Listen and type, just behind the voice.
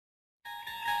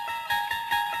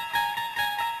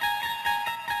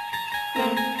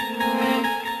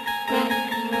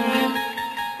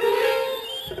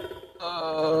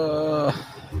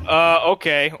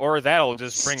Okay, or that'll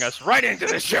just bring us right into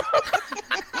the show.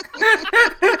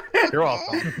 You're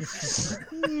welcome.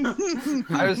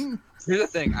 Here's the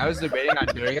thing. I was debating on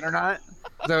doing it or not.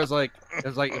 Because I was like,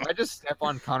 if I just step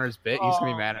on Connor's bit, he's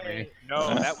gonna be mad at me.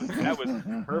 No, that was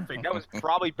perfect. That was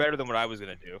probably better than what I was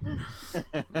gonna do.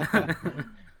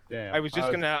 Damn. I was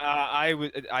just gonna.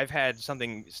 I've had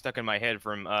something stuck in my head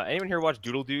from. Anyone here watch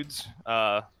Doodle Dudes?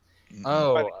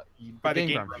 by the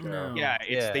Game Grumps show. No. Yeah,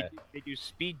 Yeah. they do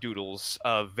speed doodles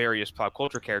of various pop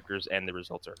culture characters, and the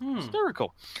results are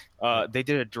hysterical. They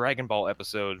did a Dragon Ball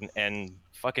episode, and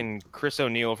fucking Chris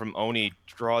O'Neill from Oni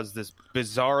draws this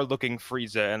bizarre-looking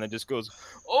Frieza, and then just goes,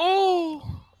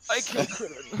 "Oh, I killed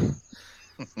Krillin.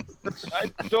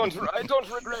 I don't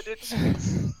regret it."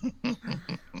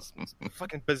 It's the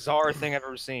fucking bizarre thing I've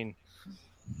ever seen.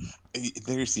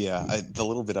 There's the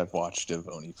little bit I've watched of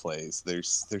Oni plays.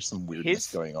 There's some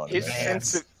weirdness going on. His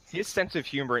sense of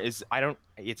humor is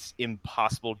it's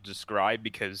impossible to describe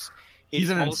because He's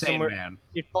an insane man.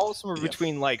 It falls somewhere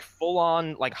between like full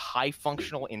on like high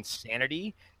functional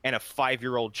insanity and a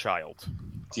 5-year-old child.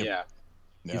 Yeah.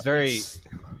 Yeah.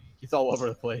 He's all over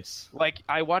the place. Like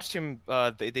I watched him.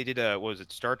 They did a what was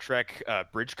it? Star Trek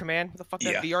Bridge Command. What the fuck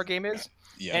that VR game is?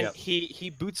 Yeah. And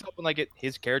he boots up and like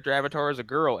his character avatar is a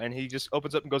girl, and he just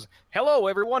opens up and goes, "Hello,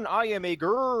 everyone, I am a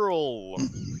girl."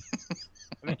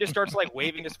 And he just starts like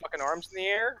waving his fucking arms in the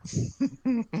air.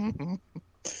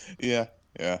 Yeah.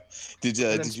 Did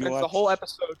And then you spends watch the whole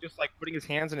episode just like putting his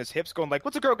hands in his hips, going like,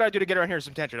 "What's a girl got to do to get around here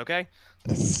some tension?" Okay.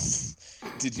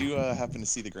 Did you happen to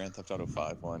see the Grand Theft Auto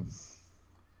 5 one?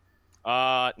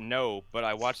 No, but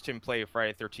I watched him play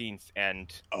Friday 13th,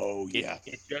 and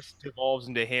it just devolves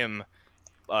into him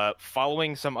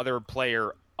following some other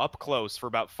player up close for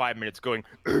about 5 minutes, going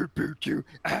like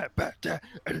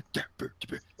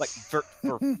for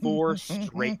 4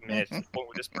 straight minutes, to the point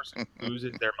where this person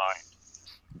loses their mind.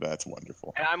 That's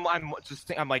wonderful. And I'm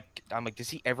like, does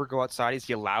he ever go outside? Is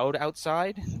he allowed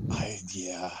outside? I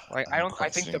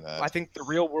think the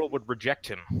real world would reject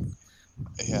him.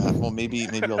 Yeah, well, maybe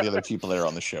all the other people that are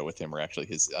on the show with him are actually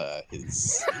his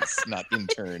not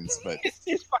interns, but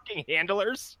his fucking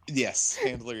handlers. Yes,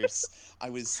 handlers. I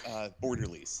was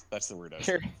orderlies. That's the word I was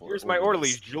looking for. Here's my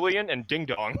orderlies, Julian and Ding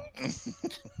Dong.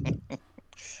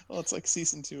 Well, it's like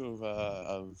season 2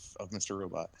 of Mr.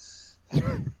 Robot.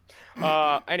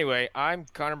 Anyway, I'm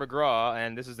Connor McGraw,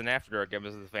 and this is an After Dark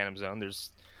episode of the Phantom Zone. There's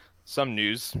some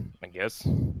news, I guess.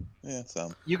 Yeah,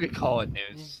 some. You could call it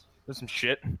news. There's some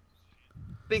shit.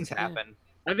 Things happen.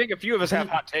 I think a few of us have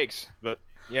hot takes, but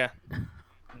yeah.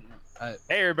 Hey,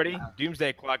 everybody.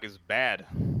 Doomsday Clock is bad.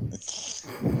 It's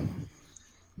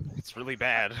really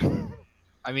bad.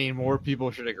 I mean, more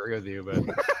people should agree with you, but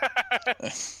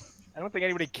I don't think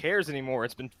anybody cares anymore.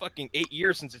 It's been fucking 8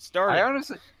 years since it started. I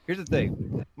honestly, here's the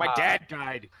thing. My dad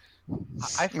died.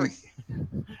 I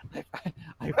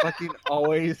fucking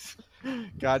always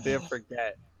goddamn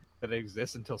forget that it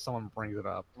exists until someone brings it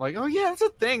up. I'm like, oh yeah, that's a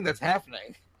thing that's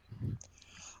happening.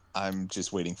 I'm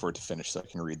just waiting for it to finish so I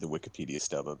can read the Wikipedia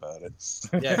stub about it.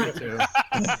 Yeah, me too.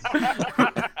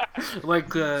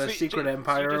 Like Secret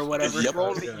Empire or whatever.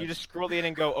 You just scroll in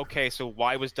and go, okay, so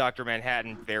why was Dr.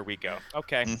 Manhattan? There we go.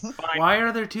 Okay, fine. Why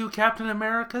are there 2 Captain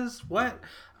Americas? What?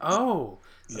 Oh.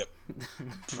 Yep.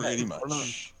 Pretty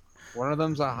much. One of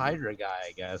them's a Hydra guy,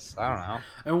 I guess. I don't know.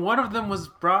 And one of them was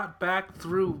brought back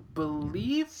through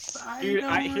belief?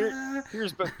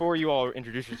 Here's before you all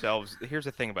introduce yourselves, here's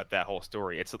the thing about that whole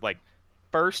story. It's like,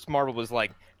 first Marvel was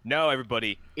like, no,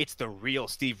 everybody, it's the real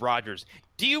Steve Rogers.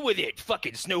 Deal with it,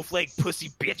 fucking snowflake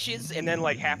pussy bitches. And then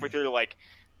like halfway through, they're like,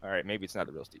 all right, maybe it's not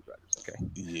the real Steve Rogers, okay?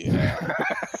 Yeah.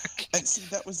 And see,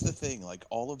 that was the thing. Like,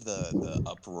 all of the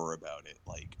uproar about it,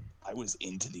 like, I was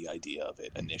into the idea of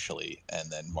it initially, and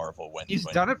then Marvel went. They've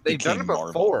done it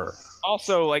before.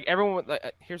 Also, like, everyone,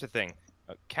 here's the thing.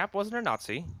 Cap wasn't a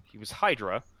Nazi. He was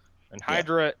Hydra. And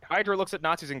Hydra looks at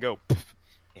Nazis and go,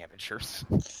 amateurs.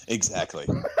 Exactly.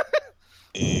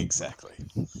 Exactly.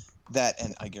 That,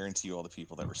 and I guarantee you all the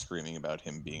people that were screaming about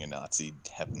him being a Nazi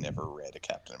have never read a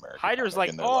Captain America Hydra's like,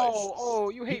 in their life.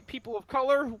 You hate people of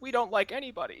color? We don't like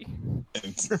anybody.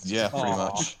 Yeah, pretty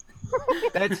much.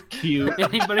 That's cute.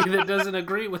 Anybody that doesn't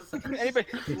agree with them. Anybody,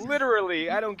 literally,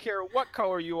 I don't care what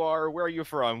color you are or where you're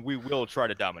from, we will try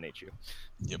to dominate you.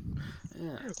 Yep.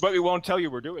 Yeah. But we won't tell you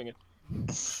we're doing it.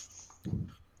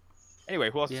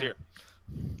 Anyway, who else is here?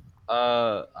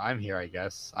 I'm here, I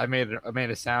guess. I made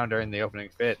a sound during the opening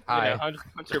fit. Hi.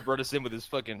 Hunter brought us in with his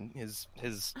fucking his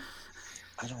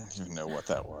I don't even know what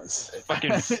that was. Fucking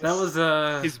That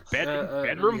was his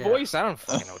bedroom yeah. voice. I don't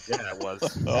fucking know what that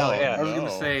was. Oh, yeah. I was gonna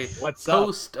say What's up?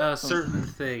 post a certain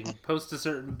thing, post a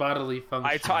certain bodily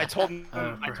function. I told him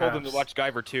to watch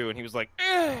Guyver 2, and he was like,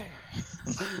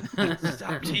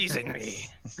 "Stop teasing me."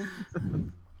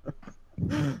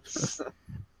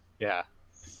 Yeah.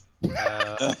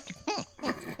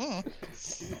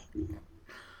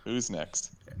 Who's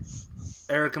next?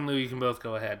 Eric and Lou, you can both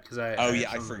go ahead because I. Oh I yeah, have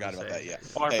I something forgot to about say. that. Yeah.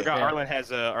 Oh, I Hey, forgot. yeah. Arlen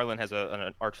has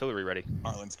an artillery ready.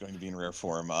 Arlen's going to be in rare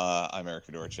form. I'm Eric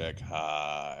Fedorchek.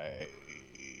 Hi.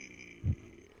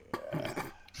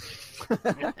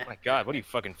 Oh my God, what are you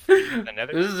fucking?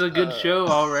 Another? This is a good show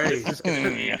already.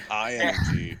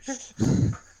 ING.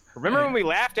 Remember when we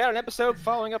laughed out an episode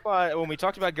following up on when we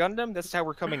talked about Gundam? That's how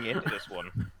we're coming into this one.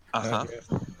 Uh-huh.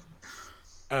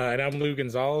 And I'm Lou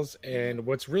Gonzalez, and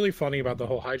what's really funny about the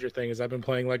whole Hydra thing is I've been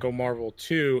playing Lego Marvel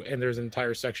 2, and there's an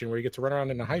entire section where you get to run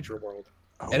around in the Hydra world.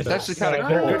 And it's actually kind of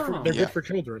They're, cool. good for, they're Yeah. good for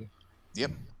children.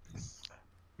 Yep.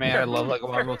 Man, I love Lego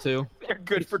Marvel too. They're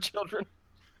good for children.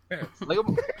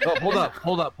 Lego. Oh, hold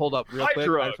up, real quick.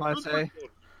 Hydra, I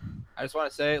just want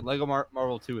to say, Lego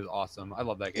Marvel 2 is awesome. I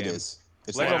love that game. It is.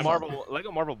 It's Lego a lot of fun.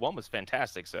 Lego Marvel 1 was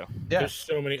fantastic. So Yeah. There's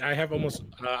so many. I have almost.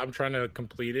 I'm trying to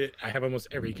complete it. I have almost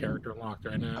every character unlocked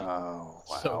right now. Oh,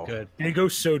 wow. So good. And it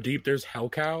goes so deep. There's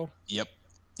Hellcow. Yep.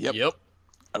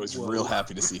 I was Whoa. real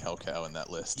happy to see Hellcow in that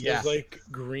list. Yeah. There's like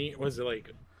green. Was it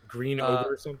like green Uh,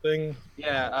 ogre or something?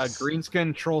 Yeah,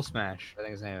 Greenskin Troll Smash, I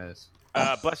think his name is.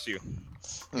 bless you.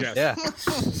 Yes.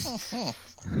 Yeah.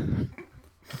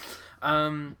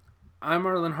 I'm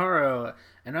Arlen Haro,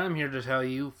 and I'm here to tell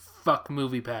you, fuck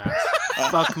MoviePass.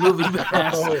 Fuck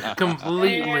MoviePass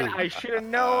completely. Man, I should have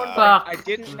known. Fuck I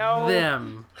didn't know.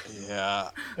 them. Yeah.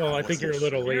 Well, I think you're a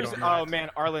little late Here's- on that. oh man,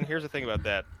 Arlen, here's the thing about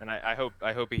that, and I hope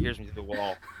he hears me through the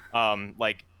wall.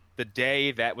 Like the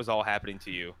day that was all happening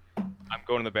to you, I'm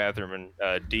going to the bathroom,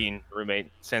 and Dean,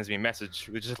 roommate, sends me a message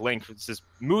with just a link. It says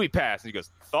MoviePass, and he goes,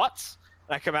 "Thoughts?"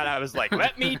 And I come out, I was like,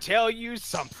 "Let me tell you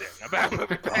something about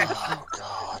MoviePass." Oh,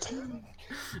 God.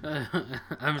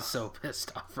 I'm so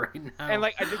pissed off right now. And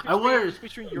like, I think I was-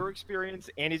 between your experience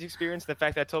and his experience, the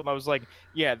fact that I told him, I was like,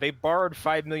 "Yeah, they borrowed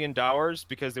 $5 million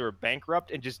because they were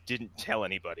bankrupt and just didn't tell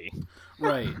anybody."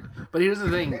 Right. But here's the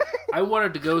thing. I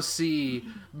wanted to go see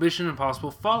Mission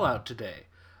Impossible Fallout today.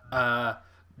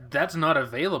 That's not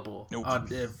available Nope.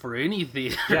 for any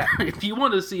theater. Yeah. If you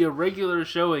want to see a regular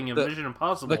showing of The- Mission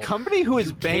Impossible, The company who is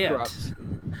You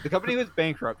can't.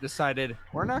 bankrupt, decided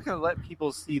we're not going to let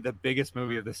people see the biggest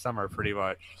movie of the summer, pretty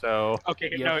much. So Okay,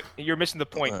 Yep. no, you're missing the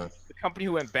point. Uh. The company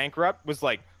who went bankrupt was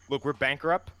like, "Look, we're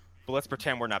bankrupt, but let's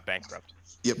pretend we're not bankrupt,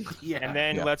 Yep. yeah. and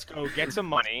then Yeah. let's go get some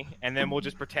money, and then we'll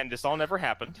just pretend this all never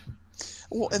happened."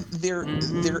 Well, and their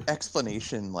Mhm.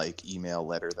 explanation, like email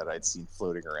letter that I'd seen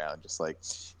floating around, just like,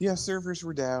 yeah, servers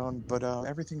were down, but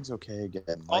everything's okay again.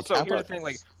 Like, Also, how here's the about- thing: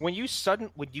 like, when you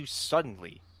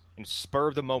suddenly, in spur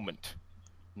of the moment,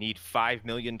 need $5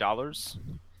 million,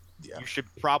 Yeah. you should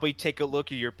probably take a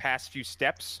look at your past few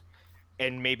steps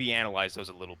and maybe analyze those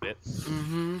a little bit.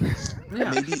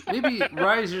 Yeah, Maybe- maybe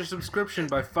rise your subscription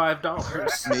by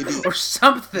 $5, Maybe- or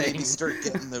something. Maybe start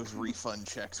getting those refund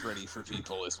checks ready for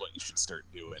people is what you should start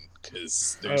doing,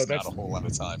 because there's not that's- a whole lot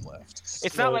of time left.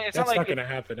 It's Well, not like that's not going to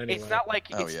happen anyway. it's not like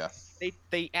Oh, it's, yeah.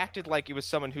 they acted like it was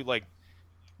someone who like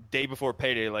day before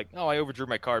payday, like, "Oh, I overdrew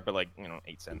my card by like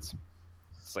 8 cents."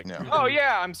 It's like, No. "Oh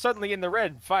yeah, I'm suddenly in the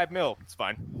red, $5 million. It's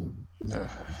fine.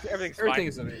 Everything's fine.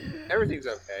 everything's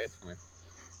okay. It's fine.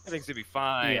 Everything's gonna be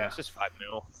fine. Yeah. It's just $5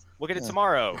 million. We'll get it Yeah.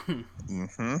 tomorrow."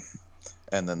 Mm-hmm.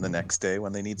 And then the next day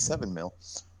when they need 7 mil.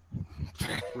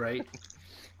 Right?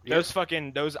 Those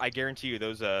I guarantee you,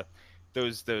 those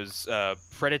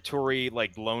predatory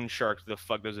like loan sharks,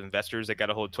 those investors that got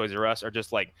a hold of Toys R Us are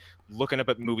just like looking up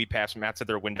at MoviePass from outside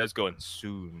their windows, going,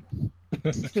 "Soon,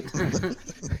 we're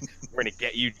gonna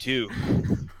get you too."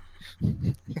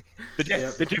 The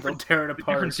Yep, the they'll difference tear it the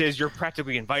apart. difference is you're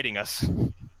practically inviting us.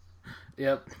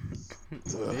 Yep.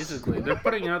 Basically, they're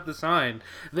putting out the sign.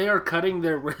 They are cutting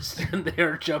their wrist and they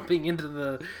are jumping into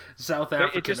the South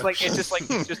African. It's just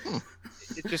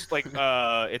like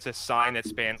it's a sign that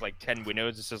spans like 10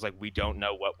 windows. It says like, "We don't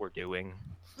know what we're doing."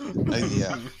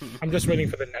 Yeah. I'm just waiting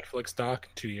for the Netflix doc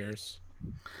in 2 years.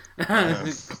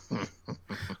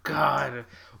 God,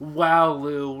 wow,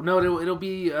 Lou. No, it'll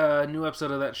be a new episode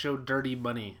of that show, Dirty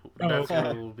Money. Oh, That's okay.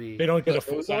 what it will be. They don't get a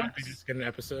full Ozarks? doc, they just get an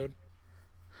episode.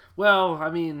 Well, I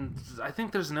mean, I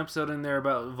think there's an episode in there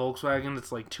about Volkswagen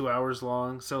that's like 2 hours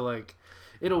long, so like,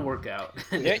 it'll work out.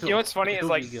 Yeah, you know what's funny is It'll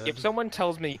like be good. if someone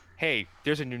tells me, "Hey,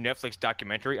 there's a new Netflix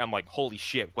documentary," I'm like, "Holy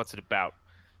shit, what's it about?"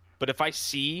 But if I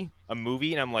see a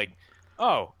movie and I'm like,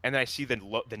 oh, and then I see the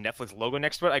Netflix logo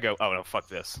next to it. I go, oh no, fuck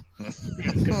this.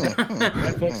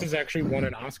 Netflix has actually won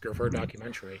an Oscar for a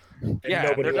documentary. And Yeah,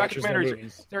 nobody their watches their documentaries,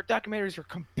 movies. their documentaries are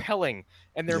compelling,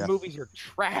 and their Yeah. movies are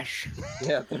trash.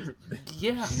 Yeah.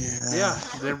 Yeah.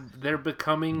 They're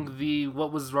becoming the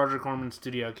what was Roger Corman's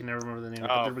studio? I can never remember the name,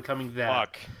 but Oh, they're becoming that.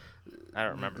 Fuck, I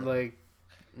don't remember. Like,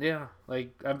 yeah,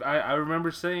 like I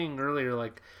remember saying earlier,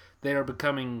 like they are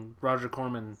becoming Roger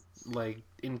Corman, like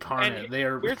incarnate. And They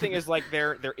are. weird thing is like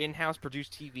their in-house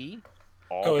produced TV.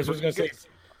 Oh, I was gonna say,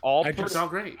 all I pretty, it's all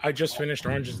great. I just finished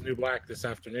Orange Is the New Black this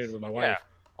afternoon with my wife. yeah,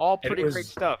 all And it pretty was- great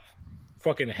stuff.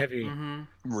 Fucking heavy.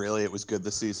 Mm-hmm. Really, it was good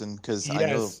this season because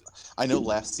Yes. I know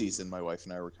last season my wife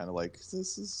and I were kind of like, this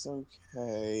is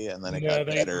okay, and then it No, got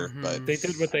they- better. Mhm. But They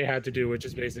did what they had to do, which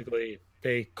is basically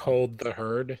they culled the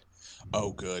herd.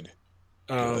 oh, good,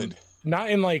 Um, good.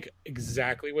 Not in like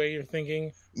exactly what you're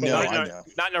thinking. But No, like, I know.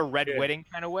 Not in a red Yeah. wedding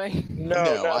kind of way.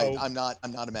 no. I'm not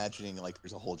imagining like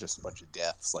there's a whole just a bunch of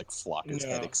deaths, like Flocka's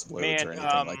head No. explodes Man, or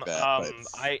anything like that.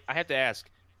 But I have to ask,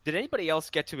 did anybody else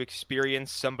get to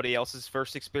experience somebody else's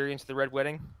first experience of the red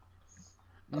wedding?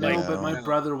 No, Like- but my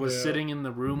brother was Yeah. sitting in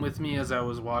the room with me as I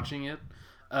was watching it,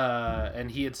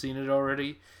 and he had seen it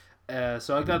already.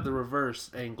 So I got the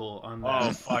reverse angle on that.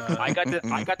 Oh fuck! I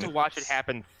got to watch it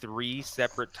happen 3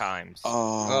 separate times,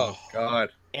 Oh God.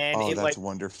 and oh, it that's like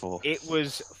wonderful. it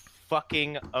was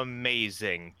fucking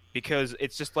amazing because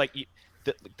it's just like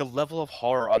the level of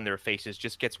horror on their faces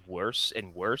just gets worse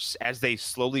and worse as they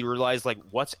slowly realize like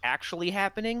what's actually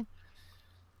happening,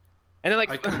 and then like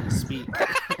I couldn't speak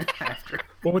after.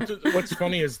 Well, what's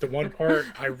funny is the one part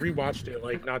I rewatched it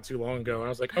like not too long ago. And I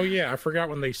was like, oh yeah, I forgot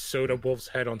when they sewed a wolf's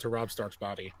head onto Rob Stark's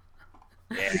body.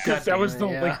 Because that was the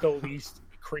damn it, like the least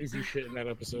crazy shit in that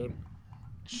episode.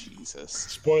 Jesus.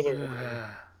 Spoiler.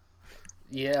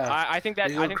 Yeah. I think that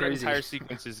They go that crazy. entire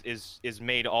sequence is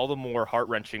made all the more heart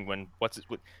wrenching when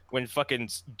fucking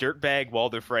dirtbag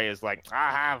Walder Frey is like,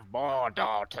 I have more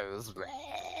daughters.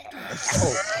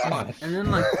 Oh God. And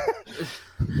then like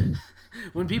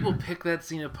when people pick that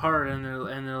scene apart and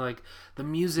they're like, the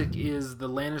music is the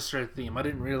Lannister theme. I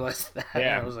didn't realize that.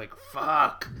 Yeah. I was like,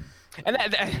 fuck. And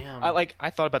Damn. I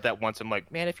thought about that once. I'm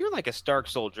like, man, if you're like a Stark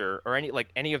soldier or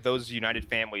any of those United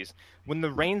families, when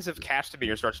the Reigns of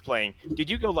Castamere starts playing, did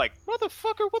you go like,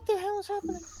 motherfucker, what the hell is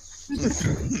happening?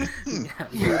 Yeah,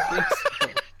 you would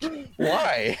think so.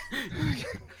 Why?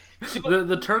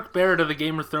 The Turk Barrett of the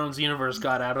Game of Thrones universe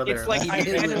got out of there. It's like I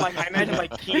imagine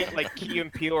immediately. Key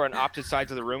and Peele are on opposite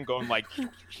sides of the room, going like,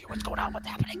 what's going on? What's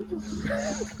happening?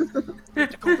 We have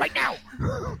to go right now.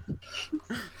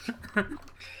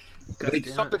 God damn it.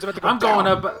 Something's about to go I'm going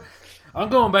down. up. I'm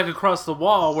going back across the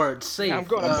wall where it's safe. I'm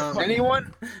going up.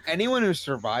 Anyone who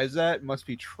survives that must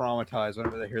be traumatized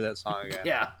whenever they hear that song again.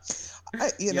 Yeah.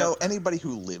 You know, anybody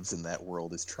who lives in that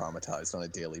world is traumatized on a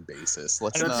daily basis.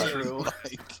 Let's That's not true.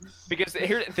 like. Because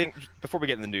here's the thing. Before we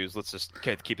get in the news, let's just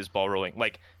keep this ball rolling.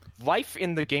 Like, life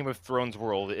in the Game of Thrones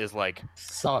world is like,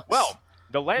 Sucks. well,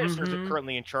 the Lannisters Mhm. are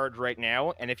currently in charge right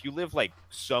now, and if you live like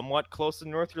somewhat close to the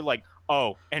north, you're like,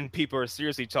 oh, and people are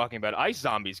seriously talking about ice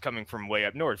zombies coming from way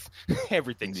up north.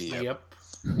 Everything's Yeah. Yep.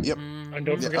 Yep. Mhm. And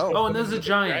don't Yeah, forget. oh. the Oh, and there's a fucking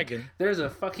giant. dragon. There's a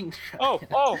fucking.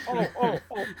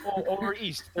 over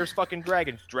east. There's fucking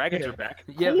dragons. Dragons Yeah. are back.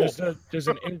 Yep. There's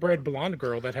an inbred blonde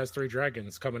girl that has 3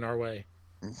 dragons coming our way.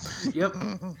 Yep.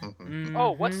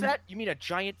 Oh, what's Mhm. that? You mean a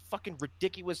giant fucking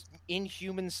ridiculous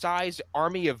inhuman-sized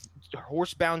army of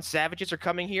horsebound savages are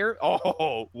coming here?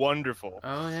 Oh, wonderful.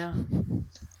 Oh yeah.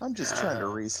 I'm just trying to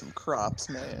raise some crops,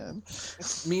 man.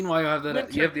 Meanwhile, you have Winter-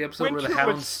 you have the episode where the winter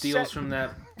hound was steals set- from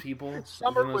that people,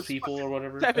 Summer from those was people or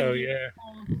whatever. 7 Oh years.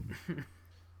 yeah.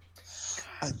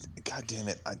 God damn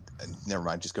it! Never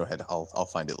mind. Just go ahead. I'll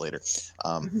find it later.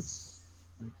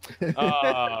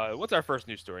 What's our first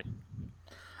news story?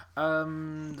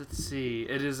 Let's see.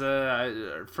 It is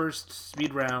our first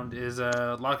speed round is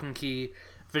Lock and Key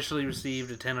officially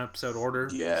received a 10-episode order.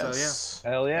 Yes.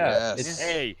 Hell yeah. Yes.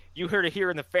 Hey, you heard it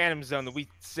here in the Phantom Zone that we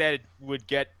said would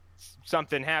get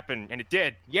something happen, and it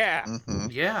did. Yeah. Mhm. So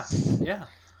yeah. Yeah.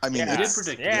 I mean, Yeah. We did it's,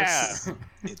 predict Yeah. this.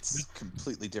 it's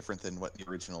completely different than what the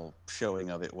original showing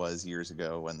of it was years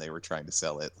ago when they were trying to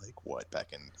sell it. Like what,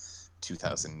 back in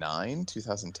 2009,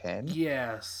 2010?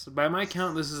 Yes. By my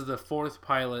count, this is the 4th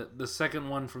pilot, the second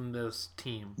one from this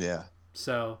team. Yeah.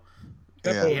 So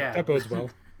Yeah. That bodes well.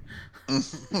 and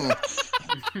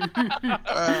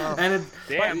it,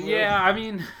 Damn. yeah, I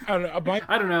mean, I don't know.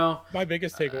 I don't know. My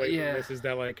biggest takeaway Yeah. from this is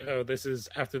that, like, oh, this is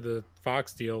after the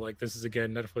Fox deal. Like, this is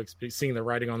again Netflix seeing the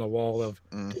writing on the wall of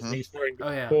Mhm. Disney starting to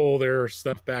Oh, yeah. pull their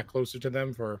stuff back closer to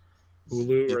them for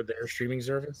Hulu or their streaming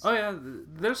service. Oh yeah,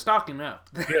 they're stocking up.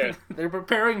 Yeah. They're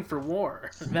preparing for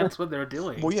war. That's what they're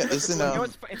doing. Well, yeah, isn't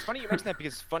It's funny you mention that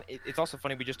because it's also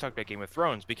funny we just talked about Game of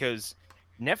Thrones because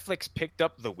Netflix picked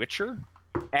up The Witcher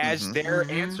as their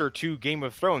answer to Game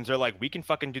of Thrones. They're like, we can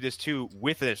fucking do this too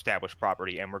with an established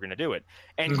property, and we're going to do it.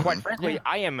 And quite frankly,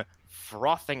 I am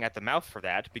frothing at the mouth for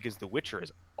that because The Witcher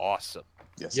is awesome.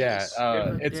 Yes, Yeah,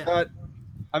 it is. it's not.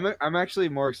 I'm actually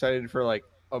more excited for like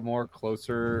a more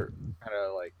closer kind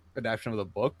of like adaptation of the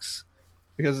books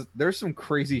because there's some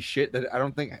crazy shit that I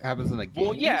don't think happens in the game.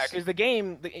 Well, yeah, because the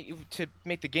game to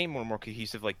make the game more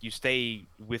cohesive, like you stay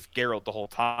with Geralt the whole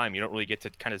time. You don't really get to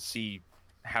kind of see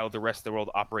how the rest of the world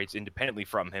operates independently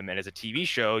from him. And as a TV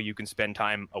show, you can spend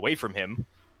time away from him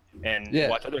and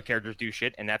watch other characters do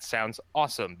shit, and that sounds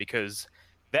awesome because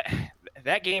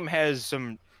that game has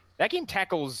some. That game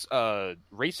tackles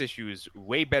race issues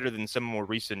way better than some more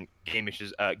recent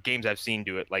games I've seen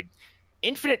do it. Like,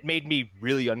 Infinite made me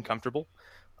really uncomfortable,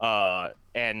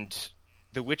 and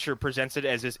The Witcher presents it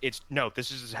as this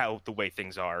is how the way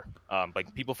things are.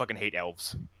 Like, people fucking hate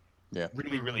elves. Yeah.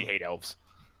 Really, really hate elves.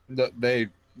 They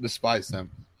despise them.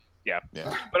 Yeah.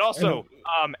 Yeah. But also,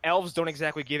 elves don't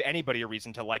exactly give anybody a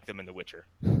reason to like them in The Witcher.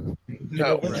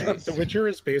 No, The Witcher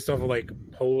is based off of like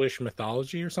Polish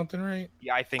mythology or something, right?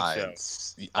 Yeah, I think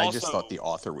so. I Also- just thought the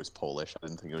author was Polish. I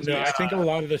didn't think it was. No, I based think a on-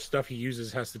 lot of the stuff he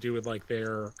uses has to do with like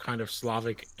their kind of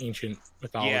Slavic ancient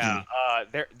mythology. Yeah,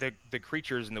 the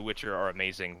creatures in The Witcher are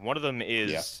amazing. One of them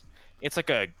is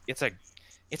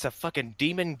it's a fucking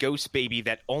demon ghost baby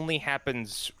that only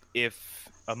happens if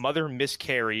a mother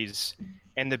miscarries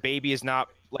and the baby is not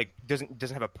like doesn't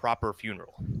have a proper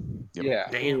funeral. Yep. Yeah.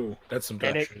 Damn, that's some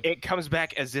dark And shit. it comes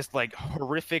back as this like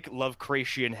horrific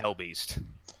Lovecraftian hellbeast.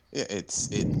 Yeah,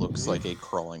 it looks like a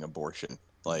crawling abortion.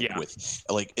 Like with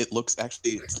like it looks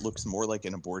more like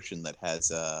an abortion that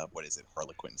has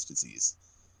Harlequin's disease.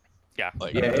 Yeah.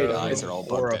 Like Yeah, the it's eyes are all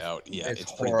bugged out. Yeah,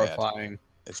 it's pretty horrifying. bad.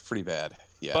 It's pretty bad.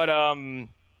 Yeah. But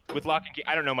with Lock and Key,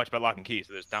 I don't know much about Lock and Key,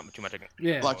 so there's not too much I can.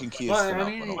 Yeah. Lock and Key is Well, I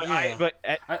phenomenal.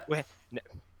 mean,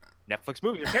 Netflix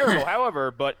movies are terrible.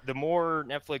 However, but the more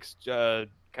Netflix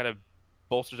kind of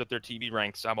bolsters up their TV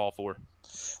ranks, I'm all for.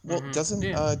 Well, doesn't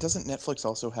Netflix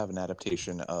also have an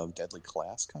adaptation of Deadly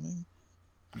Class coming?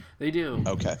 They do.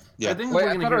 Okay. Yeah. I think Wait, we're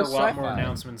I gonna thought hear it a was lot more sci-fi.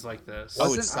 announcements like this.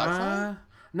 Oh, it's sci-fi?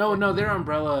 No, they're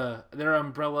Umbrella. They're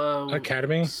Umbrella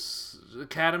Academy?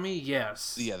 Academy,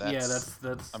 yes. Yeah, that's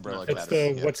Umbrella It's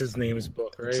Academy. the what's his name's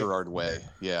book, right? Gerard Way.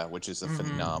 Yeah, which is a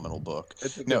phenomenal book.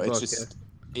 It's a good No, it's book, just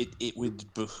it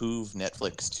would behoove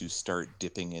Netflix to start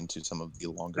dipping into some of the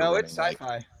longer. No, running, it's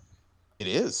sci-fi. it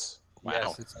is. Wow.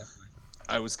 Yes, it's sci-fi.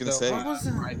 I was gonna So, say. What was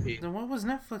R.I.P. then what was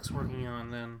Netflix working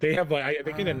on then? They have like I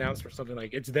think it announced for something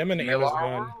like it's them and Miller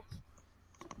Amazon. World?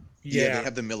 Yeah, they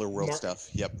have the Miller World Mar- stuff.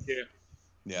 Yep.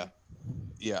 Yeah.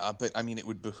 Yeah, but I mean, it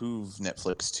would behoove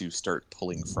Netflix to start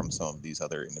pulling from some of these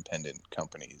other independent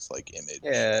companies like Image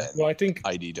Yeah. and Well, I think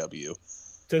IDW.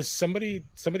 does somebody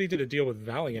did a deal with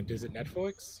Valiant? Is it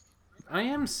Netflix? I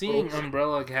am seeing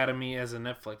Umbrella Academy as a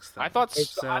Netflix thing. I thought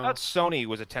So- Sony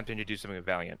was attempting to do something with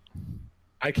Valiant.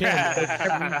 I can't.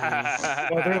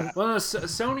 Well, they're- Well, no,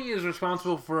 Sony is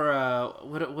responsible for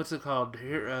what's it called?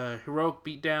 Heroic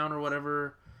Beatdown or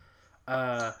whatever. They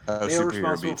are Superhero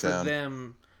responsible for Beatdown.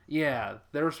 them. Yeah,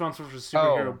 they're responsible for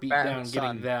Superhero Oh, Bat Beatdown and getting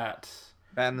Sun. that.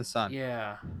 Bat in the Sun.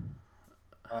 Yeah.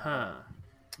 Huh.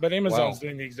 but Amazon's Wow.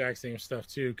 doing the exact same stuff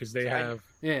too because they have.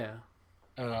 Yeah.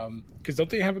 Because don't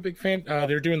they have a big fan?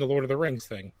 They're doing the Lord of the Rings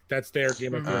thing. That's their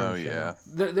Game of Thrones. Oh yeah.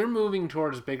 They're moving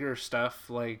towards bigger stuff,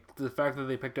 like the fact that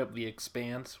they picked up The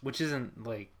Expanse, which isn't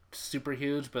like super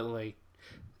huge, but like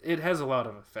it has a lot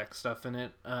of effect stuff in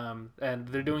it. And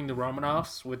they're doing the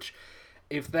Romanovs, which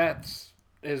if that's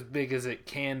as big as it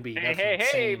can be, that's Hey,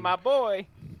 insane. my boy.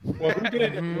 Well, who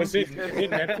did it? Was it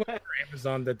Netflix or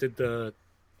Amazon that did the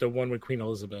one with Queen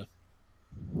Elizabeth?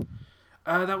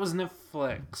 That was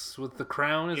Netflix with The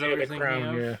Crown. Is that what Yeah, you're The thinking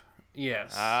Crown, of? yeah.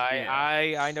 Yes.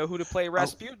 I know who to play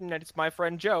Rasputin, and it's my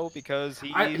friend Joe because he.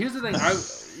 Here's the thing.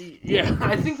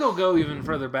 I think they'll go even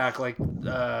further back. Like,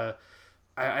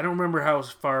 I don't remember how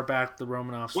far back the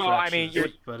Romanov. Well, I mean,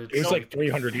 but it's It was like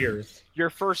 300 years. Your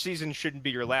first season shouldn't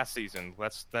be your last season.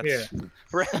 That's Yeah.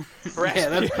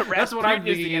 that's what I'm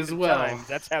thinking as well.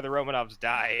 That's how the Romanovs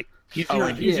die. He's Oh,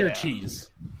 your yeah. cheese.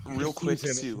 Real quick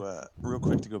He's in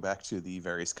to go back to the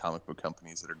various comic book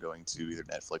companies that are going to either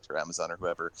Netflix or Amazon or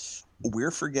whoever.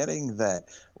 We're forgetting that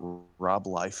Rob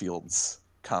Liefeld's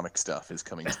comic stuff is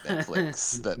coming to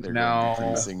Netflix. That they're No.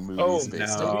 producing movies Oh,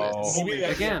 based no. on this. Maybe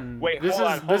that's- Again, Wait, this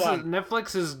hold is on, hold on.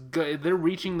 Netflix is good. They're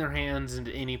reaching their hands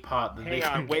into any pot that they Hang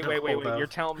can on, wait. get a hold of. You're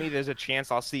telling me there's a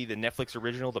chance I'll see the Netflix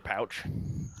original, The Pouch?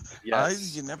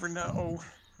 Yes. You never know.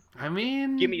 I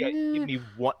mean, Give me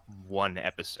one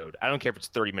episode. I don't care if it's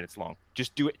 30 minutes long.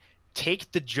 Just do it.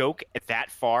 Take the joke that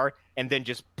far, and then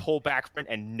just pull back from it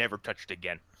and never touch it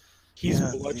again. He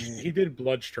did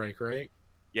Bloodstrike, right?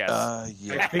 Yes.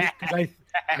 Yeah. I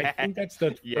think that's the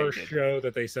Yeah, he first did. show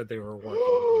that they said they were working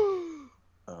on.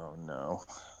 Oh no.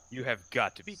 You have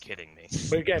got to be kidding me.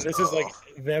 But again, this is like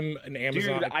them and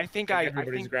Amazon. Dude, I think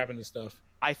everybody's grabbing the stuff.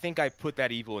 I think I put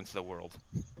that evil into the world.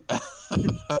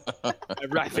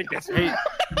 I think that's Hey,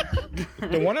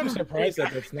 The one I'm surprised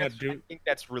that that's not I do. think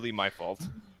that's really my fault.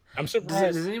 I'm does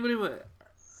surprised. anybody?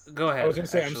 Go ahead. I was gonna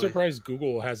say I'm actually. surprised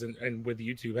Google hasn't, and with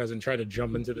YouTube hasn't tried to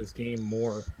jump into this game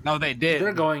more. No, they did.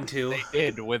 They're going to. They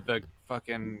did with the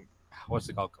fucking what's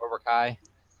it called, Cobra Kai.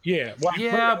 Yeah, well,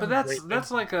 Yeah, but great. that's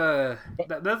like a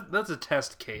that's a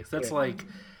test case. That's Yeah. like,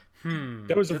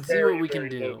 That was a let's see very, what we can very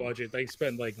do. low budget. They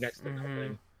spent like next to Mhm.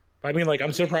 nothing. I mean, like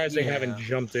I'm surprised they haven't Yeah.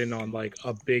 jumped in on like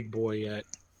a big boy yet.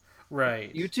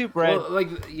 Right. YouTube Red Well, like,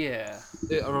 yeah.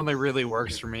 it only really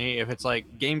works for me if it's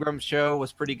like Game Grumps show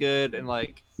was pretty good and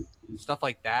like stuff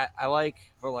like that I like,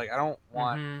 but like I don't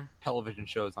want Mhm. television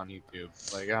shows on YouTube.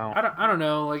 Like I I don't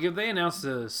know. Like, if they announced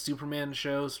a Superman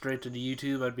show straight to the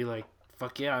YouTube, I'd be like,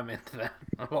 fuck yeah, I'm into that.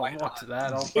 I'll watch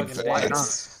that all fucking day. Why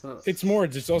It's more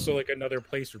just also like another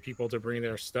place for people to bring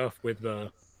their stuff with the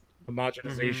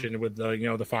homogenization with the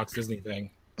the Fox Disney thing.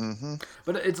 Mm-hmm.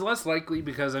 But it's less likely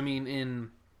because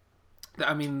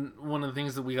one of the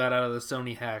things that we got out of the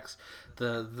Sony hacks,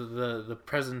 the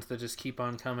presents that just keep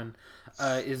on coming,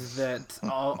 is that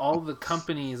all the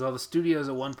companies, all the studios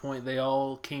at one point, they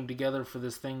all came together for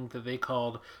this thing that they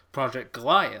called Project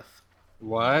Goliath.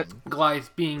 what?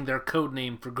 Goliath being their code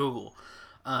name for Google.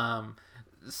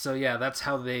 So yeah, that's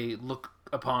how they look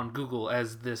upon Google,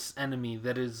 as this enemy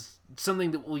that is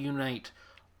something that will unite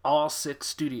all 6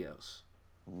 studios.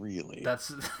 Really? That's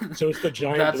So it's the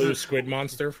giant That's blue a- squid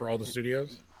monster for all the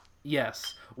studios.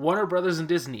 yes, Warner Brothers and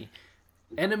Disney,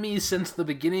 enemies since the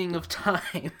beginning of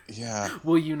time, Yeah.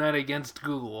 will unite against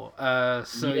Google.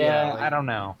 So yeah, like, I don't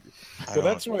know. Well,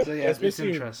 that's what. So, yeah, that's it's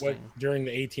basically interesting. what during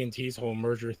the AT&T's whole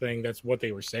merger thing. That's what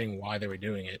they were saying. Why they were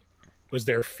doing it was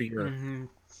their fear. Mhm.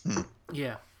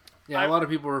 Yeah. Yeah, a lot of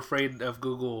people were afraid of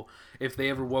Google if they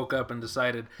ever woke up and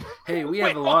decided, "Hey, we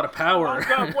have a lot of power." Oh,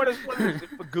 God, what is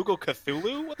it? Google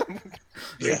Cthulhu? What the?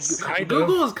 Yes. Kind of.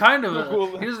 Google is kind of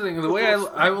Google- here's the thing: the way I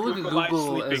look at lies,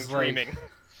 Google sleeping, is like, dreaming.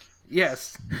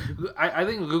 yes, I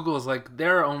think Google is like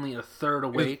they're only a third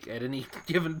awake at any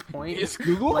given point. Is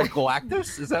Google like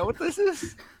Galactus? Is that what this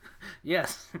is?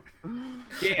 Yes.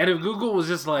 Yeah. And if Google was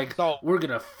just like, So- we're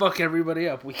gonna fuck everybody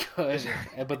up, we could,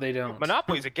 but they don't.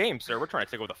 Monopoly's a game, sir. We're trying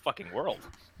to take over the fucking world.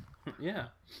 Yeah.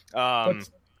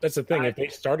 That's the thing. If they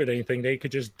started anything, they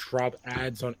could just drop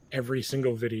ads on every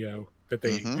single video that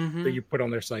they Mhm. that you put on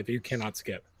their site that you cannot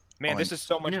skip. Man, this is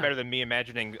so much Yeah. better than me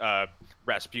imagining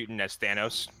Rasputin as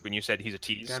Thanos when you said he's a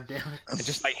tease. God damn it. And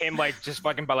just like him, like just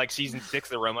fucking by like season 6,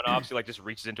 the Romanovs, he like just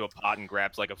reaches into a pot and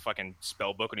grabs like a fucking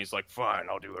spell book, and he's like, "Fine,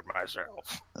 I'll do it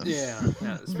myself." Yeah.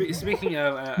 Speaking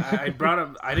of, I brought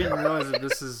up. I didn't realize that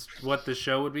this is what the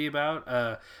show would be about.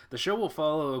 The show will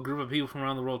follow a group of people from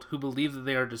around the world who believe that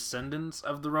they are descendants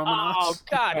of the Romanovs. Oh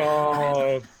God!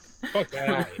 Oh, fuck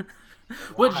that!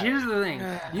 Which here's the thing: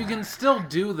 you can still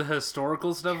do the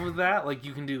historical stuff with that. Like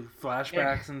you can do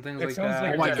flashbacks and things That like sounds that.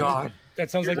 like- Oh my god.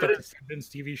 That sounds like the Descendants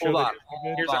TV show. Hold that on. just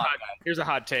did. Here's here's a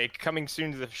hot take coming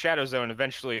soon to the Shadow Zone.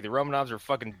 Eventually, the Romanovs are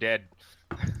fucking dead.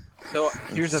 So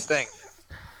here's the thing.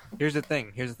 Here's the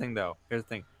thing though. Here's the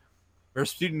thing.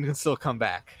 Rasputin can still come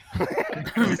back.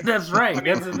 That's right.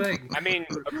 That's the thing. I mean,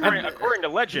 according to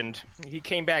legend, he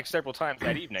came back several times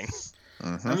that evening.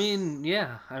 I mean,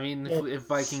 yeah. I mean, if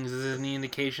Vikings is any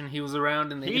indication, he was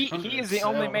around in the He 800s, is the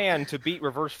only so- man to beat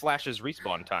Reverse Flash's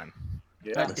respawn time.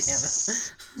 God damn it.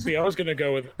 See, I was gonna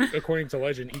go with according to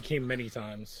legend, he came many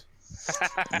times.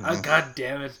 God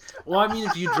damn it. Well, I mean,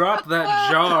 if you drop that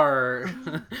jar,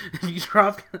 if you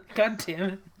drop, God damn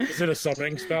it. Is it a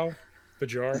summoning spell? The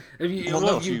jar.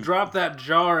 If you drop that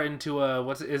jar into a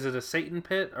is it a Satan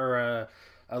pit or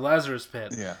a Lazarus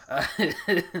pit? Yeah.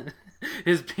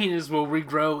 His penis will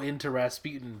regrow into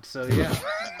Rasputin. So yeah.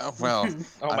 Well,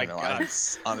 Oh I my don't know. God.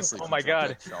 Honestly, Oh if my you drop God.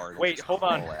 that jar, it'll Wait, just hold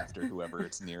on. crawl after whoever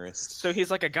it's nearest. So he's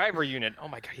like a Guyver unit. Oh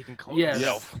my God, he can clone Yes.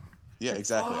 himself. Yeah,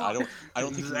 exactly. I don't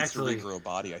think Exactly. he needs to regrow a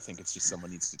body. I think it's just someone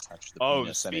needs to touch the Oh,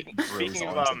 penis and it speaking grows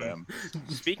of, onto them.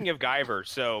 Speaking of Guyver,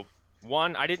 so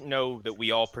one, I didn't know that we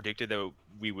all predicted that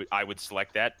I would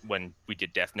select that when we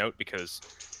did Death Note, because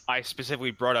I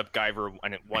specifically brought up Guyver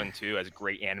 1 and 2 as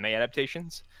great anime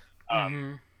adaptations.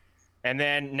 And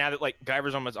then now that like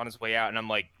Guyver's almost on his way out, and I'm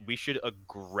like, we should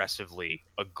aggressively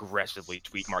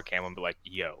tweet Mark Hamill and be like,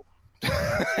 yo,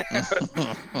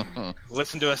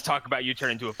 listen to us talk about you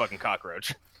turn into a fucking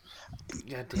cockroach.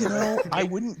 I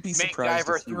wouldn't be surprised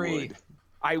if you would.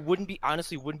 I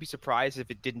honestly wouldn't be surprised if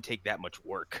it didn't take that much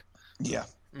work. Yeah.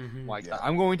 Like,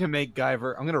 I'm going to make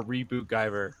Guyver. I'm going to reboot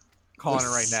Guyver. Calling it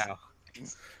right now.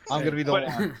 I'm going to be the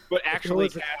one. But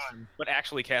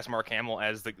actually cast Mark Hamill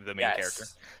as the main character.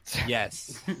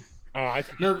 Yes.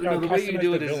 The way you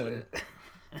do it is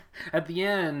at the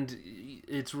end,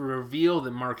 it's revealed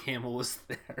that Mark Hamill was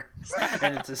there,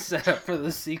 and it's a setup for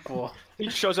the sequel. He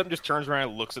shows up and just turns around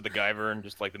and looks at the Guyver, and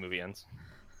just like the movie ends.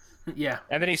 Yeah.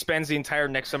 And then he spends the entire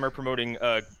next summer promoting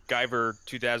Guyver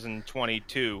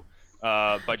 2022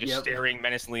 by just staring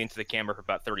menacingly into the camera for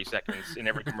about 30 seconds in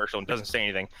every commercial and doesn't say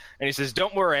anything. And he says,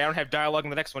 "Don't worry, I don't have dialogue in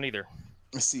the next one either."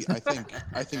 See, I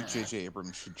think J.J.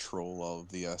 Abrams should troll all of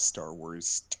the Star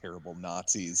Wars terrible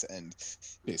Nazis and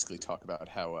basically talk about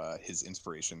how his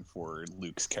inspiration for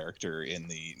Luke's character in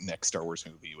the next Star Wars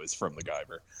movie was from the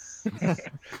Guyver.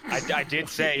 I did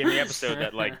say in the episode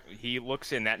that like he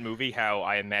looks in that movie how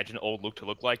I imagine old Luke to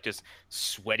look like, just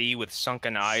sweaty with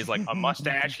sunken eyes, like a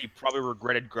mustache he probably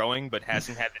regretted growing but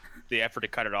hasn't had the effort to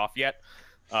cut it off yet.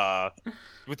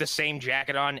 With the same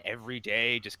jacket on every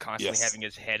day, just constantly having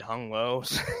his head hung low.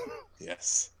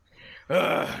 Yes.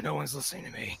 No one's listening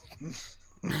to me.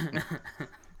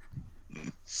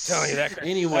 Telling you that.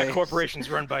 Anyway, that corporation's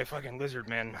run by fucking lizard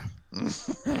men.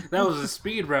 That was a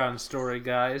speed round story,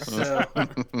 guys. So.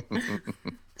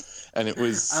 And it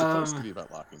was supposed to be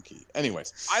about Lock and Key.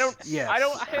 Anyways, I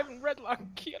haven't read Lock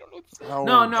and Key. I don't know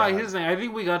what's No. Here's the thing. I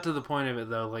think we got to the point of it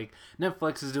though. Like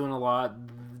Netflix is doing a lot.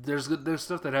 There's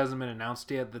stuff that hasn't been announced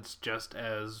yet that's just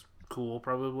as cool,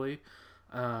 probably.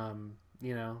 You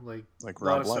know, like a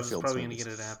lot of stuff is probably going to get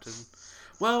adapted.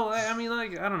 Well, I mean,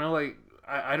 like I don't know, like.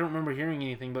 I don't remember hearing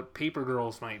anything, but Paper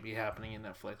Girls might be happening in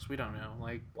Netflix. We don't know.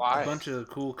 Like a bunch of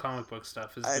cool comic book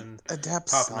stuff has been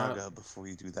adapt popping Saga up before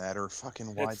you do that, or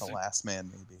fucking Why the Last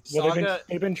Man maybe. Well,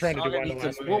 they've been trying to do Why the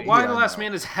Last Man. Well, Why the Last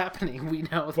Man is happening. We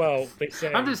know. Well, they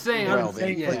say. I'm just saying. Well,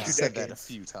 they said that a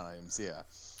few times. Yeah.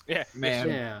 Yeah, man.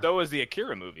 Yeah. So is the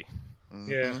Akira movie.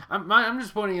 Yeah. I'm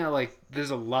just pointing out like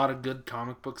there's a lot of good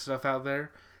comic book stuff out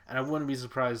there. And I wouldn't be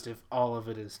surprised if all of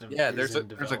it is. There's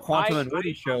a Quantum and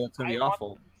Woody show that's gonna be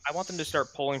awful. I want them to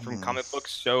start pulling from comic books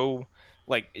so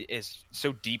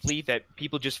deeply that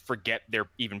people just forget they're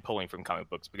even pulling from comic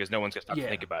books because no one's gonna stop to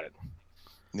think about it.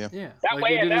 Yeah.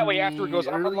 That way, after it goes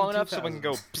on long enough, someone can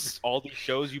go, all these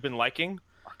shows you've been liking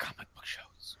are comic book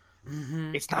shows.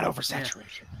 Mm-hmm. It's not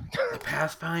oversaturation. Yeah. The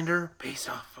Pathfinder based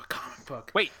off a comic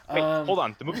book. Wait, hold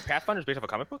on. The movie Pathfinder is based off a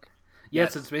comic book?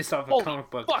 Yes, it's based off a comic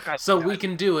book. We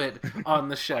can do it on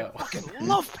the show. I fucking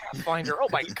love Pathfinder. Oh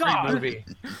my god. Movie.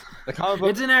 The comic book.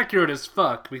 It's inaccurate as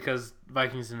fuck because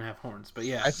Vikings didn't have horns, but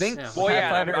yeah. I think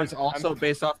Pathfinder is also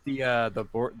based off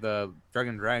the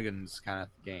Dragons kind of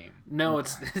game. No,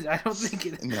 it's. I don't think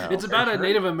it. No. It's about a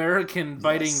Native American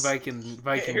fighting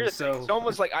Viking. So it's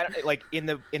almost like in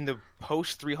the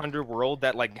post 300 world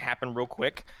that like happened real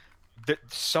quick. That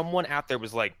someone out there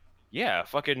was like, yeah,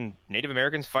 fucking Native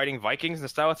Americans fighting Vikings in the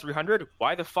style of 300?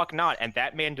 Why the fuck not? And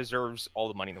that man deserves all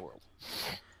the money in the world.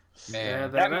 Man,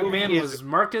 that man was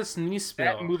Marcus Nispel.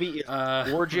 That movie is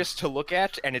gorgeous to look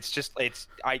at, and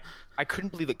I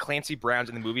couldn't believe that Clancy Brown's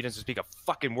in the movie doesn't speak a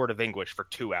fucking word of English for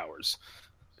 2 hours.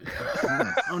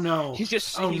 Oh no. He's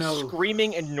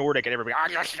screaming in Nordic at everybody.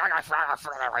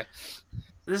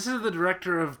 This is the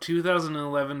director of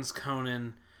 2011's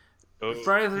Conan.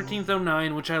 Friday the 13th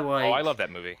 09, which I like. Oh, I love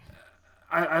that movie.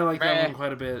 I like that one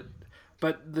quite a bit.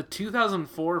 But the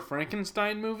 2004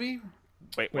 Frankenstein movie?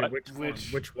 Wait, what?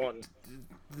 Which one?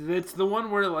 It's the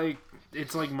one where like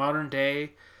it's like modern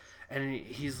day, and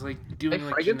he's like doing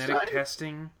like genetic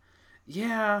testing.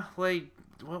 Yeah, like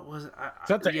what was it?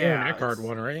 That's the Aaron Eckhart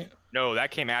one, right? No,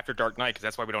 that came after Dark Knight because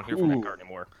that's why we don't hear from Eckhart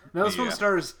anymore. No, this one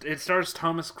stars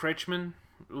Thomas Kretschmann,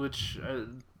 which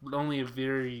only a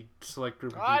very select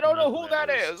group of people I don't know who that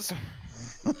is.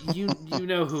 You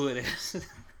know who it is.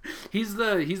 He's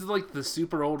like the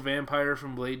super old vampire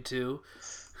from Blade 2,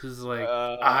 who's like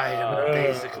I am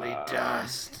basically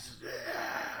dust.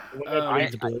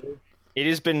 It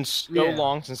has been so Yeah.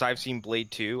 long since I've seen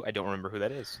Blade 2. I don't remember who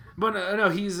that is. But no,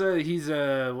 he's not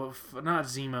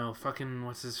Zemo. Fucking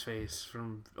what's his face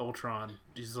from Ultron?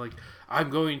 He's like, I'm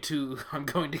going to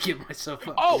get myself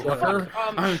up. Oh,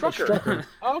 Strucker.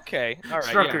 Okay, all right.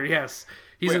 Strucker, Yeah. yes.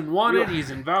 He's in Wanted. He's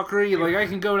in Valkyrie. Like I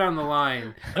can go down the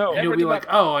line, No, and you'll be like,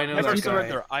 oh, I know Never that guy.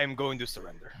 surrender. I am going to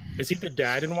surrender. is he the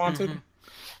dad in Wanted?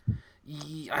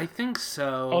 I think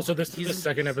so. Also, this is He's the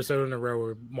second episode in a row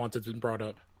where Wanted's been brought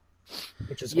up,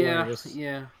 which is Yeah, hilarious.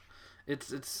 yeah.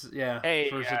 It's yeah. Hey,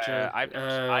 for such a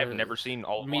I've never seen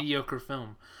all of them. mediocre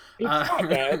film. It's not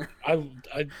bad.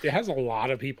 It has a lot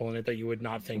of people in it that you would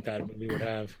not think that movie would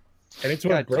have, and it's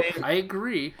what broke. I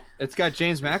agree. It's got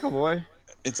James McAvoy.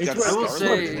 It's It's got what- I will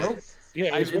Scarlet say- in it.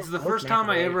 Yeah, It's what the broke first time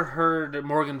I McAvoy. ever heard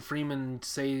Morgan Freeman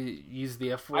use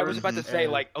the F word. I was about to say,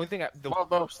 And- like, only thing the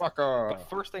Motherfucker.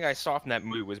 first thing I saw from that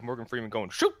movie was Morgan Freeman going,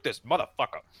 "Shoot this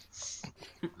motherfucker."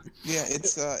 Yeah,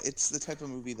 it's the type of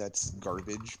movie that's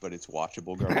garbage, but it's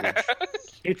watchable garbage.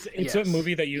 It's Yes. a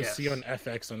movie that you Yes. see on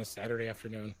FX on a Saturday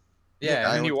afternoon. Yeah,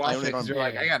 I and then you own- I watch own it it on- 'cause you're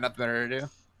like, Yeah. I got nothing better to do.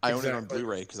 I own it on Exactly.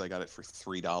 Blu-ray because I got it for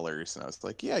 $3, and I was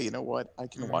like, yeah, you know what? I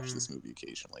can watch this movie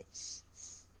occasionally.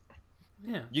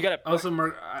 yeah. You got Also,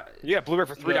 Blu-ray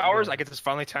for $3. Yeah. I guess it's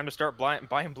finally time to start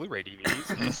buying Blu-ray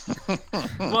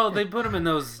DVDs. well, they put them in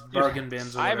those bargain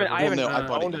bins. Or I haven't- whatever. I Well, no, I uh,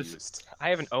 bought owned it a- used. I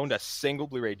haven't owned a single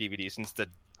Blu-ray DVD since the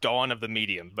dawn of the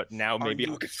medium, but now maybe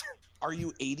you- I'll Are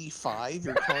you 85?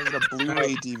 You're calling it a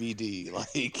Blu-ray DVD?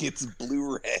 Like it's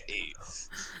Bluray.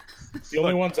 The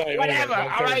only ones I own Whatever. are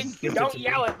ones All that right, are gifted don't to me.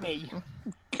 yell at me.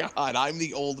 God, I'm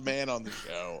the old man on the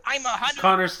show. I'm 100.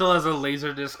 Connor still has a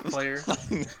Laserdisc player.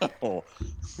 No.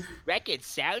 Records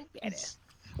sound better.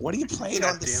 What are you playing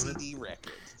God on the damn it. CD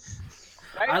record?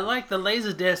 I like the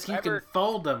Laserdisc. You can Ever-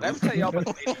 fold them. I ever tell y'all about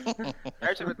the lady? I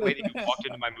ever tell you about the lady who walked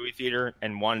into my movie theater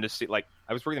and wanted to see, like,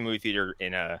 I was working in the movie theater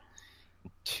in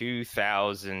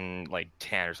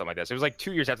 2010 or something like that. So it was like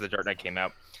 2 years after The Dark Knight came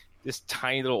out. This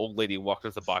tiny little old lady walked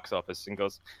into the box office and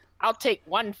goes, "I'll take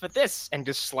one for this," and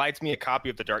just slides me a copy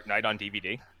of The Dark Knight on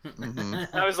DVD.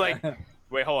 Mhm. I was like,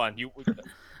 "Wait, hold on. Do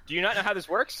you not know how this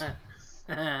works?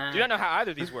 Do you not know how either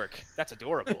of these work? That's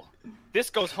adorable. This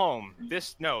goes home.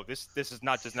 This does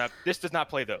not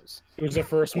play those." It was the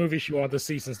first movie she wanted to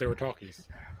see since they were talkies.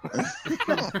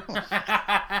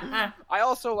 I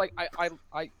also like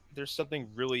I there's something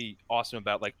really awesome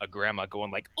about like a grandma going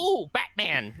like, "Ooh,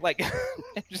 Batman!" Like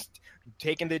just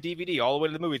taking the DVD all the way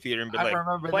to the movie theater and be I like,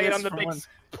 remember play it this on the from big when-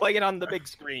 play it on the big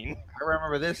screen. I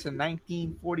remember this in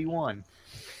 1941.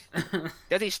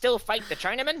 Does he still fight the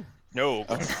Chinaman? No.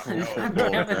 Oh, Grandma.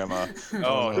 Oh, no, Grandma, it's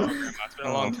been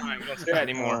a long time. We don't say that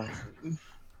anymore.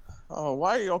 Oh,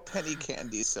 why are your penny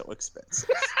candies so expensive?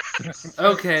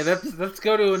 Okay, let's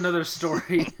go to another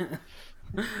story.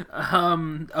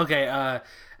 Okay, I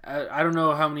don't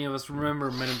know how many of us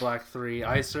remember Men in Black 3.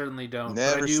 I certainly don't. But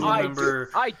Never I do seen it. remember.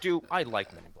 I do. I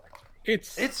like Men in Black.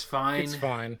 It's fine. It's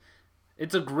fine.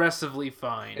 It's aggressively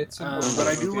fine. It's a But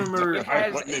I do remember. It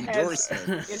has, What an it, has,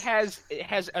 endorsement. it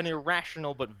has an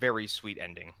irrational but very sweet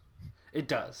ending. It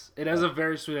does. It has a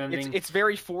very sweet ending. It's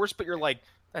very forced, but you're like,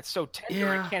 that's so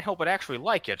tender. Yeah. I can't help but actually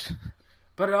like it.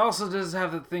 But it also does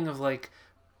have the thing of like,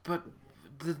 but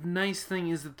the nice thing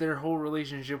is that their whole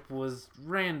relationship was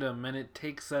random, and it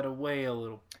takes that away a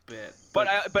little bit. But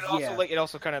also yeah. like it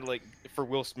also kind of like for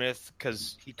Will Smith,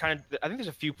 because he kind of, I think there's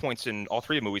a few points in all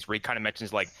three of the movies where he kind of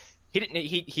mentions like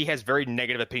he has very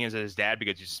negative opinions of his dad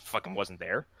because he just fucking wasn't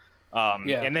there.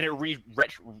 Yeah. And then it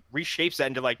reshapes that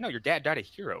into like, no, your dad died a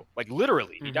hero, like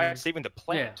literally he died saving the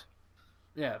planet.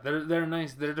 Yeah, they're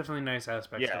nice. They're definitely nice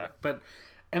aspects to Yeah. it. But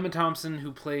Emma Thompson,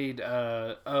 who played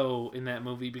O in that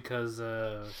movie, because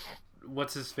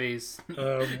what's his face?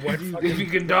 If you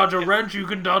can dodge a wrench, you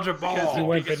can dodge a ball. He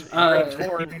went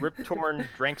Rip Torn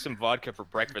drank some vodka for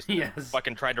breakfast and Yes.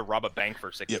 fucking tried to rob a bank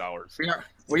for $6.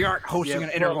 We aren't hosting Yeah,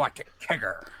 an intergalactic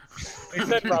kegger. He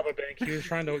said rob a bank. He was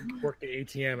trying to work the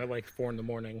ATM at like 4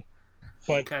 a.m.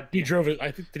 But God he damn. drove it.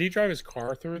 Did he drive his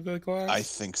car through the glass? I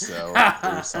think so,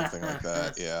 or something like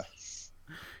that. Yeah.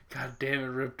 God damn it,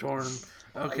 Rip Torn.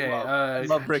 Okay, I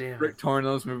love God Rick, damn it. Rick Torn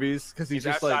in those movies because he's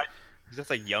just outside. like, He's just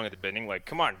like young at the beginning, like,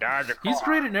 come on, dodge a car. He's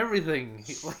great in everything.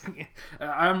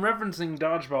 I'm referencing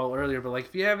Dodgeball earlier, but like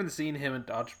if you haven't seen him in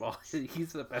Dodgeball,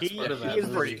 he's the best part of that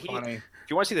movie. If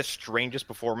you want to see the strangest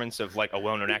performance of like a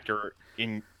well-known actor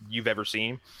you've ever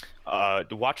seen, to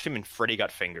watch him in Freddy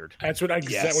Got Fingered. That's what I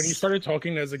Yes. when you started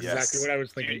talking. That's exactly Yes. what I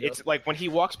was thinking. Dude, it's like when he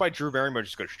walks by Drew Barrymore,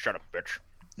 just goes, "Shut up, bitch."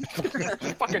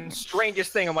 Fucking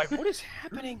strangest thing. I'm like, what is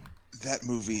happening? That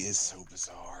movie is so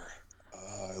bizarre.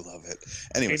 Oh, I love it.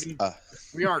 Anyways,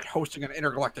 We aren't hosting an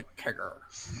intergalactic kegger.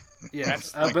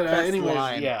 Yes, That's but best anyways,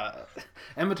 line. yeah.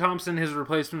 Emma Thompson, his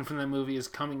replacement from that movie, is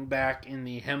coming back in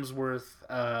the Hemsworth.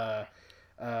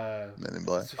 Men in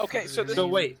Black. Okay, so this, So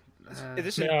wait,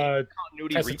 this is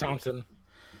continuity Tessa reboot. Thompson.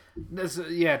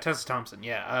 Tessa Thompson.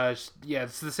 Yeah, yeah,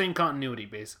 it's the same continuity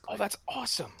basically. Oh, that's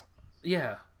awesome.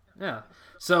 Yeah.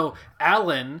 So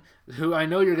Alan, who I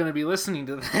know you're going to be listening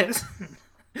to this,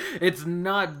 it's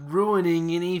not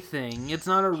ruining anything. It's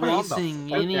not erasing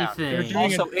fuck down. anything.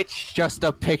 Also, it's just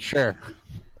a picture.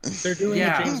 They're doing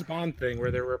Yeah. a James Bond thing where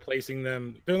they're replacing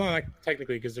them. They're not like,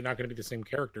 technically because they're not going to be the same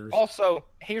characters. Also,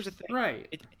 here's the thing.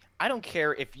 Right. I don't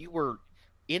care if you were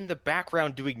in the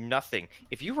background doing nothing.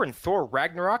 If you were in Thor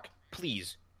Ragnarok,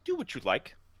 please do what you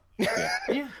like.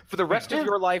 Yeah. For the rest of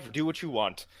your life, do what you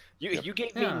want. You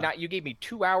gave me Yeah. you gave me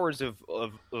 2 hours of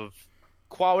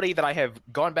quality that I have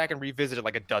gone back and revisited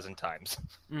like a dozen times.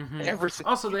 Mm-hmm.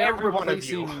 Also, they aren't every one of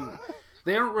you. replacing.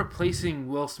 They aren't replacing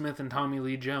Will Smith and Tommy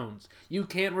Lee Jones. You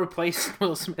can't replace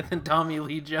Will Smith and Tommy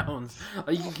Lee Jones.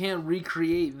 You can't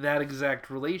recreate that exact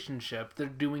relationship. They're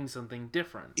doing something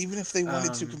different. Even if they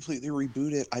wanted to completely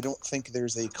reboot it, I don't think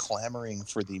there's a clamoring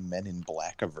for the Men in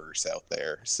Black-averse out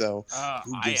there. So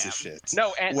who gives a shit?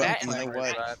 No, and Well, that, you know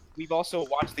what? we've also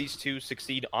watched these two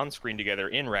succeed on screen together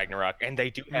in Ragnarok, and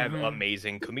they do have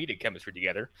amazing comedic chemistry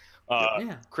together.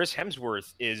 Chris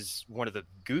Hemsworth is one of the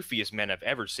goofiest men I've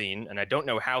ever seen, and I don't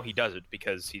know how he does it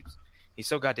because he's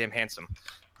so goddamn handsome.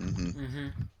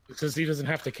 Because he doesn't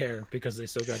have to care because they're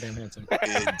so goddamn handsome.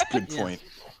 Good point.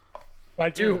 I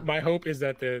do. My hope is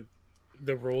that the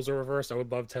roles are reversed. I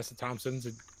would love Tessa Thompson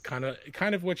to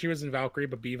kind of what she was in Valkyrie,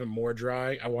 but be even more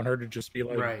dry. I want her to just be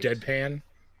like deadpan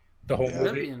the whole That'd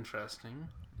movie. be interesting.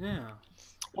 Yeah.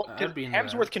 Well, I'd be into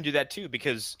Hemsworth that. can do that too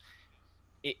because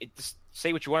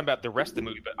say what you want about the rest of the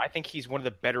movie, but I think he's one of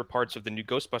the better parts of the new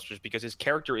Ghostbusters because his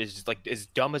character is like as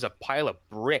dumb as a pile of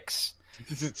bricks.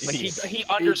 Like he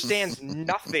understands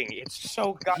nothing. It's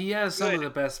so goddamn He has some good. of the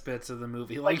best bits of the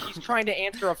movie. Like Like he's trying to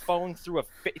answer a phone through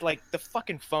like the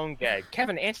fucking phone gag.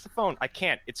 Kevin, answer the phone. I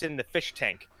can't. It's in the fish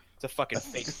tank. It's a fucking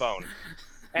fake phone.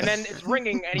 And then it's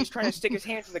ringing, and he's trying to stick his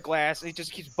hand through the glass, and he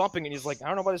just keeps bumping, and he's like, I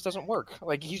don't know why this doesn't work.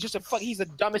 Like he's just he's the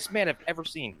dumbest man I've ever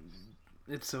seen.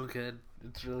 it's so good.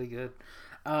 It's really good.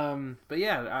 But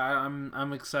yeah,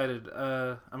 I'm excited.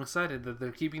 I'm excited that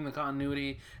they're keeping the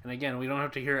continuity, and again, we don't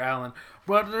have to hear Alan,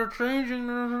 but they're changing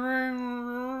the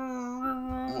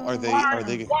name. Are they?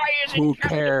 Why isn't Who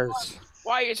cares?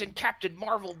 Why isn't Captain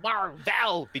Marvel?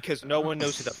 Because no one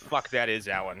knows who the fuck that is,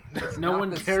 Alan. No not one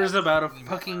the cares same about a anymore.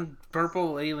 fucking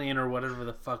purple alien or whatever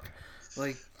the fuck.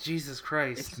 Like Jesus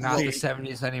Christ. It's not the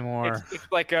 70s anymore. It's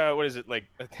like what is it like?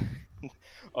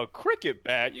 A cricket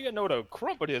bat. You gotta know what a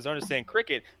crumpet is. I understand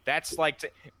cricket. That's like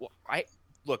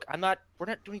we're not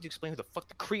doing to explain who the fuck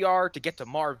the Kree are to get to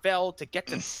Marvel to get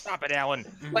to stop it, Alan.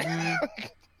 Like,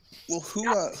 Well,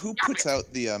 who puts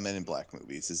out the Men in Black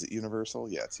movies? Is it Universal?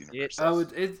 Yeah, it's Universal. Oh,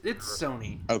 it's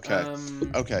Sony. Okay.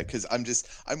 Okay, because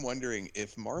I'm wondering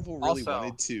if Marvel really Also-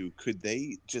 wanted to, could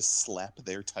they just slap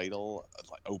their title,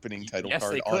 like opening title Yes,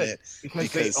 card they on could, it because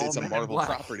because they it's own a Men in Marvel Black.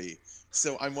 property.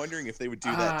 So I'm wondering if they would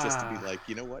do that just to be like,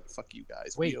 you know what, fuck you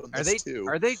guys. Wait, we own are this they too.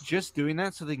 are they just doing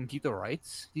that so they can keep the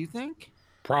rights? Do you think?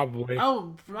 Probably.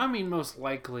 Oh, I mean, most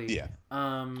likely. Yeah.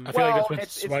 I feel like Well,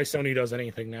 that's it's- why Sony does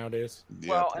anything nowadays. Yeah,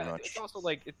 well, pretty much. it's also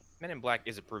like Men in Black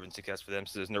is a proven success for them,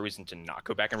 so there's no reason to not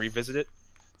go back and revisit it.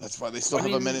 That's why they still I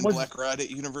have a mean, Men in was- Black ride at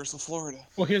Universal Florida.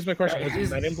 Well, here's my question: Was Is-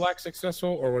 Men in Black successful,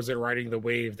 or was it riding the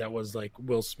wave that was like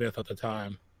Will Smith at the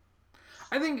time?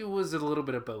 I think it was a little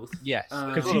bit of both. Yes.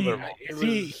 Because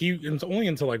he only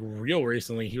until like real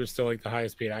recently he was still like the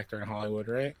highest paid actor in Hollywood,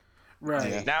 right?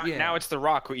 Right. Yeah. Now it's The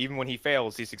Rock, who even when he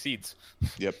fails, he succeeds.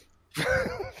 Yep.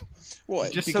 Well,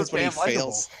 Just because so when he damn likable.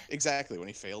 fails, exactly, when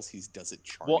he fails, he does it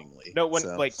Well, charmingly. no, when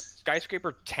So- like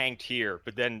Skyscraper tanked here,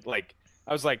 but then like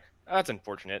I was like, oh, that's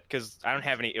unfortunate because I don't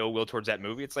have any ill will towards that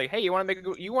movie. It's like, hey, you want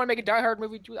to make a Die Hard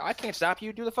movie? I can't stop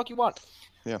you. Do the fuck you want.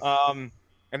 Yeah.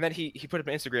 And then he put up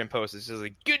an Instagram post. It's just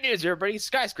like, good news, everybody.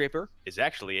 Skyscraper is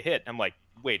actually a hit. I'm like,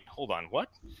 wait, hold on, what?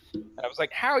 And I was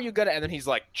like, how are you gonna? And then he's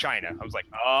like, China. I was like,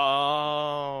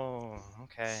 oh,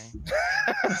 okay.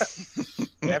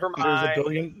 Never There's mind. a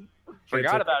billion.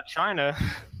 Forgot it's about China.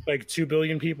 like 2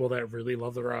 billion people that really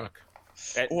love The Rock.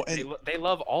 Well, and- They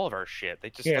love all of our shit. They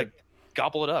just Yeah. like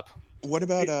gobble it up. What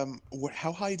about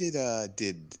how high did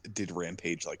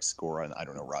Rampage like score on, I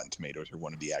don't know, Rotten Tomatoes or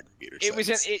one of the aggregators? It was.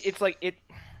 It's like it.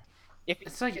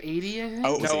 It's like 80, I think.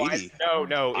 Oh, it was 80.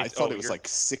 No. I thought it was like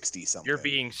 60 something. You're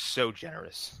being so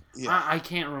generous. Yeah. I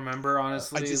can't remember,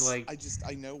 honestly.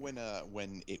 I know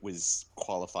when it was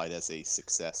qualified as a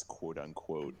success, quote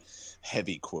unquote,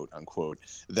 heavy quote unquote,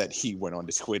 that he went on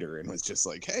to Twitter and was just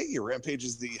like, "Hey, Rampage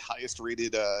is the highest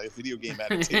rated video game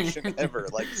adaptation ever."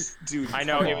 Like, dude, I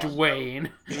know Dwayne.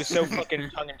 He was so fucking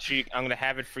tongue in cheek. I'm gonna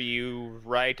have it for you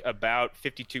right about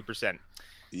 52%.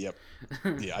 Yep.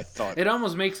 Yeah, I thought it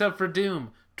almost makes up for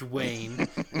Doom. Dwayne.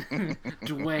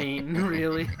 Dwayne,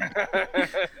 really?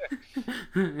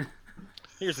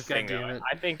 Here's the thing, though.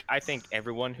 I think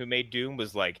everyone who made Doom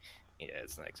was like, yeah,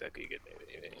 it's not exactly good.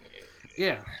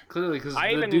 Yeah, clearly, because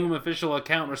the Doom official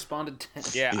account responded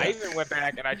to yeah, I even went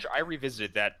back and I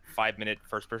revisited that 5-minute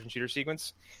first-person shooter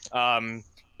sequence.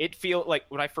 It feel like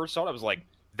when I first saw it, I was like,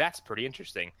 that's pretty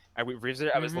interesting. I revisited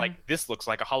it, I was like, this looks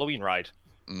like a Halloween ride.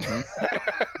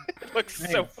 It looks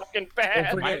so fucking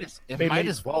bad. It might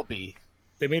as well be.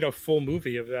 They made a full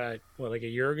movie of that, like a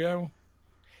year ago?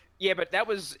 Yeah, but that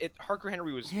was it. Harker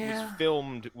Henry was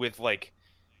filmed with like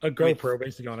a GoPro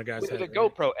basically on a guy's head. With a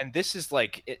GoPro, and this is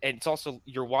like, and it's also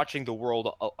you're watching the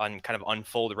world kind of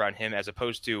unfold around him, as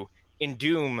opposed to in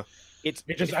Doom. It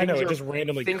just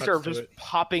randomly things are just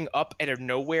popping up out of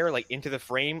nowhere, like into the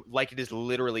frame, like it is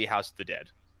literally House of the Dead.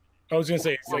 I was gonna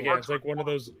say it's like one of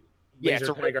those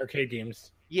laser tag arcade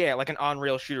games. Yeah, like an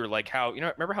on-rail shooter, like how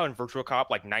remember how in Virtual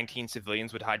Cop, like 19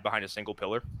 civilians would hide behind a single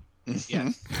pillar. Yeah.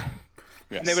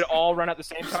 Yes. And they would all run at the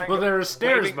same time. Well, there are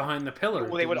stairs behind the pillar.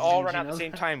 Well, they would all run at the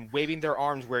same time, waving their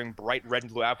arms, wearing bright red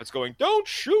and blue outfits, going, "Don't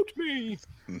shoot me!"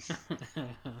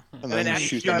 and then you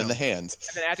shoot them in the hands.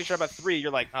 And then after you shot about 3,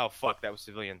 you're like, "Oh fuck, that was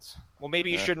civilians." Well,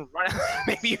 maybe you shouldn't run.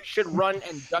 Maybe you should run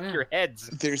and duck your heads.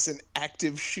 There's an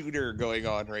active shooter going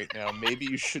on right now. Maybe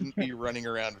you shouldn't be running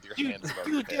around with your hands above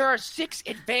your head. There are 6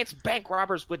 advanced bank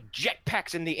robbers with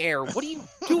jetpacks in the air. What are you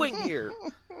doing here?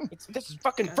 This is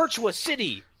fucking Virtua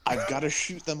City. I've got to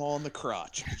shoot them all in the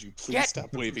crotch. Could you please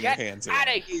stop waving your hands around? Get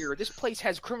out of here! This place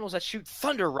has criminals that shoot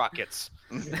thunder rockets.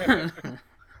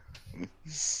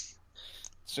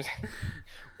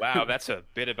 Wow, that's a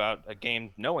bit about a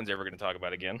game no one's ever going to talk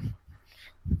about again.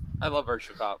 I love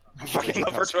Virtual Cop. I fucking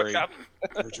love Virtual Cop.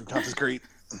 Virtual Cop is great.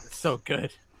 It's so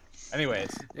good.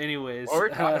 Anyways, what were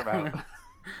we talking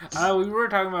about? We were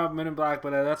talking about Men in Black,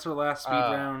 but that's our last speed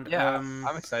round. Yeah,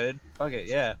 I'm excited. Fuck it,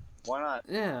 yeah. Why not?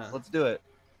 Yeah. Let's do it.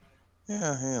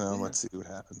 Yeah, let's see what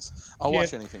happens. I'll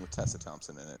watch anything with Tessa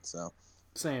Thompson in it, so.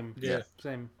 Same. Yeah.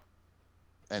 Same.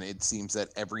 And it seems that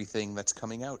everything that's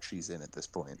coming out, she's in at this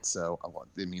point, so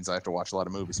it means I have to watch a lot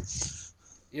of movies.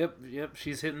 Yep,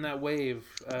 she's hitting that wave.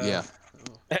 Yeah.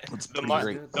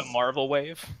 The Marvel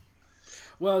wave?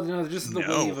 Well, no, just the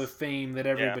wave of fame that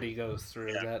everybody goes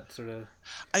through. Yeah. That sort of.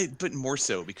 But more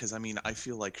so because I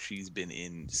feel like she's been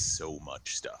in so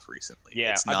much stuff recently.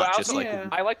 Yeah, it's not just like.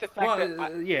 I like the fact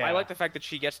I like the fact that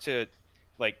she gets to,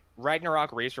 like,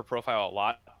 Ragnarok raised her profile a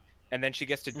lot, and then she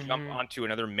gets to jump onto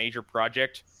another major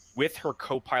project with her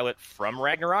co-pilot from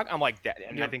Ragnarok. I'm like that,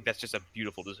 and I think that's just a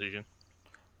beautiful decision.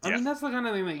 I mean, that's the kind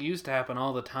of thing that used to happen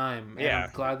all the time. And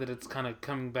I'm glad that it's kind of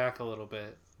coming back a little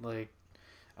bit. Like.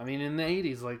 I mean, in the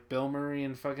 80s, like, Bill Murray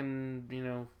and fucking,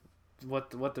 what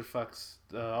the fucks,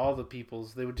 all the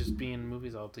peoples, they would just be in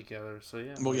movies all together, so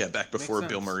yeah. Well, yeah, back before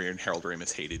Bill Murray and Harold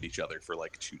Ramis hated each other for,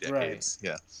 like, 2 decades.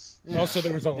 Right. Yeah. Also,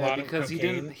 there was a lot of because he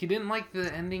didn't like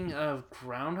the ending of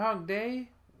Groundhog Day,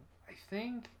 I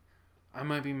think. I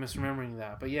might be misremembering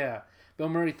that, but yeah. Bill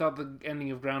Murray thought the ending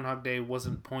of Groundhog Day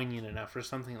wasn't poignant enough or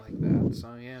something like that,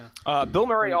 so yeah. Bill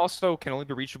Murray also can only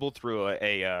be reachable through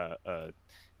an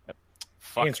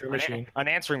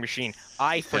answering machine.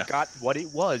 I forgot what it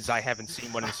was. I haven't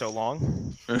seen one in so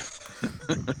long.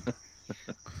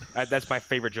 That's my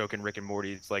favorite joke in Rick and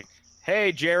Morty. It's like,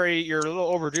 hey, Jerry, you're a little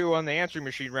overdue on the answering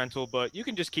machine rental, but you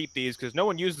can just keep these because no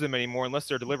one uses them anymore unless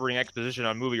they're delivering exposition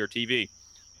on movie or TV.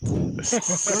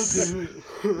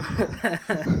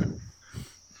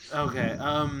 Okay.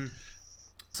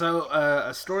 So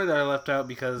a story that I left out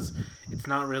because it's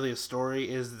not really a story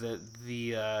is that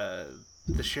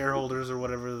the shareholders or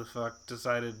whatever the fuck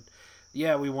decided,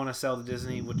 we want to sell to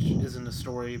Disney, which isn't a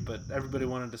story, but everybody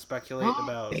wanted to speculate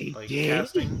about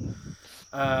casting.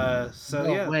 That's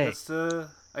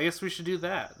I guess we should do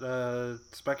that.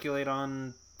 Speculate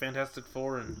on Fantastic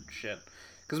Four and shit.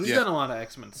 Because we've done a lot of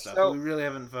X-Men stuff, but we really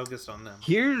haven't focused on them.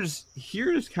 Here's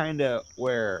kind of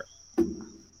where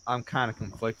I'm kind of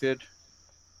conflicted.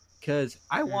 Because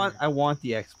I want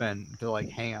the X-Men to, like,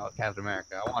 hang out with Captain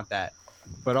America. I want that.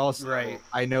 But also,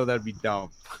 I know that'd be dumb.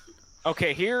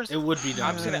 Okay, it would be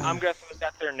dumb. I'm gonna throw this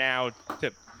out there now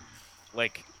to,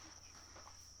 like,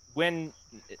 when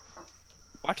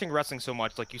watching wrestling so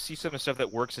much, like you see some of the stuff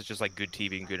that works as just like good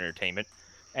TV and good entertainment,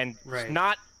 and Right. it's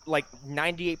not like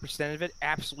 98% of it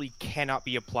absolutely cannot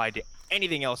be applied to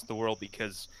anything else in the world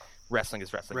because wrestling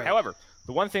is wrestling. Right. However,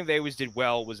 the one thing they always did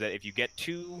well was that if you get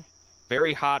two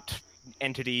very hot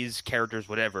entities, characters,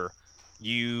 whatever,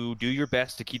 you do your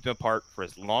best to keep them apart for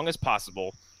as long as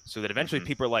possible, so that eventually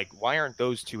people are like, why aren't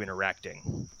those two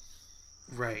interacting?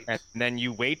 Right. And then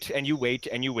you wait and you wait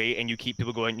and you wait and you keep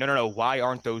people going, no, why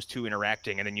aren't those two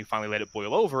interacting? And then you finally let it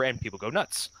boil over and people go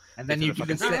nuts. And then you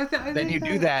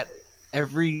do that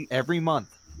every month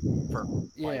for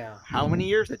how many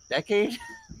years? A decade?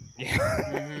 Yeah.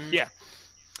 Mm-hmm.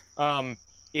 Yeah.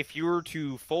 If you were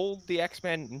to fold the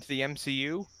X-Men into the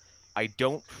MCU, I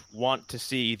don't want to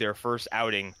see their first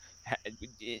outing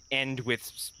end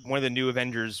with one of the new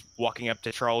Avengers walking up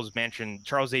to Charles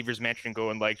Xavier's mansion,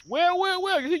 going like,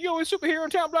 "Well, you think you're a superhero in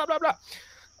town?" Blah blah blah.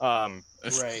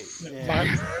 Right.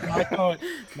 Yeah.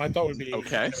 My thought would be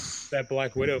that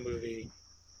Black Widow movie.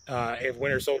 If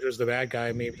Winter Soldier's the bad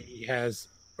guy, maybe he has,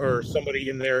 or somebody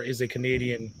in there is a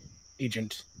Canadian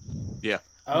agent. Yeah.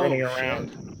 Running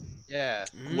around. Yeah.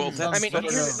 Well,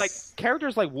 like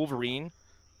characters like Wolverine,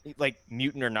 like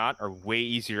mutant or not, are way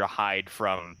easier to hide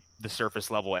from the surface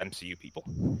level MCU people.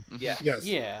 Yeah. Yes.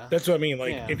 Yeah. That's what I mean.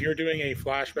 Like, if you're doing a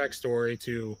flashback story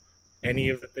to any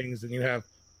of the things, then you have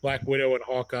Black Widow and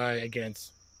Hawkeye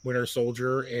against Winter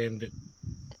Soldier and,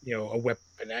 a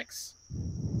Weapon X.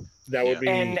 That would be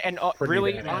and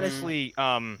really bad. honestly,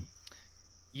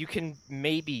 you can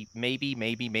maybe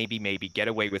get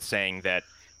away with saying that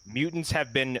mutants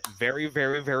have been very,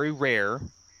 very, very rare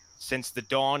since the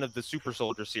dawn of the super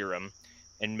soldier serum,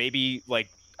 and maybe like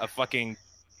a fucking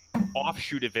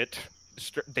offshoot of it,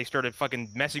 they started fucking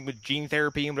messing with gene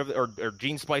therapy and whatever, or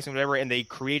gene splicing, whatever, and they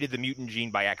created the mutant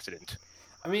gene by accident.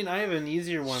 I mean, I have an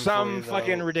easier one. Some for you,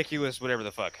 fucking though. ridiculous, whatever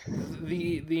the fuck.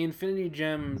 The Infinity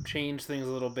Gem changed things a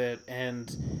little bit,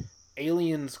 and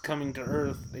aliens coming to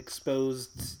Earth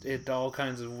exposed it to all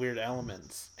kinds of weird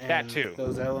elements. And that too.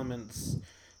 Those elements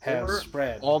have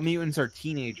spread. All mutants are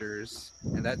teenagers,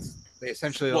 and they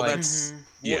essentially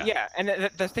yeah, and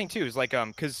the thing too is like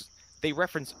because they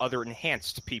reference other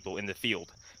enhanced people in the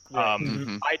field.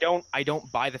 Right. I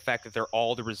don't buy the fact that they're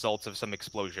all the results of some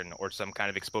explosion or some kind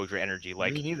of exposure energy.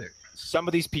 Like, me neither. Some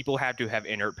of these people have to have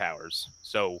inert powers.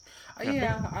 So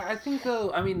yeah, I think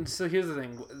though. I mean, so here's the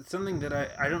thing. Something that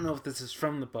I don't know if this is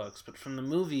from the books, but from the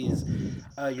movies,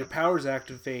 your powers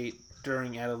activate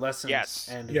during adolescence. Yes.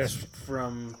 And it's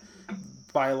from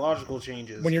biological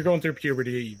changes. When you're going through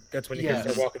puberty, that's when you can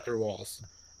start walking through walls.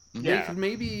 They could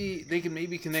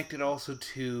maybe connect it also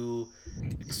to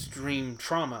extreme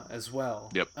trauma as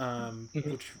well. Yep.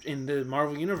 Which in the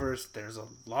Marvel universe, there's a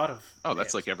lot of. Oh,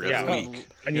 that's like every other week.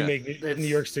 And you make New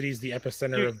York City's the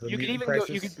epicenter of the mutant crisis.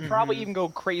 You could probably even go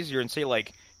crazier and say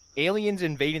like aliens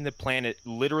invading the planet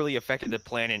literally affected the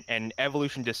planet, and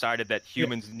evolution decided that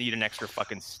humans need an extra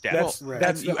fucking step.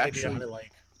 That's the idea I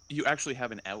like. You actually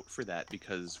have an out for that,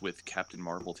 because with Captain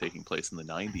Marvel taking place in the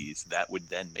 90s, that would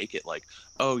then make it like,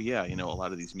 oh yeah, a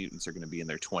lot of these mutants are going to be in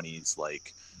their 20s,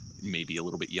 like maybe a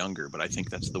little bit younger, but I think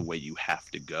that's the way you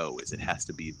have to go, is it has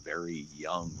to be very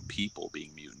young people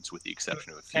being mutants, with the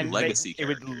exception of a few legacy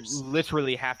characters. It would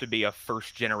literally have to be a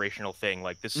first generational thing.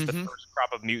 Like, this is the first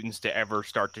crop of mutants to ever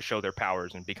start to show their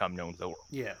powers and become known to the world.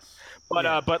 Yes.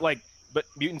 But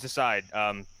mutants aside,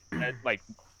 like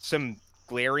some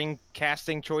glaring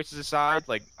casting choices aside,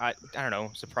 like I don't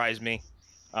know, surprised me.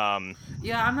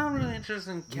 Yeah, I'm not really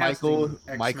interested in casting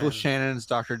Michael Shannon's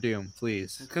Doctor Doom,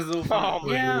 please. Because God,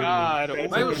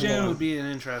 Michael Shannon would be an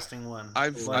interesting one. I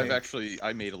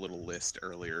made a little list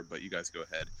earlier, but you guys go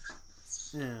ahead.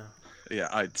 Yeah,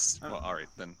 all right,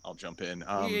 then I'll jump in.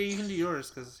 You can do yours,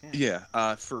 because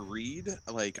for Reed,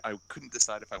 like I couldn't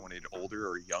decide if I wanted older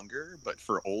or younger, but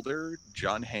for older,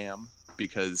 John Hamm,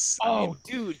 because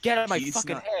dude, get out of my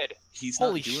fucking head. He's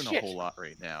Holy not doing shit. a whole lot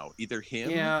right now. Either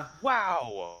him,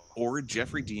 or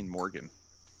Jeffrey Dean Morgan.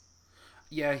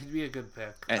 Yeah, he'd be a good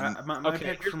pick. And, my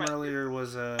pick from earlier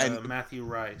was Matthew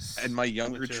Rice. And my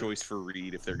younger choice for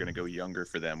Reed, if they're going to go younger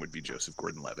for them, would be Joseph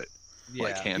Gordon-Levitt. Yeah,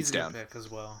 like hands he's down. A good pick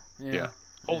as well. Yeah.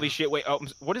 Holy shit! Wait,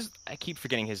 what is? I keep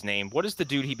forgetting his name. What is the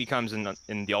dude he becomes in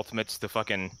the Ultimates? The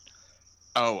fucking.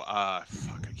 Fuck, I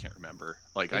can't remember.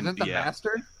 Like, Isn't the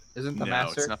Master? Isn't the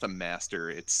Master? No, it's not the Master.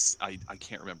 It's I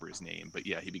can't remember his name, but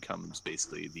yeah, he becomes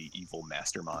basically the evil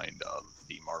mastermind of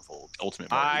the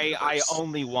Ultimate Marvel universe. I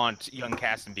only want young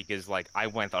Caston because like I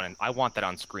want that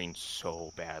on screen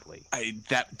so badly. I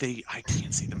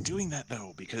can't see them doing that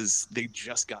though, because they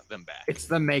just got them back. It's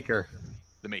the Maker.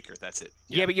 The Maker, that's it.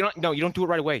 Yeah, but you don't do it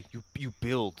right away. You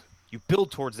build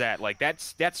towards that. Like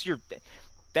that's your.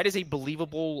 that is a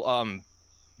believable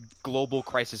global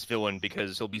crisis villain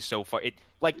because he'll be so far.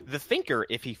 Like the Thinker,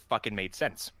 if he fucking made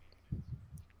sense.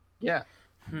 Yeah.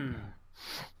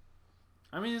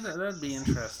 I mean, that'd be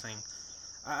interesting.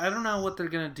 I don't know what they're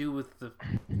gonna do with the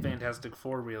Fantastic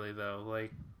Four, really, though.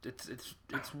 Like,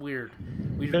 it's weird.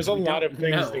 There's a lot of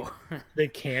things know. they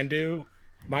can do.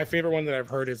 My favorite one that I've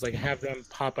heard is like have them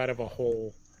pop out of a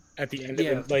hole at the end of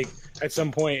it, like at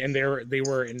some point, and they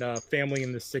were in a family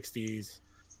in the '60s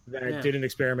that did an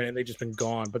experiment and they just been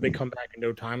gone, but they come back and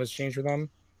no time has changed for them.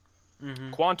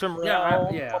 Quantum realm. I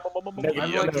like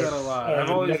that a lot. I've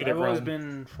always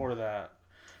been for that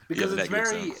because it's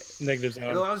very negative.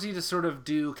 It allows you to sort of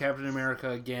do Captain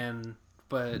America again,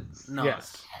 but not.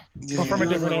 Yes, but from a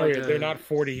different area. They're not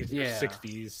 40s,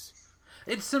 60s.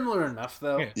 It's similar enough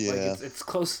though. Yeah. Like it's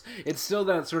close. It's still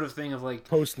that sort of thing of like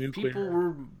post-nuclear. People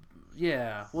were,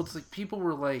 well, it's like people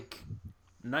were like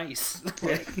nice.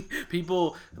 Like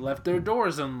people left their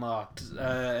doors unlocked,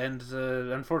 and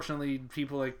unfortunately,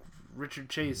 people like Richard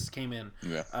Chase came in.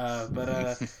 Yeah. Wow,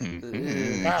 that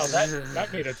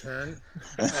made a turn.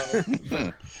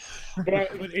 But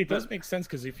it does make sense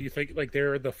because if you think like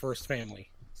they're the first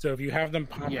family. So if you have them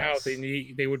pop out,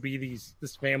 they would be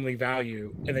this family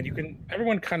value, and then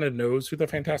everyone kind of knows who the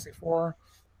Fantastic Four are,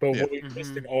 but what we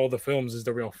missed in all the films is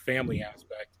the real family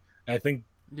aspect. And I think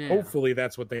hopefully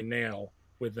that's what they nail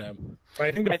with them. But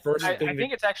I think the first thing I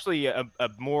think it's actually a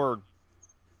more,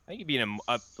 I think it'd be a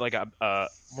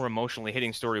more emotionally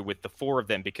hitting story with the four of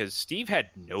them because Steve had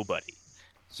nobody.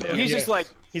 So he's just like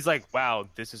wow,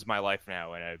 this is my life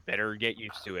now, and I better get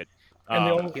used to it.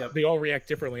 And they all react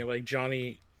differently. Like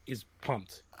Johnny is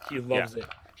pumped. He loves it.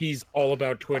 He's all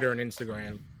about Twitter and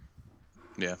Instagram.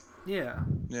 Yeah.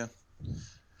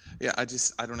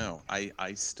 I don't know.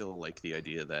 I still like the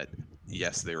idea that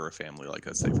yes, they were a family, like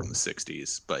I say, from the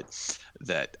 60s, but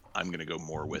that I'm going to go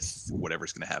more with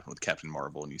whatever's going to happen with Captain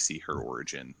Marvel, and you see her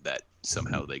origin, that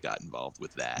somehow they got involved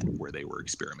with that, where they were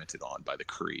experimented on by the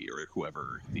Kree or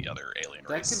whoever the other alien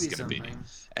race is going to be.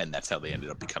 And that's how they ended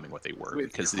up becoming what they were.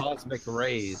 With because cosmic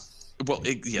rays. Well,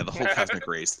 the whole cosmic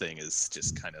race thing is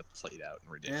just kind of played out and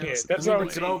ridiculous. Yeah, they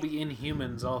could all be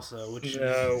Inhumans also, which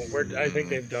I think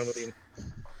they've done with the...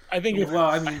 I think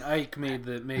Ike made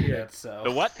that so.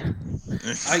 The what?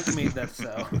 Ike made that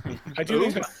so. I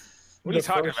do think what are you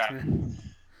talking about?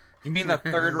 You mean the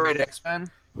third-rate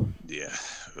X-Men? Yeah.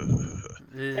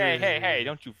 Hey!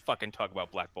 Don't you fucking talk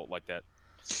about Black Bolt like that.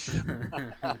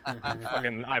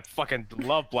 I fucking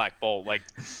love Black Bolt. Like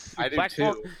I do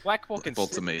too. Black Bolt can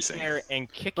Bolt's sit amazing. there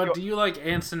and kick. But do you like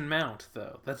Anson Mount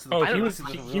though? That's the he was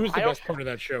the best part of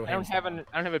that show. I don't have an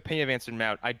opinion of Anson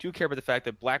Mount. I do care about the fact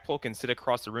that Black Bolt can sit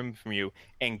across the room from you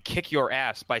and kick your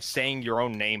ass by saying your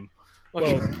own name.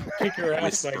 Well, kick your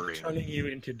ass by turning you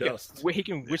into dust. He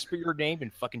can whisper your name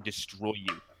and fucking destroy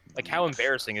you. Like, how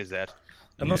embarrassing is that?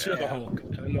 Unless you're the Hulk,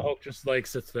 and then the Hulk just like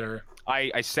sits there.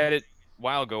 I said it a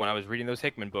while ago when I was reading those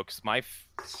Hickman books. My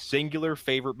singular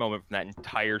favorite moment from that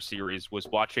entire series was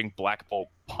watching Black Bolt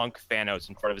punk Thanos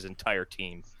in front of his entire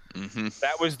team. Mm-hmm.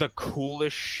 That was the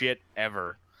coolest shit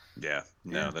ever. Yeah,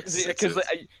 no, that's because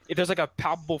if there's like a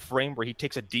palpable frame where he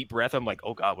takes a deep breath, I'm like,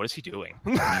 oh god, what is he doing?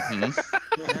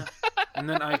 And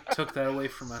then I took that away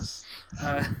from us.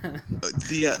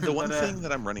 The one thing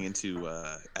that I'm running into,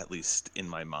 at least in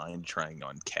my mind, trying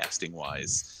on casting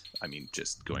wise, I mean,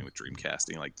 just going with dream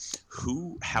casting, like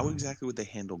how exactly would they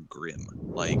handle Grimm?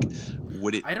 Like,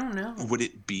 I don't know. Would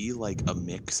it be like a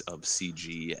mix of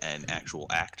CG and actual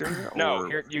actor? No,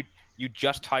 you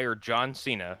just hire John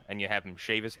Cena and you have him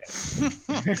shave his head.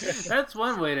 That's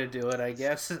one way to do it, I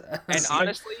guess. And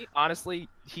honestly,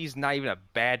 he's not even a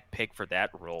bad pick for that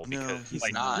role. Because he's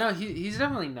like, not. No, he's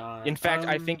definitely not. In fact,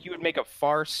 I think you would make a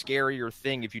far scarier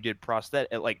thing if you did practical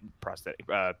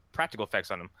effects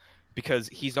on him, because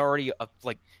he's already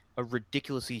a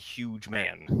ridiculously huge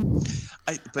man.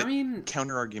 I mean,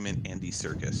 counter argument: Andy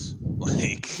Serkis.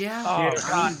 Like,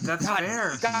 that's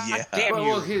fair. God damn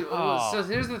you! So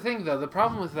here's the thing, though. The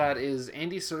problem with that is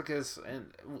Andy Serkis and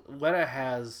Weta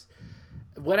has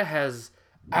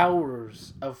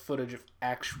hours of footage of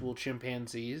actual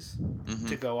chimpanzees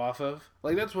to go off of.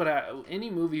 Like, that's what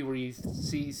any movie where you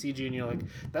see CG and you're like,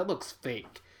 that looks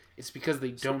fake. It's because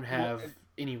they don't have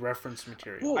any reference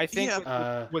material. I think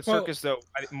with Serkis, though,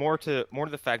 more to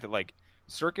the fact that like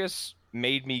Serkis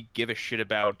made me give a shit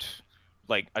about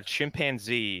like a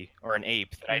chimpanzee or an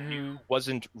ape that I knew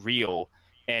wasn't real,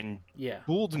 and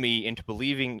fooled me into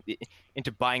buying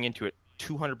into it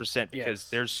 200%, because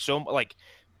there's so like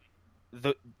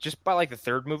just by like the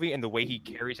third movie and the way he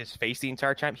carries his face the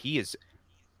entire time, he is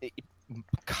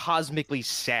cosmically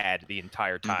sad the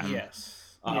entire time.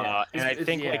 Yes. And I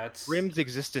think it's- Grimm's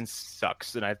existence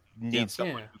sucks, and I need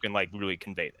someone Yeah. who can like really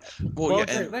convey that. Well, yeah,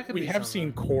 okay, and that could we be have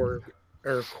something. seen Korg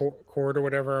or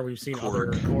whatever. We've seen other.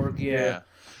 Korg, yeah.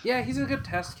 yeah, he's a good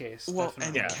test case. Well,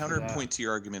 and definitely, for that. counterpoint to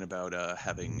your argument about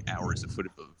having hours of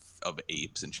footage of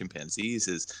apes and chimpanzees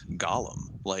is Gollum.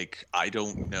 Like, I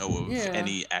don't know of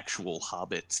any actual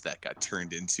hobbits that got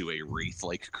turned into a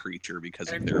wraith-like creature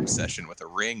because of their obsession with a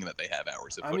ring that they have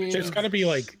hours of footage. There's got to be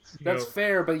like. That's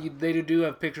fair, but they do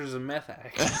have pictures of meth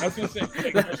act. I was gonna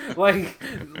say, Like,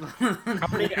 how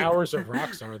many hours of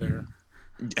rocks are there?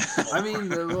 I mean,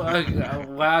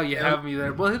 wow, you have me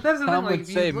there. Well, that's the thing. Some Like, would if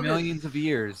you say look millions of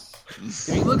years. If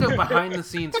you look at behind the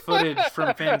scenes footage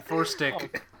from Fan Four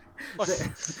Stick,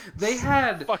 they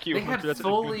had Fuck you, they had Hunter, that's a good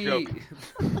fully joke.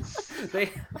 they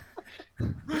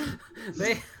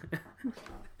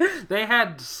they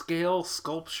had scale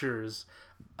sculptures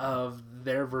of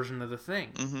their version of the thing.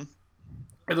 Mm-hmm.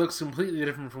 It looks completely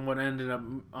different from what ended up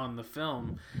on the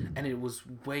film, and it was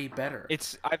way better. I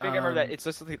think I remember that it's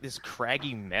just like this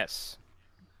craggy mess.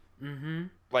 Mm-hmm.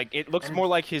 Like it looks more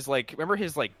like his remember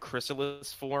his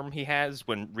chrysalis form he has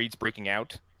when Reed's breaking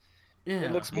out. Yeah,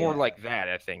 It looks more like that,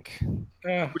 I think.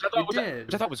 Uh, Which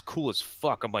I thought was cool as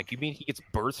fuck. I'm like, you mean he gets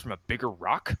birthed from a bigger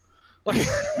rock? Like,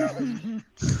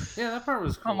 yeah, that part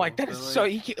was cool. I'm like, that is but, so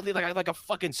like a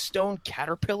fucking stone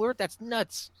caterpillar. That's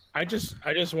nuts. I just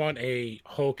want a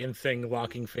Hulk and Thing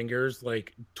locking fingers,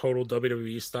 like total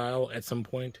WWE style, at some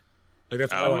point. Like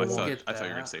that's all I I want. thought get you were that.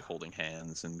 gonna say holding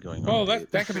hands and going. Oh, on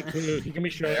that could be cool. He can be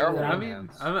showing. I mean,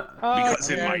 because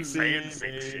in my fan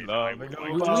fiction,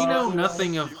 we know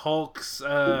nothing of Hulk's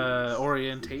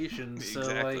orientation, so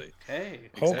Exactly. like, hey,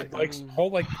 Hulk Exactly. likes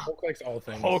Hulk likes all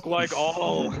things. Hulk like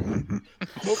all.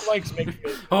 Hulk likes making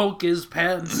Hulk is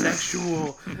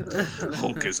pansexual.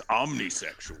 Hulk is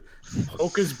omnisexual.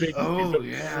 Hulk is big. Oh,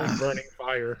 he's a yeah. burning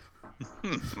fire.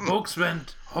 Hulk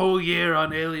spent whole year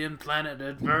on alien planet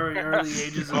at very early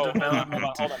ages of development.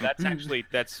 Hold on. That's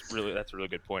a really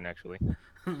good point actually.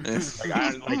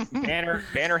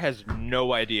 Banner has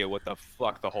no idea what the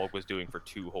fuck the Hulk was doing for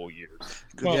 2 whole years.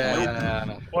 Well, Yeah.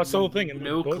 well, that's the whole thing. In the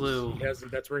No books, clue.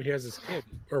 That's where he has his kid,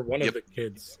 or one Yep. of the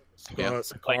kids. Yep.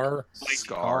 Scar.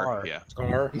 Scar. Yeah.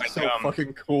 Scar. Like, So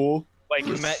fucking cool. Like,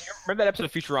 remember that episode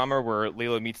of Futurama where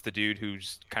Leela meets the dude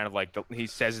who's kind of like he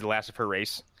says the last of her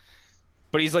race,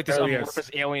 but he's like this Oh, yes.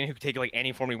 amorphous alien who can take like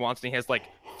any form he wants, and he has like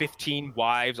 15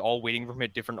 wives all waiting for him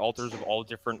at different altars of all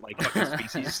different like fucking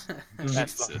species.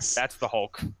 Jesus. That's the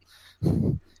Hulk.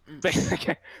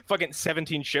 Fucking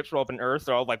 17 ships roll up in Earth.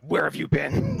 They're all like, "Where have you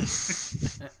been?"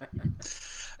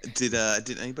 Did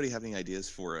anybody have any ideas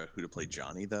for who to play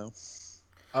Johnny though?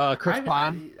 Chris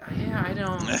Pine. Yeah, I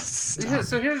don't. Yeah,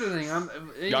 so here's the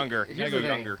thing. Younger. You Here's gotta the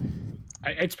go thing. younger.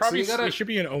 It's probably So you gotta- it should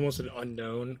be almost an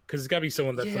unknown because it's got to be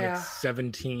someone that's Yeah. like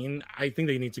 17. I think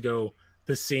they need to go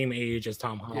the same age as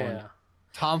Tom Holland. Yeah.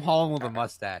 Tom Holland with a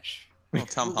mustache. Well,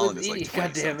 Tom With Holland is any- like 20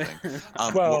 goddamn it. something.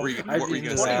 Well, what were you I'd going be to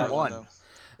into say? that. Alan,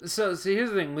 though? So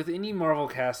here's the thing with any Marvel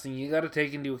casting, you got to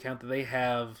take into account that they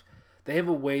have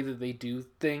a way that they do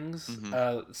things.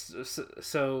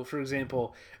 So for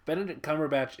example, Benedict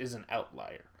Cumberbatch is an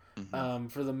outlier.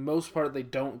 For the most part, they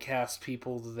don't cast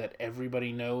people that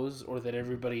everybody knows or that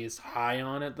everybody is high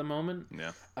on at the moment.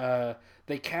 Yeah.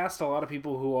 They cast a lot of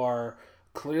people who are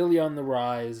clearly on the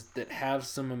rise, that have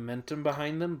some momentum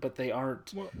behind them, but they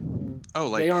aren't.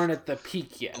 They aren't at the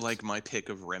peak yet. Like my pick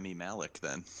of Remy Malik,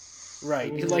 then.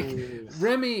 Right. Ooh. Like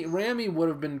Remy would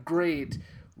have been great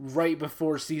right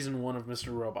before season 1 of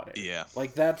Mr. Robot. Yeah.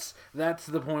 Like that's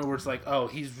the point where it's like, oh,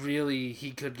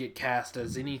 he could get cast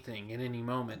as anything at any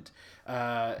moment.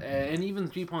 And even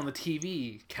people on the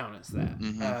TV count as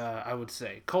that. I would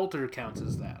say Coulter counts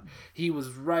as that. He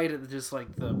was right at just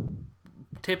like the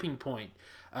tipping point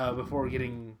before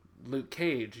getting Luke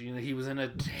Cage. You know, he was in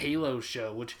a Halo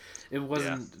show, which it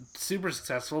wasn't super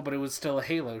successful, but it was still a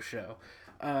Halo show.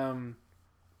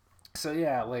 So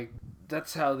yeah, like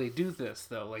that's how they do this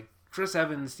though. Like Chris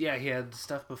Evans, yeah, he had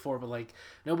stuff before, but like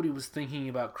nobody was thinking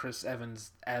about Chris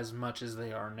Evans as much as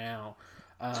they are now.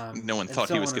 No one and thought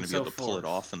so he was on going and to be able so to pull it forth.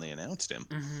 off, and they announced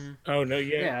him. Oh no,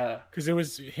 Yeah. yeah, because it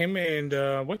was him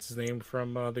and what's his name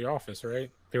from The Office, right?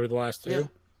 They were the last two. Yeah.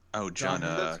 Oh, John.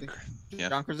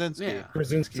 John Krasinski. Yeah.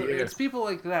 Krasinski. So yeah. it's people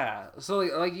like that. So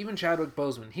like even Chadwick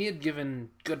Boseman, he had given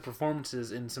good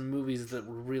performances in some movies that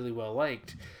were really well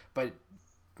liked, but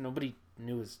nobody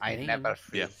knew his I name. never.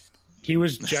 Yeah. He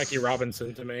was Jackie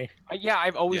Robinson to me. Yeah,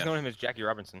 I've always Yeah. known him as Jackie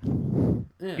Robinson.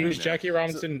 Yeah. He was Jackie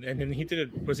Robinson, and then he did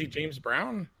it. Was he James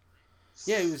Brown?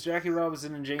 Yeah, he was Jackie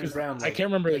Robinson and James 'Cause Brown. I Like, can't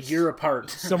remember. a year apart.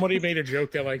 Somebody made a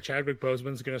joke that like Chadwick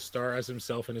Boseman's going to star as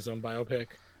himself in his own biopic.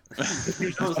 That's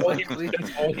Most all likely.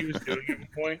 that's all he was doing at one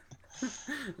point.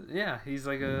 Yeah, he's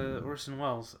like a Orson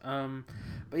Welles.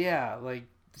 But yeah, like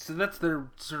so that's their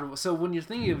sort of. So when you're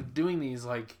thinking of doing these,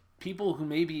 like people who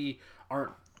maybe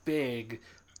aren't big,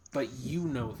 but you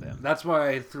know them. That's why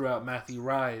I threw out Matthew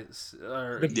Rise.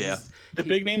 The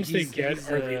big names they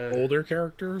get are the older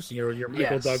characters. You know, your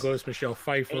Michael Douglas, Michelle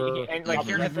Pfeiffer, and like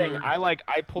here's the thing. I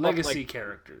pulled legacy up like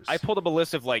characters. I pulled up a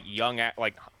list of like young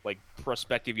like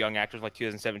prospective young actors like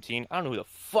 2017. I don't know who the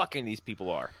fuck any of these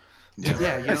people are.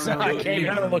 Yeah, you don't know. I can't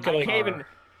even look at like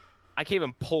I can't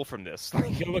even pull from this.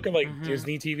 you can look at like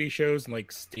Disney TV shows and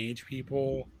like stage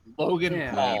people. Logan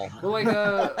Paul.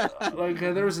 Well,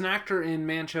 there was an actor in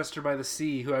Manchester by the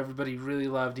Sea who everybody really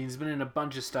loved. He's been in a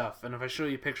bunch of stuff, and if I show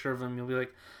you a picture of him, you'll be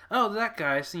like, "Oh, that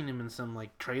guy! I've seen him in some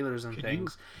like trailers and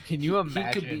things." Can you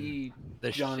imagine? He could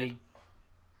be Johnny.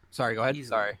 Sorry, go ahead. Easily.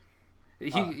 Sorry.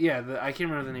 I can't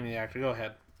remember the name of the actor. Go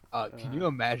ahead. Can you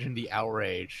imagine the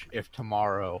outrage if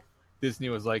tomorrow Disney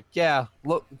was like, "Yeah,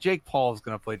 look, Jake Paul is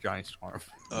gonna play Johnny Storm."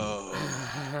 Oh.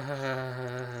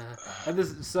 At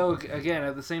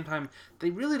the same time,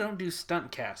 they really don't do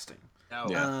stunt casting. No,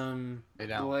 They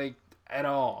don't like at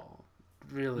all.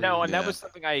 Really. No, and that was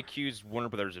something I accused Warner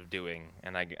Brothers of doing,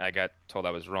 and I got told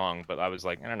I was wrong. But I was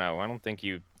like, I don't know. I don't think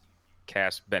you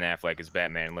cast Ben Affleck as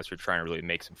Batman unless you're trying to really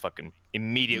make some fucking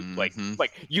immediate like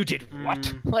you did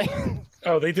what? Like,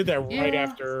 oh, they did that right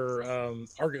after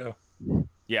Argo.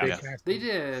 Yeah, they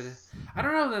did. I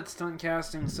don't know that stunt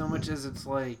casting so much as it's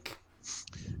like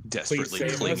desperately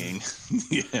clinging.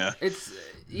 It's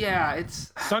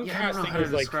stunt casting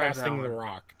is like casting The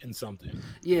Rock in something.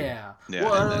 Yeah.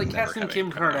 Well, like casting Kim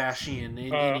Kardashian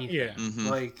in anything.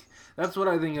 Like that's what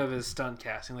I think of as stunt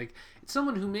casting. Like it's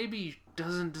someone who maybe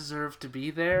doesn't deserve to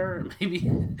be there.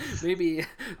 Maybe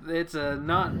it's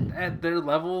not at their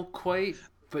level quite,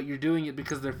 but you're doing it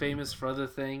because they're famous for other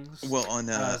things. Well, on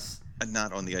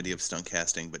not on the idea of stunt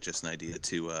casting, but just an idea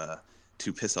to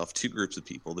piss off two groups of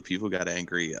people: the people who got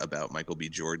angry about Michael B.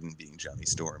 Jordan being Johnny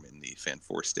Storm in the Fan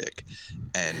Four Stick,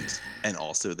 and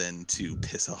also then to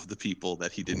piss off the people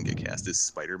that he didn't get cast as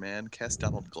Spider-Man. Cast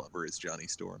Donald Glover as Johnny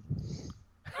Storm.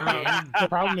 The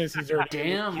problem is he's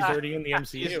already in the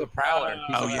MCU. He's the Prowler.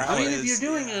 I mean,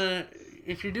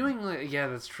 if you're doing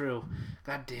that's true.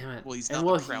 God damn it. Well, he's not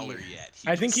the Prowler yet.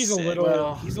 I think he's a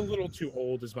little too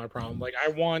old is my problem. Like I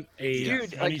want a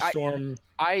Johnny Storm.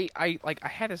 I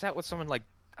had this out with someone like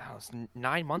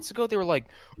 9 months ago. They were like,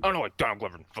 "I don't know, like Donald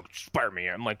Glover fucking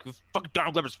Spider-Man." I'm like, "Fucking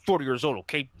Donald Glover's 40 years old.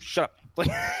 Okay, shut up." Like,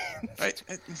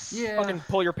 fucking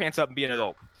pull your pants up and be an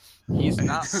adult. He's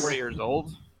not 40 years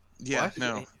old. Yeah, what?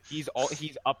 No. He's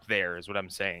up there, is what I'm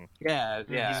saying. Yeah.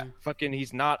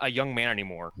 He's not a young man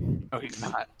anymore. Oh, he's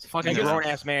not. He's fucking grown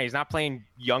ass man. He's not playing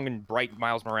young and bright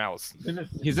Miles Morales.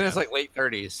 He's in his like late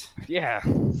 30s. Yeah.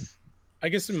 I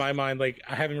guess in my mind, like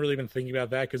I haven't really been thinking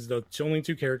about that because the only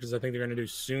two characters I think they're going to do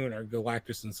soon are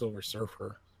Galactus and Silver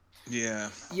Surfer. Yeah,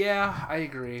 I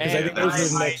agree. Because I think those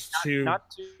are the next two.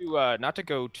 Not to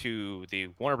go to the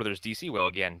Warner Brothers DC well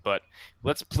again, but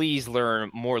let's please learn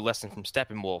more lessons from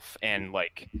Steppenwolf. And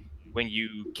like when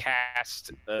you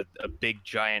cast a big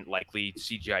giant likely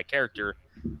CGI character,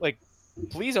 like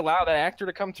please allow that actor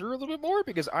to come through a little bit more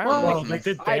because I don't know. Like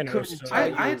they did Thanos.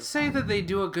 I'd say that they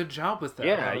do a good job with that.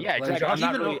 Yeah, exactly.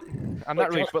 I'm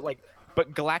not really,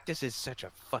 but Galactus is such a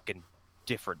fucking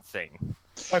different thing.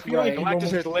 I feel like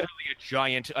Galactus is literally a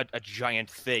giant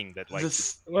thing that like.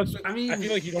 I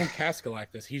feel like you don't cast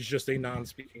Galactus. He's just a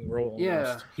non-speaking role. Yeah,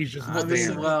 almost. He's just there.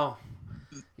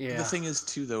 The thing is,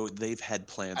 too, though, they've had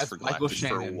plans for Galactus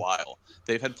for a while.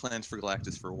 They've had plans for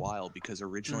Galactus for a while because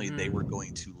originally they were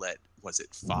going to let, was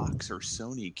it Fox or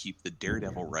Sony, keep the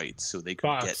Daredevil rights so they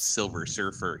could get Silver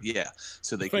Surfer. Yeah,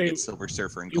 so they could get Silver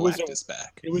Surfer and Galactus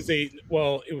back.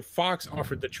 Fox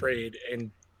offered the trade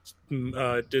and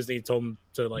Disney told them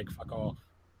to like fuck off.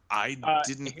 I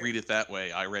didn't read it that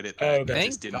way. I read it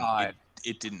that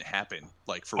it didn't happen.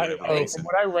 Like for whatever reason.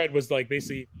 What I read was like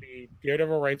basically the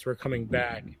Daredevil rights were coming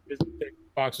back.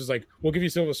 Fox was like, "We'll give you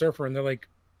Silver Surfer," and they're like,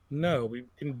 "No, we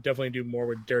can definitely do more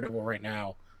with Daredevil right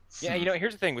now." Yeah,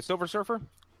 here's the thing with Silver Surfer,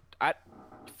 I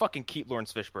fucking keep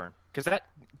Lawrence Fishburne because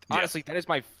honestly that is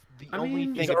the only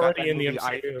thing about that movie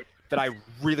that I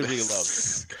really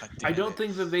love. I don't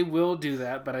think that they will do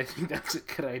that, but I think that's a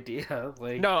good idea.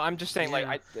 Like, no, I'm just saying,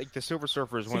 like the Silver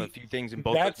Surfer is one of the few things in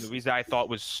both those movies that I thought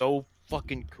was so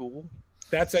fucking cool.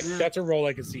 That's a role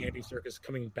I could see Andy Serkis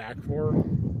coming back for.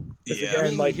 Yeah,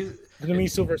 again, to me,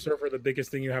 Silver Surfer, the biggest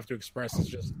thing you have to express is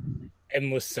just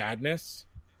endless sadness.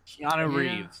 Keanu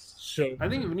Reeves. So I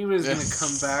think if anybody's going to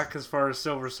come back as far as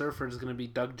Silver Surfer, it's going to be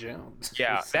Doug Jones.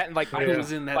 Yeah, that and like He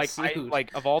was in that like suit.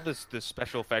 like of all the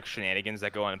special effects shenanigans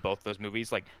that go on in both those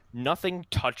movies, like nothing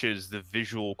touches the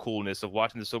visual coolness of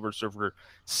watching the Silver Surfer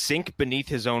sink beneath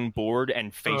his own board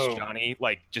and face Johnny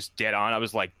like just dead on. I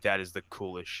was like, that is the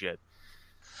coolest shit.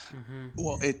 Mm-hmm.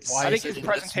 Well, it's. I think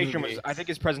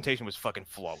his presentation was fucking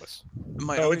flawless.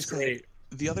 It's great.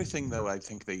 The other thing, though, I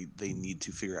think they need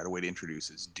to figure out a way to introduce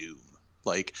is Doom.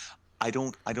 Like, I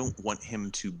don't want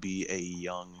him to be a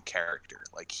young character.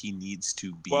 Like, he needs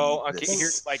to be. Well, okay,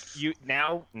 here's like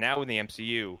now in the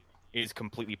MCU it is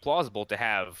completely plausible to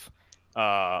have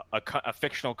a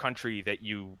fictional country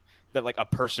that like a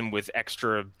person with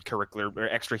extracurricular or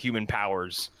extra human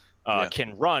powers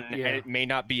can run, and it may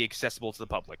not be accessible to the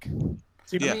public.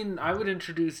 I mean, I would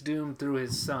introduce Doom through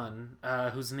his son,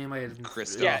 whose name I had.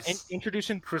 Christoph. Yeah, introduce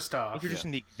him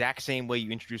the exact same way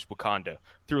you introduce Wakanda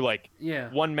through like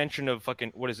one mention of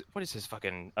fucking what is his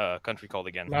fucking country called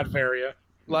again? Latveria.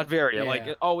 Yeah.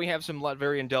 Like, we have some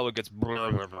Latvian delegates,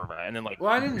 blah, blah, blah, blah, and then like.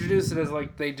 Well, I'd introduce it as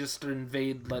like they just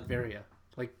invade Latveria,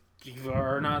 like,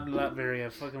 or not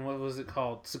Latveria. Fucking what was it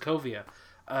called? Sokovia.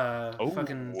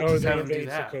 Fucking just have them do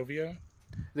that. Sokovia?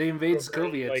 They invade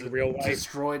Sokovia. Like it's a real life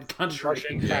destroyed country.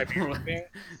 Russian thing.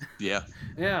 Yeah.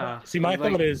 See, my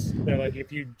thought is that like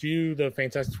if you do the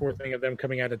Fantastic Four thing of them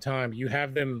coming at a time, you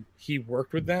have them. He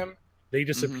worked with them. They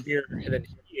disappear, and then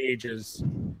he ages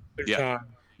their time,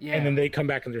 and then they come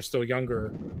back and they're still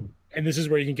younger. And this is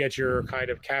where you can get your kind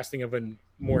of casting of a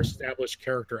more established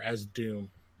character as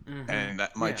Doom. Mm-hmm. And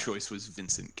my choice was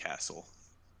Vincent Castle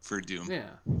for Doom. Yeah.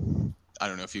 I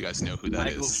don't know if you guys know who that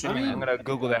is. I mean, I'm gonna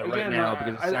Google that right now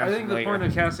because I think the point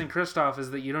of casting Christoph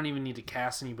is that you don't even need to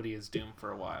cast anybody as Doom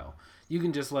for a while. You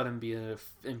can just let him be an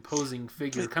imposing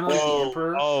figure, kind of like the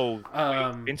Emperor.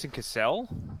 Vincent Cassel?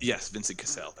 Yes, Vincent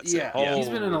Cassel. That's it. He's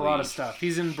been in a lot of stuff.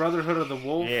 He's in Brotherhood of the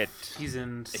Wolf. He's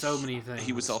in so many things.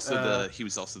 He was also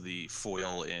the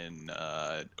foil in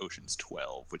Ocean's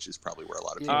 12, which is probably where a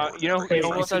lot of people.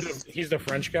 He's the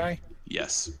French guy.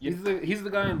 Yes. He's the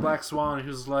guy in Black Swan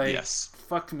who's like,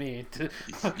 fuck me to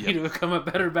become a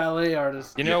better ballet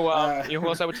artist. You know who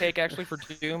else I would take actually for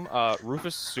Doom?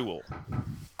 Rufus Sewell.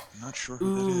 I'm not sure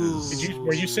who that is.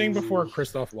 Were you saying before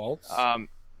Christoph Waltz?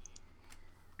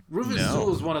 Rufus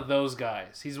Sewell is one of those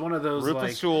guys. He's one of those Rufus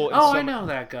like. Sewell I know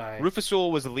that guy. Rufus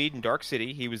Sewell was the lead in Dark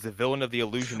City. He was the villain of The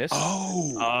Illusionist.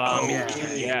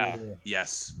 Yeah.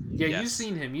 Yes. Yeah, you've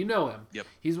seen him. You know him. Yep.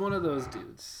 He's one of those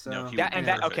dudes. So. No,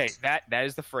 that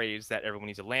is the phrase that everyone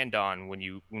needs to land on when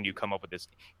you come up with this.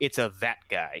 It's that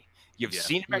guy. You've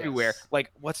seen him everywhere.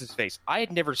 Like, what's his face? I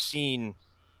had never seen.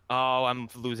 Oh, I'm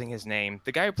losing his name.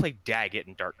 The guy who played Daggett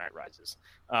in Dark Knight Rises.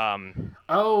 Fuck.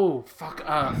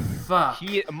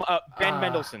 He Ben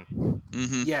Mendelsohn.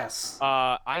 Mm-hmm. Yes.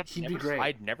 He'd be great.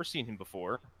 I'd never seen him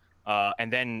before,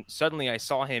 and then suddenly I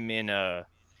saw him in The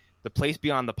Place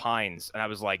Beyond the Pines, and I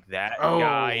was like, that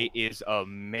guy is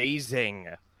amazing.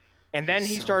 And then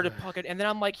he started fucking, and then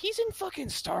I'm like, he's in fucking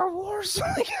Star Wars.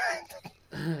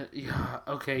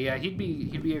 He'd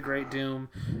be a great Doom,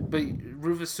 but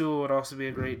Rufus Sewell would also be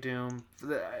a great Doom.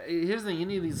 Here's the thing: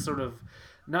 any of these sort of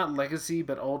not legacy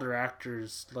but older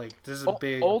actors, like there's a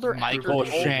big older Michael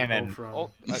Shannon.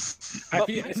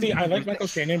 I like Michael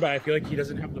Shannon, but I feel like he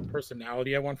doesn't have the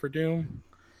personality I want for Doom.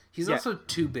 He's also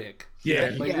too big.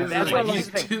 That's what he's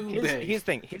too big. His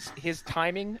thing, his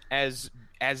timing as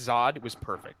Zod was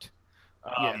perfect.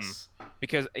 Yes.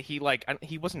 Because he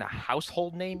wasn't a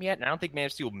household name yet, and I don't think Man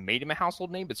of Steel made him a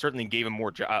household name, but certainly gave him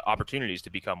more opportunities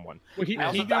to become one. Well,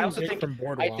 I also think from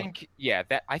Boardwalk.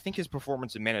 I think his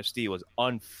performance in Man of Steel is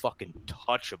unfucking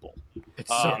touchable. It's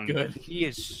so good. He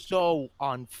is so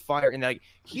on fire, and like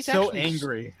he's so actually,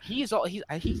 angry.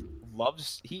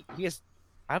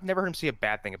 I've never heard him say a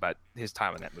bad thing about his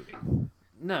time in that movie.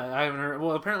 No, I haven't heard.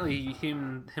 Well, apparently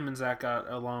him and Zach got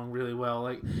along really well.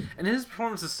 Like, and his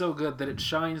performance is so good that it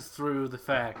shines through the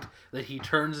fact that he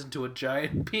turns into a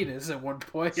giant penis at one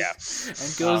point,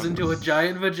 and goes into a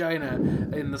giant vagina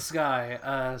in the sky.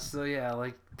 That's how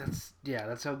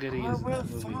good he is in that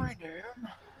movie.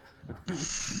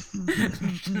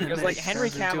 Because like Henry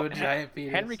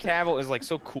Cavill is like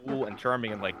so cool and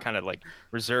charming and like kind of like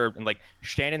reserved, and like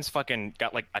Shannon's fucking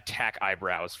got like attack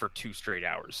eyebrows for 2 straight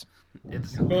hours.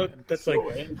 That's like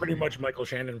pretty much Michael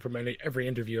Shannon from every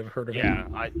interview I've heard of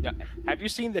him. Have you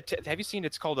seen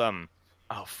it's called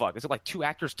is it like Two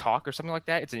Actors Talk or something like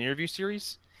that? It's an interview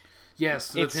series.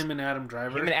 Yes, it's him and Adam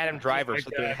Driver. So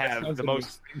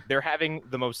they're having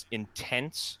the most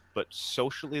intense but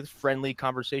socially friendly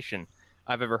conversation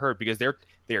I've ever heard because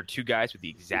they are two guys with the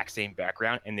exact same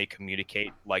background and they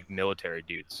communicate like military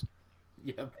dudes.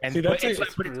 Yep. And See, that's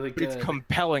it's really but it's good.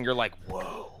 compelling. You're like,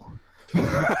 whoa.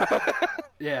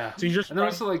 Yeah. So you just And they're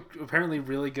also like apparently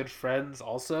really good friends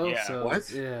also. Yeah. So What?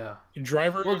 yeah.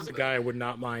 Driver Well, is a guy I would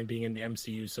not mind being in the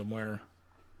MCU somewhere.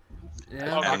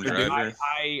 Yeah. Adam Driver.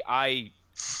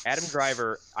 Adam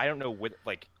Driver. I don't know what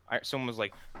someone was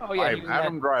like, oh yeah, I'm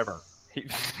Adam Driver.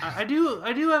 I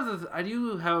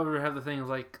do however have the thing of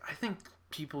like I think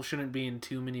people shouldn't be in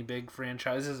too many big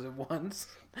franchises at once.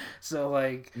 So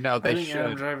like No, they I think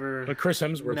Adam should. Driver. But Chris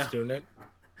Hemsworth's No. doing it.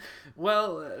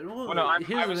 Well, no,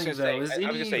 here's I the was thing gonna though. say, I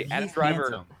was gonna say Adam He's Driver.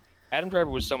 handsome. Adam Driver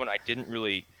was someone I didn't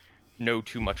really know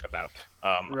too much about.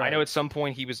 I Right. know at some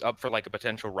point he was up for like a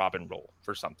potential Robin role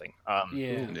for something. Yeah.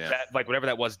 Yeah. That like whatever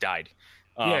that was died.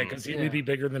 Yeah, because he yeah. would be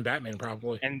bigger than Batman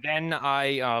probably. And then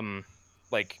I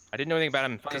didn't know anything about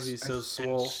him Because he's so and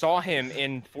swole. saw him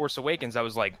in Force Awakens. I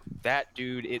was like, that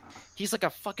dude, he's like a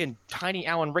fucking tiny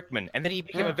Alan Rickman, and then he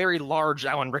became Yeah. a very large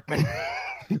Alan Rickman.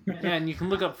 Yeah, and you can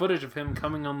look up footage of him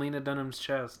coming on Lena Dunham's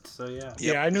chest. So yeah.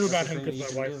 Yeah, I knew about That's him the thing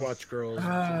because you my can wife do. watched Girls. Which is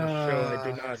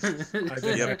a show I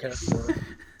did Yep. not cast for.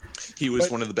 He was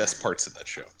But- one of the best parts of that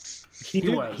show. He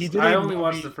was. did I a only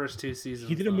watched movie- the first 2 seasons.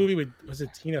 He did a though. movie with was it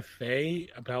Tina Fey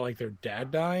about like their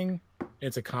dad dying?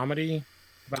 It's a comedy.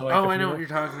 About, like, Oh, the I know funeral. what you're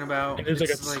talking about. And there's like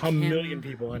It's a him- million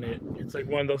people in it. It's like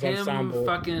one of those Him, ensemble.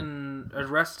 fucking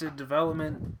Arrested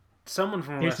Development. Someone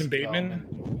from Jason Arrested Bateman.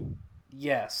 Development.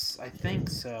 Yes, I think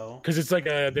so. Because it's like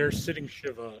they're sitting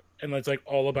Shiva, and it's like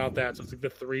all about that. So it's like the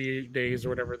 3 days or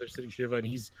whatever they're sitting Shiva, and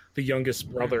he's the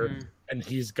youngest brother, Mhm. and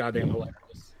he's goddamn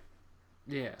hilarious.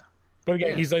 Yeah. But again,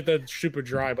 Yeah. he's like the super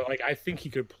dry. But like I think he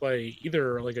could play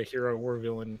either like a hero or a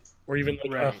villain, or even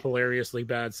like a Right. hilariously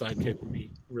bad sidekick would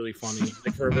be really funny.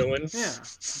 Like for a villain, Yeah.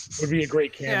 would be a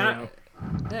great cameo.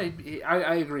 Yeah,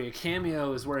 I agree. A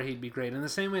cameo is where he'd be great. In the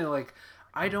same way, like,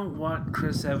 I don't want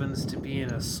Chris Evans to be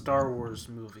in a Star Wars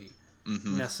movie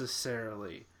Hmm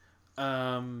necessarily.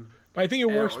 But I think it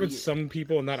works or with you- some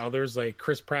people and not others. Like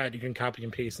Chris Pratt, you can copy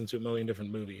and paste into a million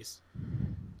different movies.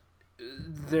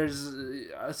 There's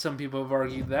some people have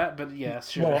argued that, but yeah,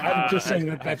 sure. Well, I'm just saying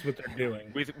that that's what they're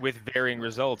doing. with varying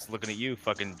results. Looking at you,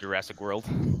 fucking Jurassic World.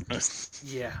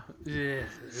 Yeah.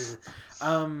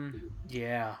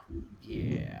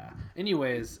 Yeah.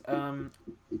 Anyways,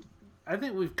 I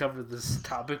think we've covered this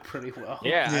topic pretty well.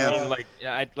 Yeah, Yeah.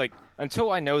 I mean,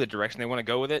 until I know the direction they want to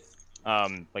go with it,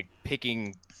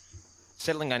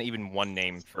 settling on even one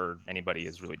name for anybody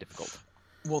is really difficult.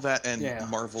 Well, that and Yeah.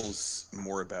 Marvel's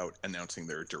more about announcing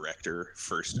their director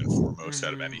first and foremost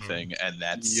out of Mhm. anything, and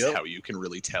that's Yep. how you can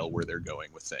really tell where they're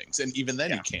going with things. And even then,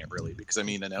 you can't really, because I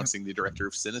mean, announcing the director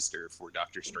of Sinister for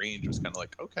Doctor Strange was kind of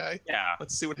like, okay, Yeah,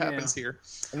 let's see what happens here.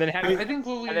 and then having I think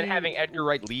what we having Edgar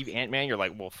Wright leave Ant-Man, you're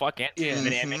like, well, fuck Ant-Man. Yeah. And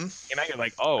then Ant-Man came out, you're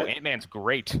like, oh, Ant-Man's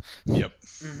great. Yep.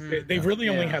 Mhm. They've really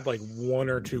only Yeah. had like one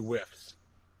or two whiffs,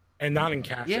 and not in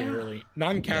casting Yeah. really.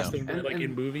 Not in casting, but And- like in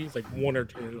and- movies, like one or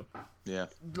two. Yeah.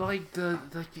 Like the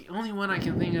only one I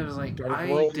can think of is like Dark I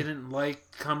World. didn't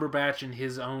like Cumberbatch in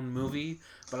his own movie,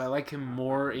 but I like him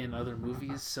more in other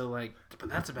movies. So like, but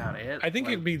that's about it. I think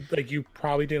like, it'd be like you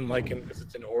probably didn't like him because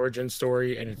it's an origin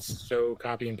story and it's so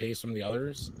copy and paste from the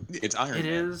others. It's Iron It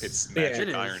Man. is. It's Yeah. magic It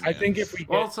is. Iron Man. I think if we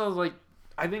get, also like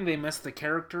I think they messed the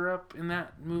character up in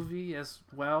that movie as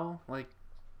well. Like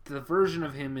the version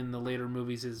of him in the later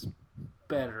movies is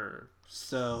better.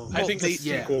 So I think the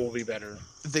yeah. sequel will be better.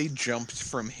 they jumped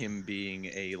from him being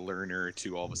a learner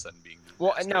to all of a sudden being the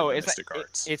Well, master no, of it's mystic not,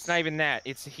 arts. it's not even that.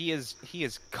 It's he is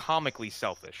comically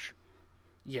selfish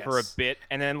yes. for a bit,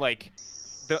 and then like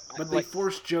But they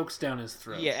force jokes down his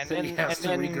throat. Yeah, and that then- he has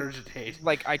and to then- regurgitate.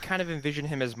 like I kind of envision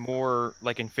him as more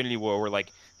like Infinity War, where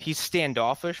like he's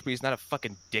standoffish, but he's not a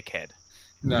fucking dickhead.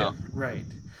 No. Right.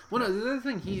 Well, no, the other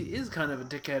thing, he is kind of a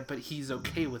dickhead, but he's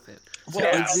okay with it. Well,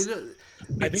 Like, it's- they don't-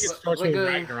 I think it it's starts like with a-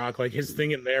 Ragnarok, like his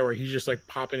thing in there where he's just like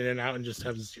popping in and out and just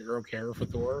has zero care for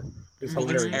Thor. It's Well,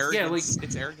 it's hilarious. arrogance. Yeah,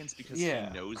 It's arrogance because Yeah.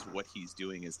 he knows what he's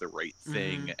doing is the right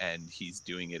thing, Mhm. and he's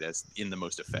doing it as in the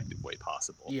most effective way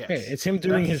possible. Yes. Hey, it's him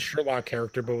doing That's- his Sherlock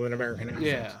character, but with an American accent.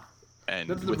 Yeah. And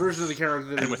That's the with- version of the character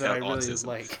and that I without really autism.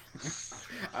 like.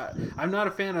 I'm not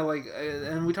a fan of like,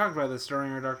 and we talked about this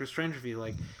during our Doctor Strange review.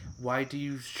 Like, why do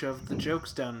you shove the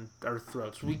jokes down our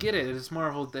throats? We get it; it's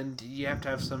Marvel, then you have to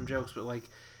have some jokes, but like,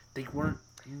 they weren't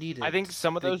needed. I think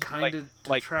some of They those kinda like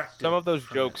detracted some of those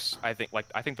from jokes. I think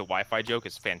the Wi-Fi joke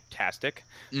is fantastic.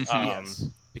 Mhm. Yes.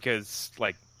 Because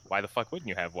like why the fuck wouldn't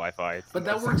you have Wi-Fi? It's- But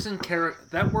that works in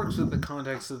that works with the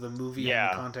context of the movie Yeah,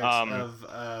 and the context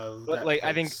of But that like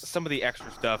I think place. some of the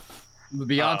extra stuff. The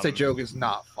Beyonce Um, joke is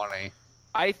not funny.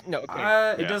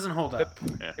 It doesn't hold up.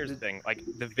 Here's the thing: like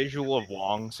the visual of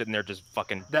Wong sitting there just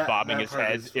fucking That bobbing his part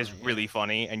head is funny, really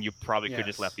funny, and you probably could Yes.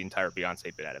 just left the entire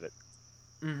Beyonce bit out of it.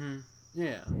 Mm-hmm.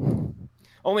 Yeah.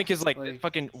 Only because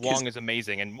fucking Wong is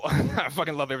amazing, and I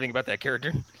fucking love everything about that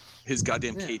character. His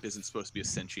goddamn cape isn't supposed to be a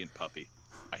sentient puppy.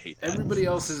 I hate that. Everybody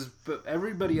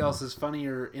else is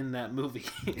funnier in that movie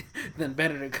than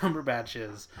Benedict Cumberbatch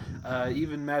is.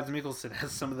 Even Mads Mikkelsen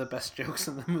has some of the best jokes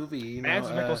in the movie. Mads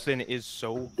Mikkelsen is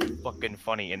so fucking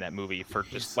funny in that movie. For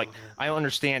just I don't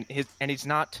understand his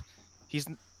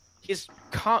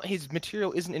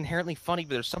material isn't inherently funny, but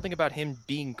there's something about him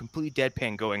being completely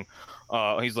deadpan, going,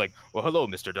 he's like, "Well, hello,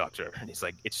 Mr. Doctor," and he's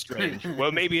like, "It's strange."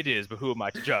 Well, maybe it is, but who am I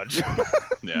to judge?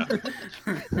 Yeah.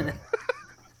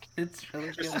 It's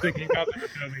really Just good. thinking about that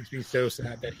show makes me so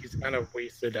sad that he's kind of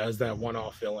wasted as that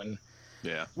one-off villain.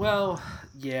 Yeah. Well,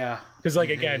 yeah. Because, like,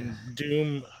 again,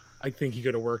 Doom, I think he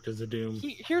could have worked as a Doom.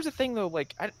 Here's the thing, though.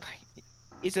 Like,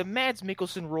 is a Mads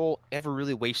Mikkelsen role ever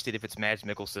really wasted if it's Mads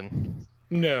Mikkelsen?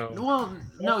 No. Well,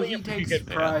 no, Only he if you takes get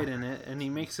pride in it, and he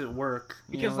makes it work.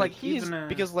 Because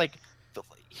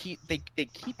they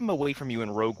keep him away from you in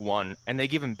Rogue One, and they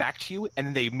give him back to you, and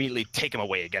then they immediately take him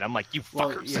away again. I'm like, you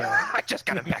fuckers! I just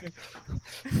got him back.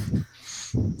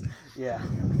 Yeah.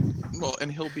 Well,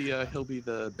 and he'll be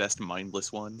the best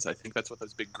mindless ones. I think that's what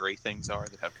those big gray things are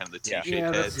that have kind of the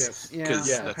T-shaped heads. Because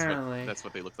that's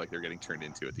what they look like they're getting turned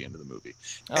into at the end of the movie.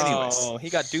 Anyways. Oh, he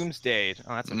got doomsdayed.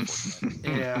 Oh, that's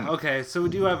unfortunate. Yeah. Okay. So we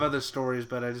do have other stories,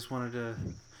 but I just wanted to.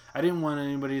 I didn't want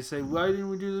anybody to say, "Why didn't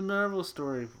we do the Marvel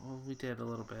story?" Well, we did a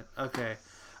little bit. Okay.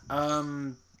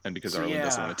 And because Arlen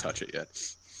doesn't want to touch it yet.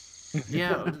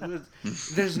 Yeah,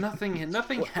 there's nothing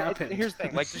happened. Here's the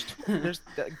thing, like, there's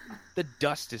the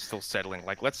dust is still settling.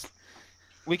 Like,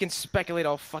 we can speculate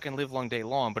all fucking live long day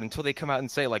long, but until they come out and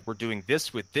say, like, we're doing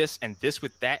this with this and this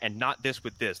with that and not this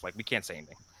with this, like, we can't say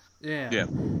anything. Yeah.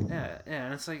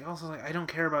 And it's like, also, like, I don't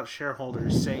care about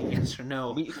shareholders saying yes or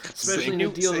no, especially in a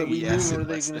deal that we knew were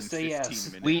they going to say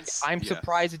yes. I'm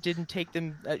surprised it didn't take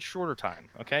them a shorter time.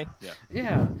 Okay.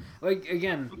 Yeah. Like,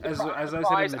 again, as I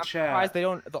said in the chat, surprised they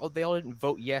all didn't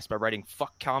vote yes by writing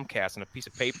 "fuck Comcast" on a piece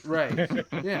of paper. Right.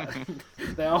 Yeah.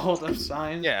 They all hold up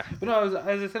signs. Yeah. But no,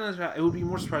 as I said in the chat, it would be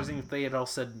more surprising if they had all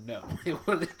said no.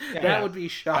 That would be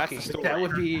shocking. That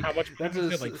would be. How much?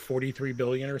 That's like $43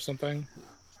 billion or something.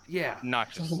 Yeah.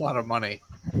 Not That's a lot of money.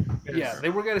 Yeah, they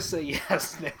were gonna say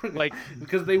yes. They were like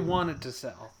because they wanted to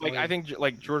sell. Like I think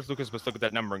like George Lucas must look at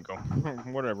that number and go,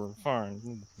 whatever,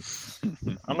 fine.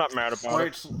 I'm not mad about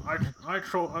it. I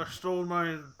stole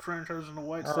my franchise in the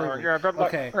white slavery. Yeah, good luck.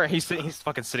 Okay. Right, he's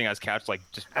fucking sitting on his couch like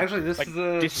just actually this like is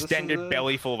a distended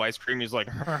belly full of ice cream. He's like,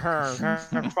 have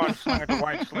fun selling it to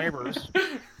white slavers.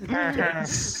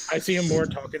 I see him more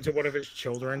talking to one of his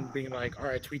children, being like, "All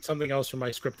right, tweet something else from my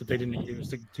script that they didn't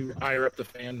use to hire up the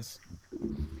fans."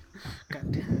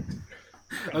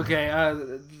 Okay,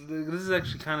 this is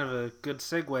actually kind of a good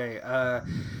segue.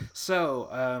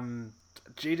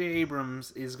 J.J.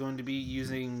 Abrams is going to be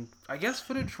using, I guess,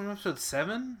 footage from episode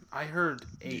 7? I heard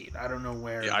 8. I don't know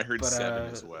where. Yeah, I heard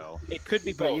 7 as well. It could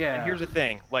be both. Yeah. And here's the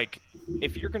thing. Like,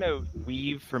 if you're going to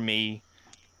weave for me,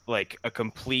 like, a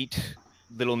complete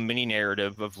little mini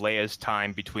narrative of Leia's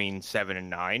time between 7 and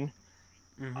 9,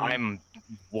 I'm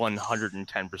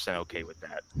 110% okay with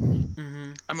that.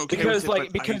 I'm okay because with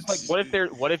it, because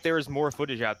what if there is more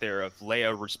footage out there of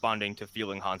Leia responding to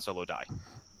feeling Han Solo die?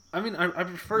 I mean, I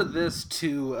prefer this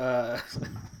to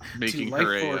making to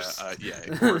her Force.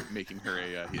 making her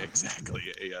exactly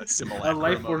a simulacrum a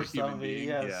Life of Force a human zombie. being.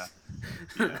 Yes.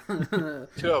 Yeah.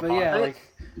 But yeah, like.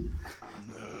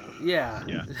 Yeah.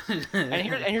 And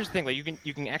here's the thing, like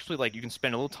you can actually like you can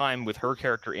spend a little time with her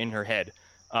character in her head.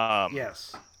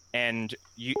 Yes. And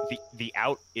the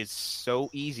out is so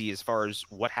easy as far as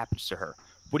what happens to her.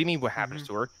 What do you mean what happens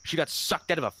to her? She got sucked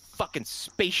out of a fucking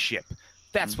spaceship.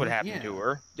 That's what happened to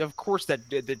her. Of course that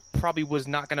probably was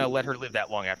not going to let her live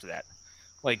that long after that.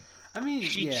 Like, I mean,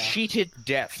 she cheated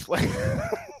death.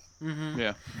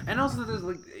 Yeah. And also there's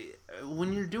like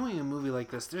when you're doing a movie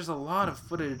like this, there's a lot of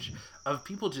footage of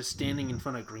people just standing in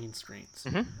front of green screens.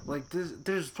 Like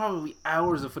there's probably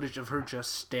hours of footage of her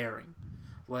just staring.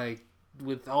 Like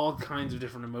with all kinds of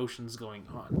different emotions going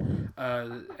on.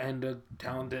 And a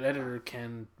talented editor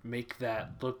can make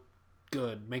that look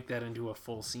good, make that into a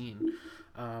full scene.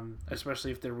 Especially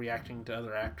if they're reacting to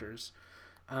other actors.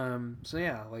 So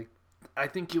yeah, like I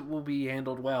think it will be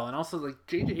handled well. And also like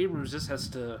J.J. Abrams just has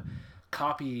to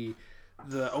copy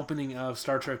the opening of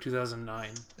Star Trek 2009.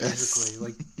 Basically,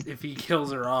 like if he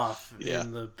kills her off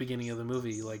in the beginning of the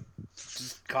movie, like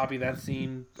just copy that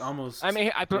scene almost. I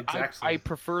mean, exactly. I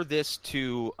prefer this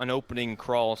to an opening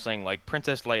crawl saying like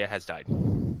Princess Leia has died.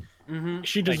 Mm-hmm.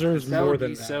 She deserves that more would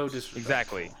than be that. so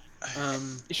disrespectful. Exactly.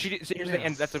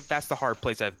 And that's the hard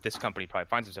place that this company probably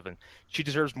finds itself in. She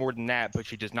deserves more than that, but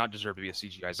she does not deserve to be a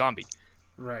CGI zombie.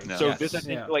 Right. No. So Yes. this, I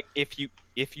think, like, if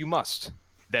you must,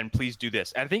 then please do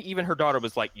this. And I think even her daughter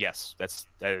was like, yes, that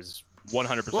is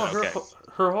 100% Well, okay.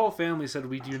 her whole family said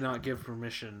we do not give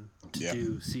permission to Yeah.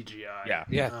 do CGI. Yeah.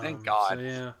 Yeah, thank God. So,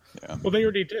 yeah. Well, they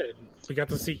already did. We got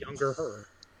to see younger her.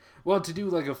 Well, to do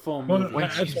like a full Well, movie. When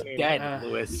That's she's what I mean. dead,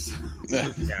 Lewis.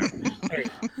 Yeah. Hey,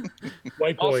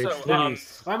 white boys. Also,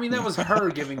 please. I mean, that was her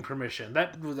giving permission.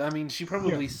 She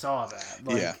probably saw that.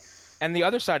 Like, Yeah. And the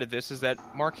other side of this is that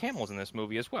Mark Hamill's in this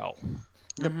movie as well.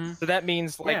 mhm. So that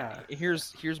means, like, Yeah.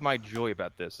 here's my joy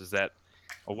about this is that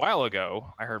a while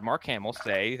ago I heard Mark Hamill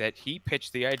say that he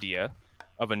pitched the idea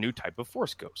of a new type of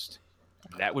Force Ghost.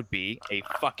 That would be a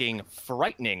fucking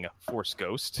frightening Force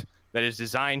Ghost that is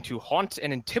designed to haunt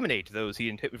and intimidate those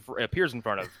he appears in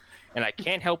front of. And I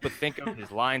can't help but think of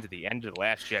his lines at the end of The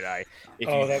Last Jedi. If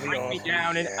Oh, you that'd be bring me awesome.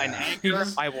 down in an anger,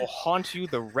 I will haunt you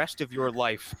the rest of your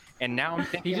life. And now I'm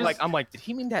thinking, I'm like, did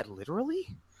he mean that literally?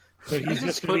 So He he's just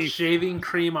just put gonna be. shaving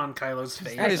cream on Kylo's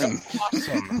face. That is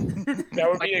awesome. That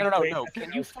would Like, be a no.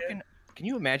 great. Can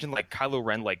you imagine like Kylo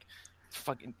Ren, like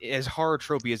fucking as horror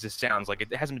tropey as this sounds, like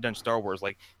it hasn't been done in Star Wars,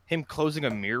 like him closing a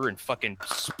mirror and fucking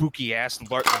spooky ass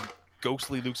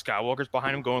ghostly Luke Skywalker's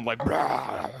behind him going like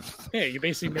 "Brah." Yeah, you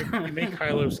basically make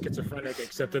Kylo schizophrenic,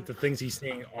 except that the things he's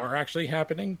saying are actually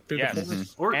happening through Yes. the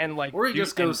Force. Or, And, like, or he dude,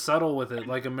 just goes subtle with it,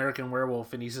 like American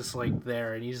Werewolf, and he's just like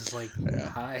there, and he's just like, Yeah.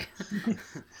 "Hi."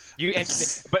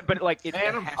 But like it,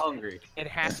 And I'm hungry. It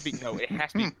has to be it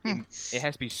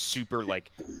has to be super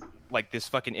like this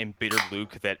fucking embittered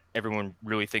Luke that everyone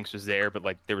really thinks was there, but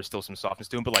like there was still some softness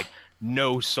to him, but like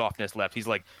no softness left. He's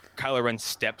like Kylo Ren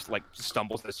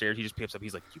stumbles the stairs, he just picks up,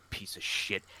 he's like, you piece of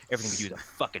shit, everything you do is a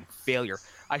fucking failure.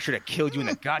 I should have killed you in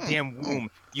the goddamn womb,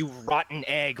 you rotten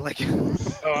egg. Like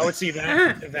Oh, I would see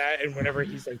that, and whenever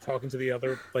he's like talking to the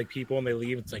other like people and they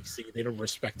leave, it's like, see, they don't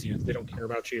respect you, they don't care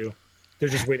about you, they're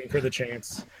just waiting for the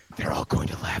chance. they're all going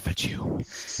to laugh at you.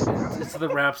 It's the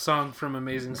rap song from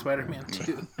Amazing Spider-Man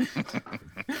 2.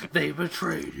 They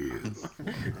betrayed you.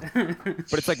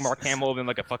 But it's like Mark Hamill and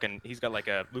like a fucking he's got like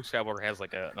a Luke Skywalker has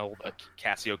like an old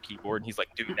Casio keyboard and he's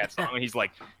like, dude, that song, and he's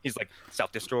like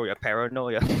self-destroy your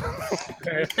paranoia.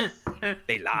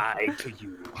 They lied to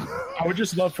you. I would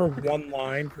just love for one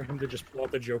line for him to just pull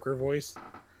out the Joker voice,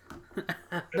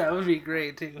 That would be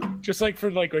great too. just like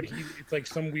for like when it's like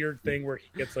some weird thing where he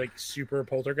gets like super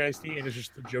poltergeisty and it's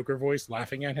just the Joker voice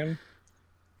laughing at him.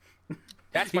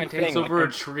 That's He my takes thing. over a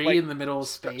like, tree like, in the middle of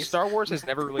space. Star Wars has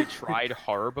never really tried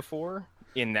horror before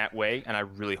in that way, and I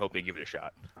really hope they give it a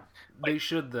shot. They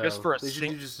should though. Just for a They should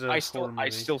do just a I horror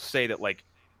movie. still say that like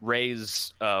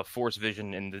Rey's Force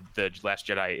vision in the Last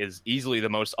Jedi is easily the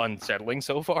most unsettling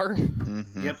so far.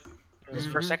 Mhm. Yep.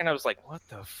 For a second, I was like, "What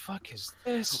the fuck is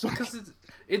this?" Because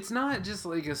it's not just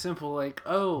like a simple like,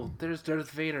 oh, there's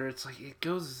Darth Vader. It's like it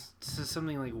goes to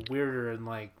something like weirder and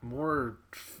like more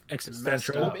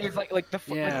Existential. messed up. It's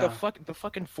like the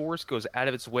fucking Force goes out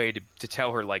of its way to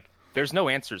tell her like, "There's no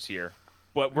answers here,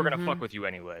 but we're gonna fuck with you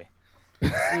anyway."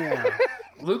 Yeah.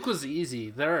 Luke was easy.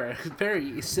 There are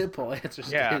very simple answers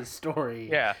to Yeah. his story.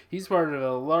 Yeah. He's part of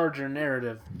a larger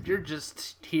narrative. You're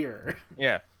just here.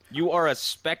 Yeah, you are a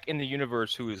speck in the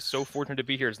universe who is so fortunate to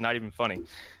be here. It's not even funny.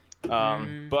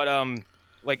 But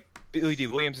like Billy D.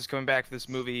 Williams is coming back for this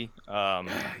movie.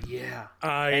 Yeah.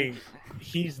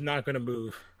 He's not gonna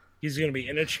move. He's gonna be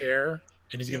in a chair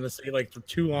and he's gonna say like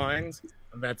 2 lines,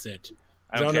 and that's it.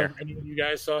 I don't know care. if any of you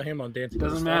guys saw him on Dancing with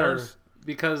Doesn't the matter Stars.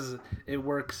 because it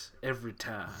works every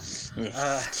time.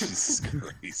 Jesus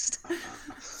Christ.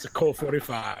 It's a Colt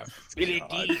 45. Billy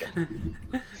D.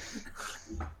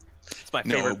 It's my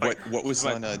No, favorite. what was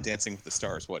on Dancing with the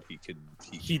Stars? What he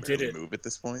He did barely it. move at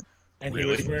this point. And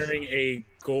Really? he was wearing a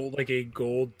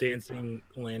gold dancing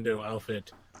Lando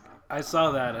outfit. I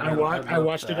saw that. And I loved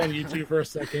watched it that. on YouTube for a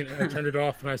second and I turned it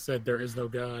off and I said, there is no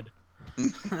God.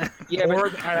 Yeah, Or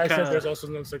but I said kinda- there's also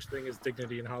no such thing as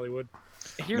dignity in Hollywood.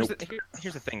 here's the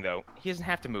thing though. He doesn't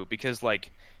have to move because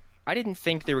like I didn't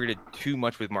think they were gonna do too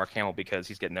much with Mark Hamill because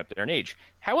he's getting up there in age.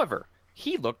 However,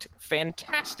 he looked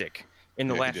fantastic in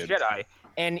The Yeah, he Last did. Jedi,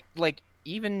 and like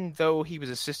even though he was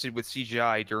assisted with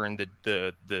CGI during the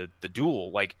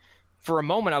duel, like for a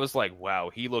moment I was like, wow,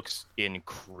 he looks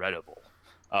incredible.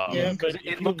 Yeah, but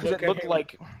it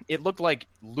looked like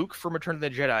Luke from Return of the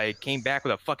Jedi came back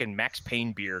with a fucking Max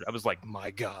Payne beard. I was like,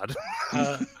 my god.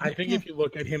 I think if you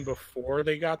look at him before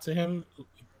they got to him,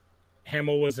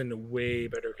 Hamill was in way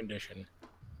better condition.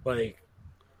 Like,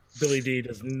 Billy D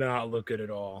does not look good at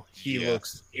all. He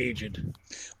looks aged.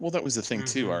 Well, that was the thing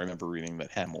too. I remember reading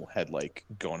that Hamill had like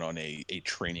gone on a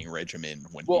training regimen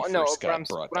when Well, he no, first got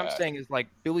brought what I'm back. saying is like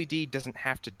Billy D doesn't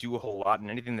have to do a whole lot, and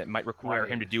anything that might require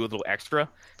him to do a little extra,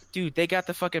 dude, they got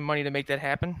the fucking money to make that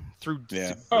happen through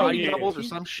body doubles or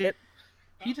some shit.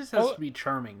 He just has to be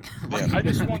charming. I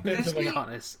just want them Let's to be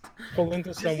honest. pull into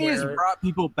Disney has somewhere. brought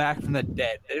people back from the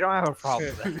dead. They don't have a problem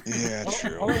with that. Yeah,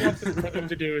 true. All I want for them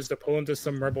to do is to pull into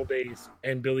some rebel base,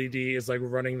 and Billy D is like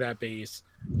running that base,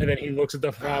 and then he looks at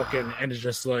the Falcon and is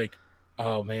just like,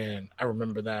 "Oh man, I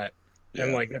remember that."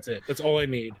 And like, that's it. That's all I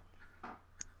need.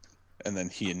 And then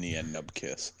he and Nia Nub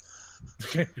kiss.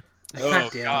 Oh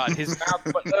god, his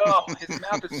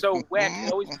mouth is so wet.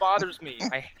 It always bothers me.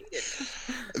 I hate it.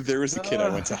 There was a kid I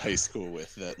went to high school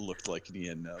with that looked like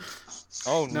Nia Nub.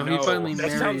 Oh No, he finally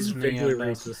That sounds marries vaguely Nia.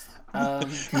 racist.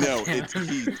 No,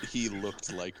 he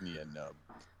looked like Nia Nub.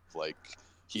 Like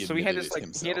he So he had admitted this it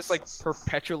like he had this like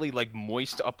perpetually like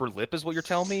moist upper lip, is what you're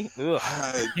telling me? Ugh.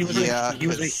 He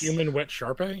was a human wet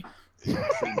Sharpie.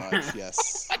 Pretty much,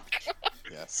 yes.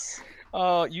 Yes.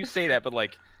 You say that, but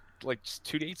like just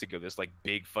 2 days ago, this like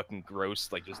big fucking gross,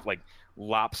 like just like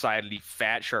lopsidedly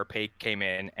fat Sharpay came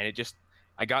in, and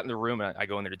I got in the room and I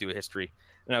go in there to do a history,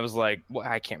 and I was like, well,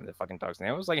 I can't remember the fucking dog's name.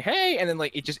 I was like, hey, and then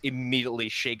like it just immediately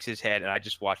shakes his head, and I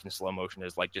just watched in slow motion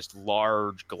as like just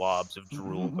large globs of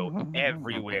drool go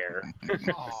everywhere.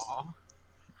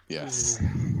 Yes.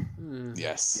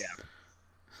 Yes. Yeah.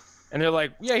 And they're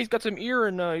like, yeah, he's got some ear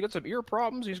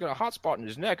problems. He's got a hot spot in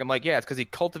his neck. I'm like, yeah, it's because he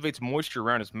cultivates moisture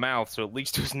around his mouth, so it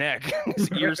leaks to his neck. His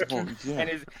ears and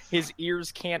his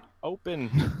ears can't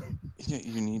open. Yeah,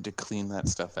 you need to clean that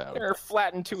stuff out. They're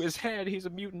flattened to his head. He's a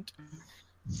mutant.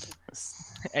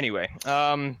 Anyway,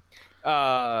 I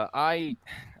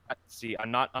see.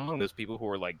 I'm not among those people who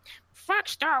are like, fuck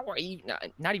Star Wars.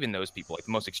 Not even those people, like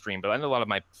the most extreme. But I know a lot of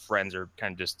my friends are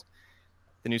kind of just,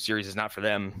 the new series is not for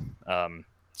them.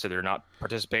 So they're not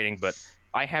participating, but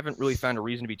I haven't really found a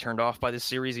reason to be turned off by this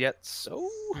series yet, so...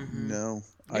 No,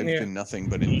 I've been nothing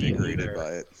but invigorated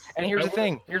by it. And here's the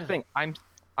thing,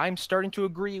 I'm starting to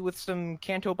agree with some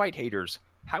Canto Bite haters.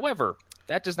 However,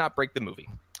 that does not break the movie.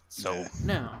 So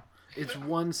No. It's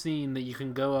one scene that you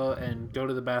can go out and go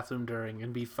to the bathroom during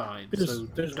and be fine.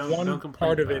 There's one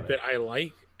part of it that I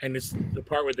like, and it's the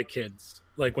part with the kids.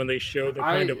 Like when they show the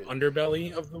kind of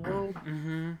underbelly of the world.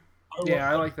 Mm-hmm.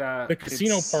 I like that. The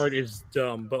casino part is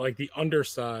dumb, but like the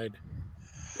underside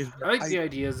is. I like the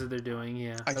ideas that they're doing.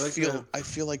 Yeah, I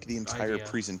feel like the entire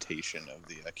presentation of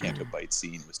the Canto Bite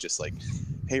scene was just like,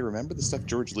 hey, remember the stuff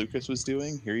George Lucas was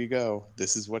doing? Here you go.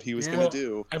 This is what he was going to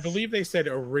do. I believe they said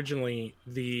originally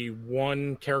the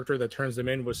one character that turns them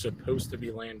in was supposed to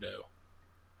be Lando.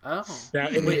 Oh,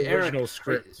 that in the original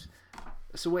script.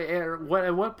 So wait,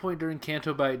 at what point during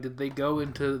Canto Bite did they go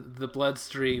into the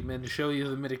bloodstream and show you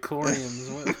the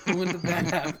midichlorians? When did that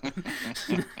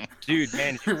happen? Dude,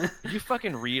 man, did you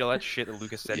fucking read all that shit that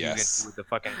Lucas said he was gonna do with the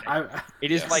fucking...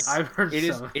 It is like I've heard it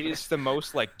is the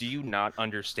most like, do you not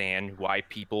understand why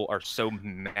people are so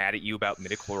mad at you about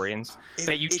midichlorians?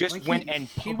 That you just went and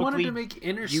publicly... He wanted to make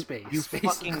Inner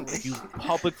Space. You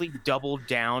publicly doubled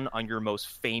down on your most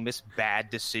famous bad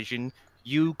decision.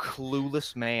 You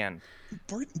clueless man.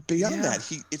 Beyond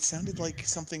that, it sounded like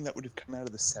something that would have come out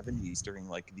of the 70s during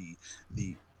like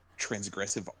the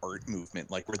transgressive art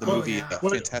movement, like where the movie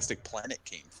Fantastic Planet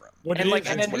came from.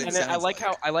 I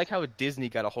like how Disney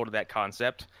got a hold of that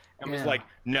concept and was like,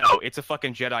 no, it's a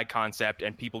fucking Jedi concept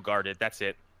and people guard it. That's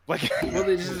it. Like, well,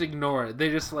 they just ignore it. They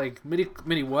just like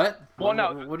mini what? Well,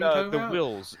 no, what are you talking about?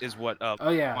 Wills is what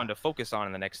wanted to focus on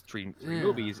in the next three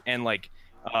movies, and like.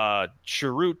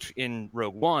 Chirrut in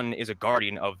Rogue One is a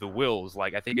guardian of the Wills.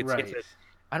 Like, I think it's I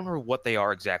don't remember what they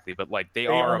are exactly, but like they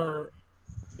are.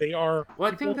 Well,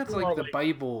 I think that's like the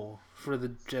Bible for the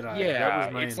Jedi. Yeah,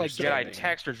 that was it's like Jedi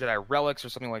text or Jedi relics or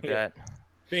something like that.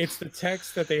 It's the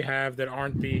texts that they have that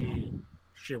aren't the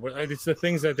shit. It's the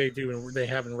things that they do and they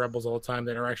have in Rebels all the time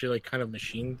that are actually like kind of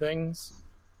machine things.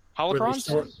 Holocrons?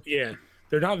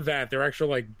 They're not that. They're actual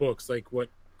like books, like what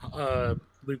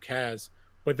Luke has.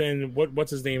 But then what's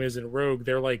his name is in Rogue,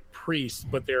 they're like priests,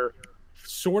 but they're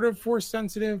sort of Force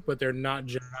sensitive, but they're not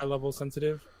Jedi level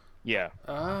sensitive. Yeah.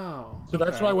 Oh. So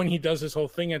that's why when he does this whole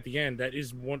thing at the end, that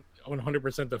is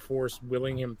 100% the Force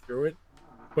willing him through it.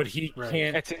 But he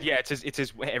can't. It's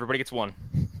his. Everybody gets one.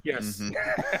 Yes.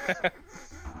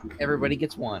 Everybody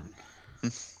gets one.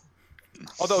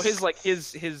 Although his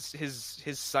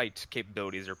sight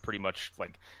capabilities are pretty much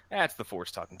like that's the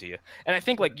Force talking to you, and I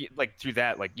think like through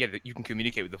that you can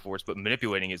communicate with the Force, but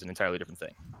manipulating is an entirely different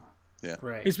thing. Yeah,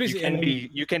 Right. It's basically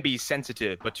You can be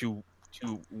sensitive, but to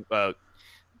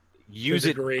use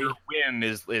it for whim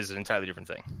is an entirely different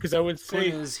thing. Because I would Point say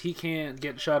is, he can't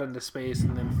get shot into space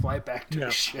and then fly back to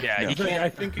his ship. Yeah, he can't. I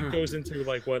think it goes into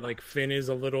what Finn is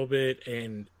a little bit,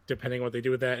 and depending on what they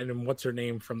do with that, and then what's her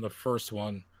name from the first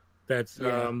one? That's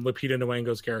Lupita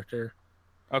Nyong'o's character.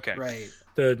 Okay. Right.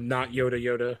 The not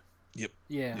Yoda. Yep.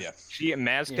 Yeah. Yeah.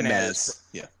 Maz can Maz.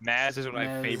 Yeah. Maz is one of my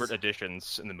Maz. favorite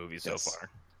additions in the movie so Yes. far.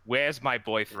 Where's my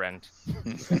boyfriend?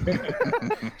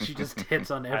 She just hits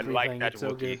on I everything. like that It's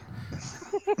so good.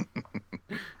 Wookiee.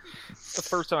 It's the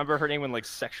first time I've ever heard anyone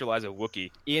sexualize a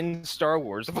Wookiee in Star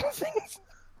Wars of all things.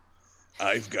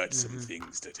 I've got some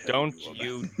things to tell Don't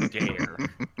you. you dare.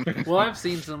 Well, I've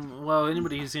seen some. Well,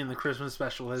 anybody who's seen the Christmas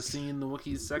special has seen the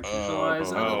Wookiees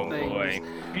sexualize Oh, other boy.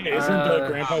 things. Isn't the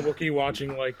Grandpa Wookiee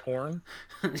watching porn?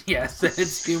 Yes,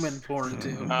 it's human porn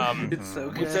too. It's so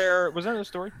good. Was there a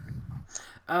story?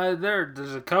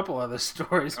 There's a couple other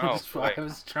stories, which Oh, is why boy. I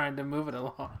was trying to move it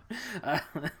along.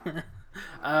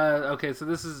 Okay, so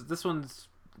this one's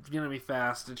gonna be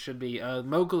fast. It should be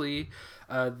Mowgli,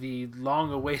 the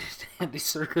long-awaited Andy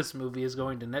Serkis movie, is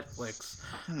going to Netflix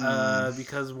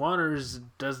because Warner's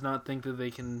does not think that they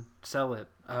can sell it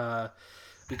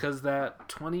because that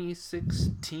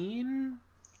 2016.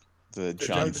 The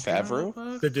John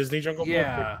Favreau? The Disney Jungle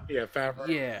Yeah. Book? Yeah, Favreau.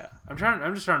 Yeah, I'm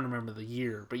just trying to remember the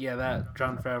year, but yeah, that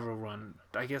John Favreau one.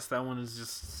 I guess that one is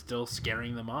just still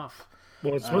scaring them off.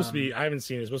 Well, it's supposed to be. I haven't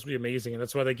seen it. It's supposed to be amazing, and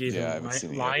that's why they gave I him haven't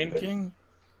seen it yet. Lion King.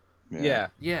 Yeah.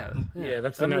 Yeah,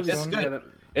 that's the next movie's- one. yeah, that-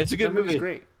 It's a good that movie's movie.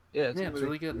 great. Yeah, It's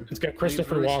really good. It's got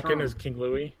Christopher Really Walken strong. as King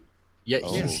Louis. Yeah,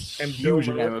 Oh. he's And huge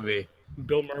Bill in that Murray. movie.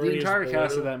 Bill Murray. The entire is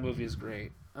cast of Baloo. that movie is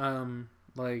great.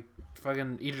 Like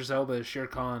fucking Idris Elba as Shere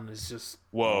Khan is just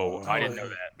Whoa, I didn't know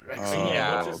that. excellent.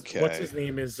 Yeah, okay. what's his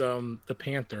name is the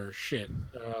Panther. Shit.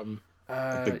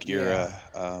 Bagheera.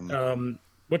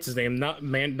 What's his name? Not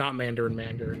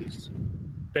Mandarin. It's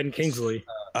Ben Kingsley.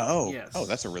 Yes.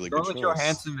 That's a really good Scarlett choice.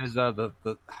 Johansson is the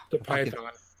The Python.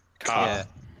 yeah.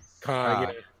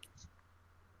 Yeah.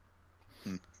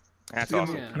 That's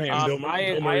awesome. Yeah. Man, Bill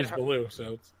Murray's I Baloo.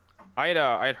 So I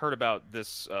had heard about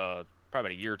this probably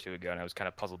about a year or two ago, and I was kind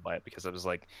of puzzled by it because I was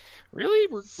like, really,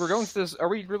 we're going through this? Are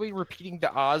we really repeating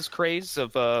the Oz craze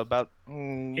of about?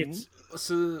 it's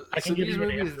So I can give these you an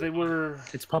movies, answer. they were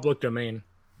it's public domain.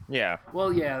 Yeah.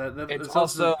 well, yeah. It's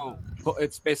also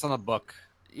it's based on a book.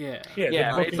 yeah. Yeah, the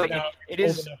but book it's is like- now it old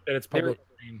is- enough that it's public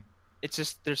domain. It's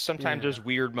just there's sometimes Yeah. there's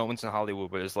weird moments in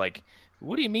Hollywood where it's like,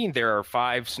 what do you mean there are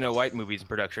 5 Snow White movies in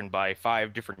production by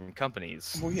 5 different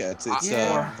companies? Well, yeah, it's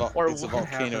Yeah. it's a what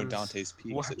volcano happens- Dante's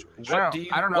Peak what- situation. what-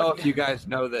 I don't know if you guys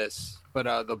know this, but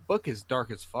the book is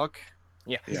dark as fuck.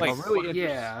 Yeah. Yeah. Like, Oh, really?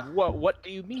 Yeah. what do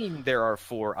you mean there are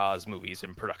 4 Oz movies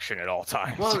in production at all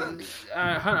times? Well,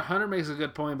 Hunter makes a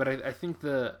good point, but I think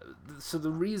the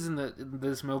reason that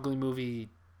this Mowgli movie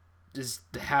is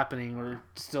happening or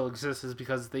still exists is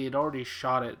because they had already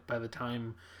shot it by the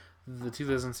time the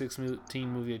 2016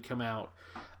 movie had come out.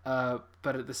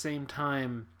 But at the same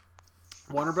time,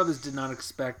 Warner Brothers did not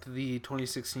expect the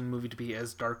 2016 movie to be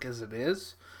as dark as it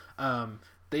is.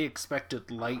 They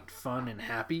expected light, fun, and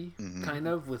happy, kind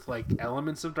of, with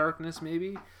elements of darkness,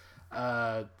 maybe.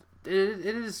 It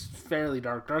is fairly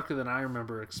darker than I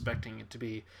remember expecting it to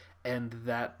be, and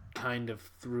that kind of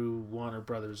threw Warner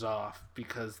Brothers off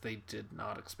because they did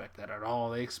not expect that at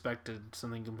all. They expected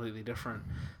something completely different,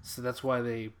 so that's why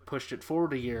they pushed it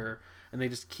forward a year, and they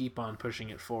just keep on pushing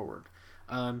it forward.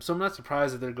 So I'm not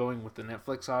surprised that they're going with the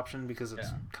Netflix option because it's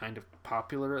kind of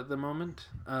popular at the moment.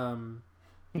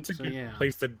 It's a So, good yeah.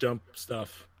 place to dump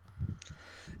stuff.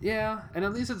 Yeah, and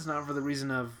at least it's not for the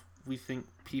reason of we think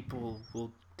people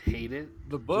will hate it.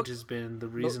 The book- which has been the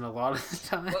reason a lot of the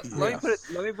time.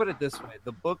 Let me put it this way: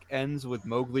 the book ends with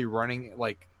Mowgli running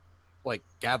like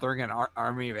gathering an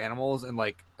army of animals and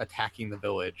attacking the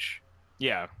village.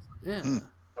 yeah. Yeah.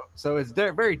 So it's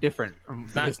very different from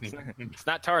Not- Disney. It's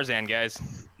not Tarzan, guys.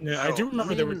 Yeah, I do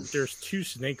remember I mean- there's 2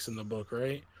 snakes in the book,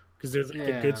 right? Because there's the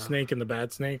Yeah. good snake and the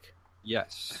bad snake. I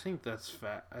Yes, think that's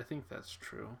I think that's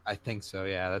true. I think so.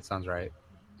 Yeah, that sounds right.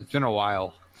 It's been a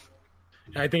while.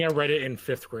 I think I read it in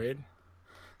 5th grade.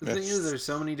 The thing is, there's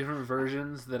so many different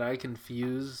versions that I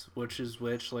confuse which is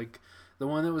which. Like the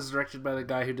one that was directed by the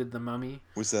guy who did The Mummy.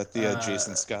 Was that the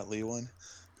Jason Scott Lee one?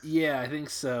 Yeah, I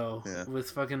think so. Yeah. With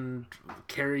fucking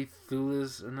Carrie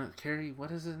Thulis, or not Carrie?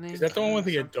 What is his name? Is that the one with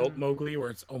the Something? adult Mowgli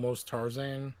where it's almost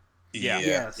Tarzan? Yeah.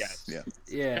 Yes. Yes.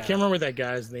 Yeah. I can't remember that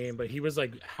guy's name, but he was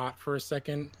like hot for a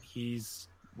second. He's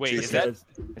Wait, is Jason-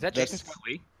 that Jason Scott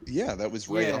Lee? Yeah, that was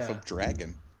right off Yeah. of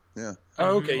Dragon. Yeah.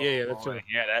 oh, okay, yeah, that's Boy, right.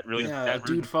 yeah, that really Yeah, that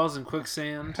dude falls in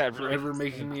quicksand, that really- forever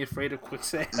making me afraid of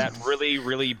quicksand. that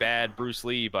really bad Bruce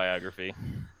Lee biography.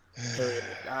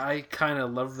 I kind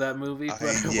of loved that movie, but I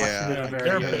watched it Yeah, at a there very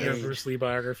are young better age. Bruce Lee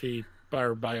biography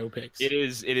or biopics. It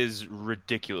is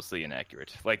ridiculously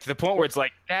inaccurate. Like to the point where it's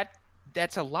like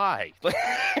that's a lie.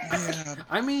 Yeah.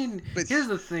 I mean, But- here's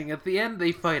the thing: at the end,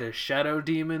 they fight a shadow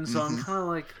demon, so I'm kind of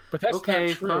like, But that's okay,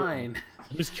 not true. fine.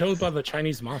 He was killed by the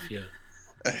Chinese mafia.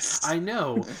 I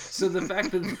know. So the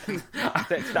fact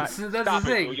that so that's Stop the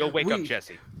thing. it. You'll wake up,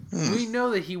 Jesse. We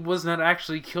know that he was not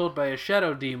actually killed by a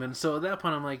shadow demon, so at that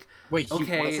point I'm like, Wait, he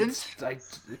okay, wasn't?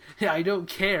 I don't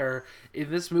care. In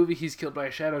this movie, he's killed by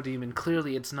a shadow demon.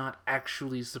 Clearly, it's not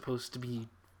actually supposed to be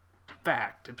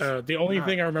fact. It's The only not.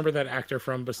 thing I remember that actor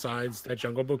from besides that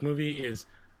Jungle Book movie is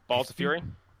Balls of Fury.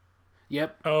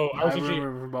 Yep. I was I actually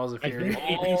remember from Balls of I Fury.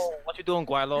 think- Oh, what you doing,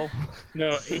 Guilo?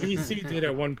 no ABC did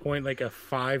at one point like a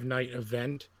 5-night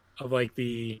event of like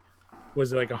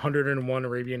was it like 101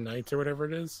 Arabian Nights or whatever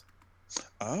it is,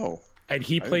 Oh, and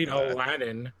he I played didn't know that.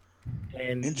 Aladdin.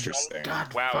 And interesting.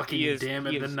 God Wow, fucking he is damn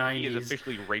it, he the is, 90s. He is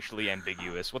officially racially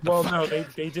ambiguous. What the Well, fuck? no,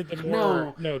 they did the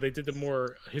No. more they did the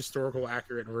more historical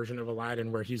accurate version of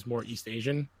Aladdin where he's more East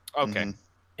Asian. Okay. Mhm.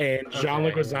 And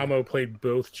Jean-Luc Okay. Leguizamo played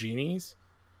both genies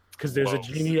because there's a Whoa.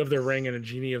 genie of the ring and a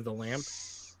genie of the lamp.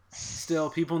 Still,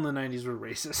 people in the 90s were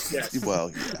racist. Yes.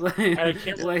 Well, yeah. like, I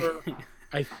can't like- remember.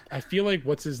 I feel like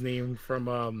what's his name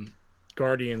from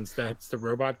Guardians? That's the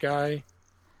robot guy.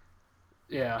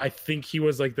 yeah. I think he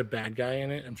was like the bad guy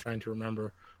in it. I'm trying to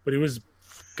remember, but it was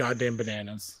goddamn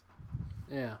bananas.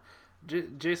 Yeah.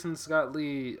 Jason Scott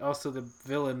Lee, also the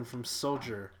villain from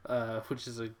Soldier, which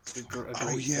is a great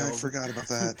Oh yeah, I film. forgot about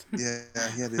that. Yeah,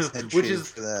 he had his head Which shaved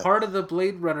is for that. part of the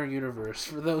Blade Runner universe,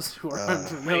 for those who are Wait,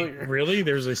 unfamiliar. Really?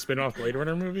 There's a spin-off Blade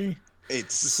Runner movie?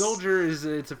 It's The Soldier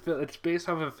it's based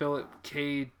off a Philip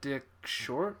K. Dick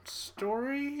short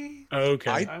story. Okay.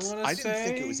 I wanna didn't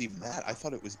think say- it was even that. I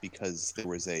thought it was because there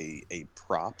was a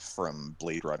prop from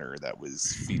Blade Runner that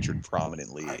was featured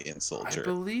prominently in Soldier.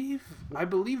 I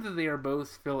believe that they are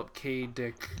both Philip K.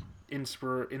 Dick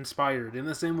inspired in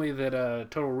the same way that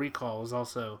Total Recall is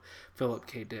also Philip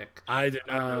K. Dick. I did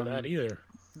not know that either.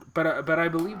 But I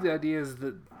believe the idea is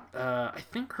that I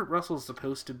think Kurt Russell's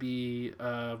supposed to be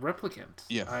a replicant.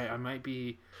 Yeah. I might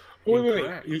be Wait.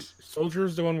 incorrect.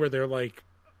 Soldier's the one where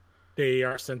they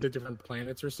are sent to different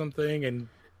planets or something, and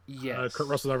Yes. Kurt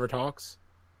Russell never talks.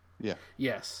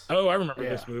 Yes. Oh, I remember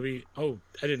Yeah. this movie. Oh,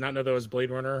 I did not know that was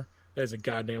Blade Runner. That is a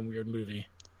goddamn weird movie.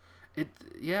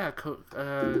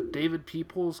 David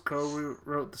Peoples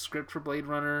co-wrote the script for Blade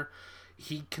Runner.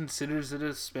 He considers it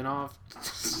a spin-off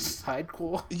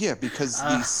sidequel. Yeah, because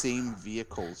the same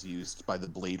vehicles used by the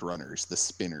Blade Runners, the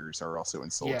spinners, are also in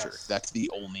Soldier. Yes. That's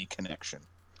the only connection.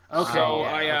 Okay. So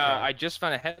yeah, I just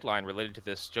found a headline related to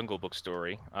this Jungle Book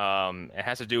story. It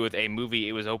has to do with a movie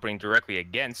it was opening directly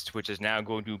against, which is now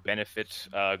going to benefit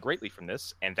greatly from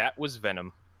this, and that was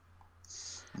Venom.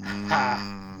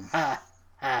 Mm,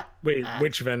 Wait,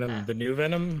 which Venom? The new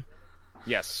Venom?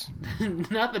 Yes.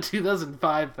 Not the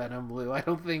 2005 Venom, Blue. I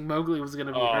don't think Mowgli was going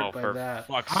to be hurt by for that.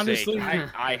 fuck's Honestly- sake!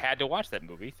 I had to watch that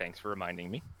movie. Thanks for reminding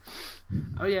me.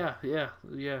 Oh yeah.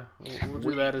 We'll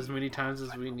do that as many times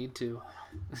as we need to.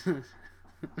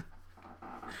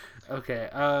 Okay.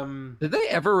 Did they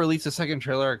ever release a second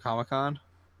trailer at Comic-Con?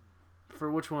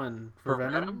 For which one? For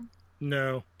Venom? Venom?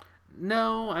 No.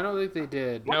 No, I don't think they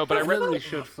did. No, but I read they the-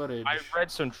 showed footage. I read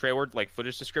some trailer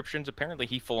footage descriptions. Apparently,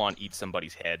 he full on eats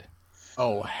somebody's head.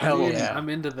 Oh, hell yeah. I'm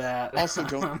into that. Also, I'm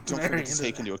don't very forget to into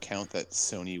take that. into account that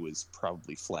Sony was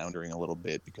probably floundering a little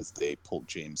bit because they pulled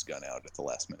James Gunn out at the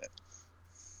last minute.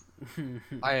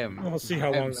 I am. We'll see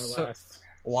how I am long that so- lasts.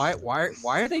 Why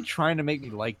are they trying to make me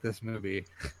like this movie?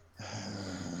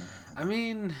 I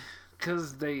mean,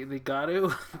 because they got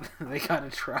to. They got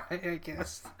to try, I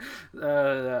guess.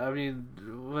 I mean,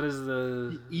 what is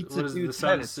the. He eats what a is the dude's Sun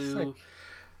head, it's Tzu? sick.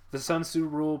 The Sun Tzu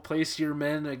rule: place your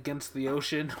men against the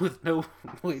ocean with no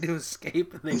way to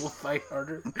escape, and they will fight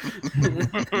harder.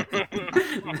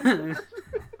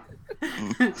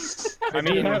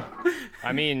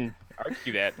 I mean,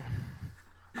 argue that.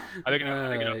 Are they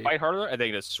gonna fight harder? Or are they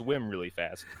gonna swim really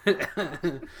fast?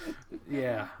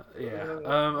 Yeah.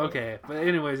 Okay, but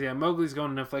anyways, yeah, Mowgli's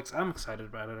going to Netflix. I'm excited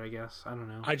about it. I guess I don't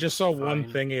know. I just saw one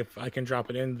Fine. thing, if I can drop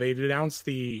it in. They announced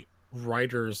the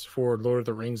writers for Lord of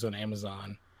the Rings on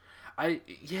Amazon.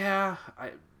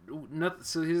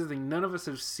 So here's the thing: none of us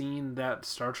have seen that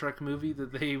Star Trek movie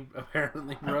that they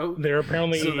apparently wrote. They're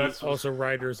apparently So that's also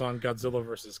writers on Godzilla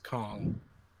vs. Kong.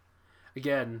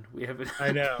 Again, we haven't.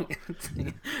 I know.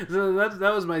 So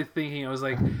that was my thinking. I was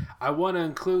like, I want to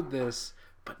include this,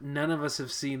 but none of us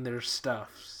have seen their stuff.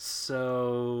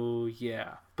 So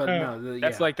yeah, but no,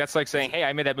 that's like saying, hey,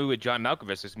 I made that movie with John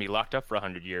Malkovich. It's me locked up for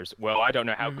 100 years. Well, I don't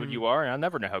know how good you are, and I'll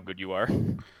never know how good you are.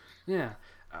 Yeah.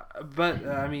 But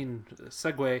I mean,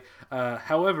 segue.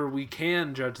 However, we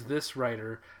can judge this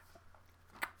writer,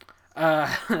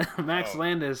 Max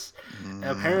Landis.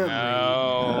 Apparently,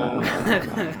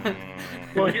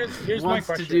 well, here's my wants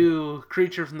question. to do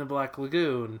Creature from the Black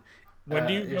Lagoon. When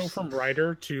do you go from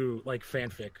writer to like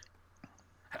fanfic?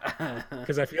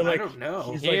 Because I feel like I don't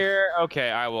know. Okay,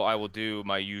 I will do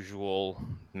my usual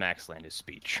Max Landis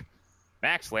speech.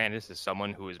 Max Landis is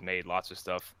someone who has made lots of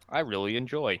stuff I really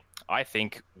enjoy. I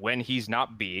think when he's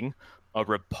not being a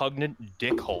repugnant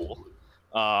dickhole,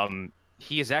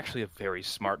 he is actually a very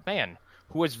smart man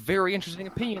who has very interesting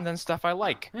opinions on stuff I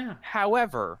like. Yeah.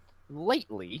 However,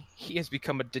 lately, he has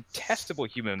become a detestable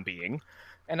human being,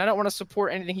 and I don't want to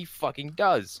support anything he fucking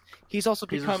does. He's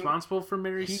responsible for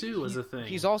Mary Sue as a thing.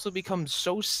 He's also become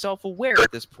so self-aware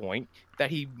at this point that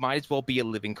he might as well be a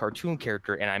living cartoon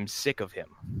character, and I'm sick of him.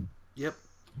 Yep.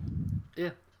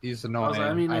 Yeah. He's annoying.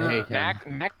 I mean, I hate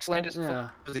him. Max Landis. Yeah.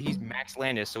 He's Max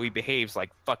Landis, so he behaves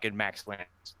like fucking Max Landis.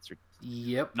 It's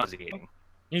Yep. nauseating.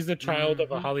 He's the child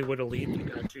of a Hollywood elite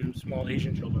that got two small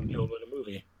Asian children killed in a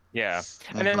movie. Yeah,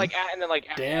 and then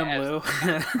Damn, Lou.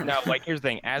 No, like here's the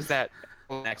thing: as that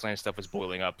Max Landis stuff was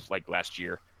boiling up, like last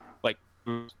year, like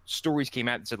stories came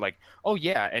out and said like, oh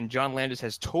yeah, and John Landis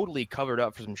has totally covered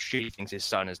up for some shitty things his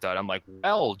son has done. I'm like,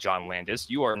 well, John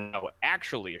Landis, you are now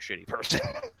actually a shitty person.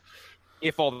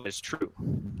 If all that is true.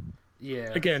 Yeah.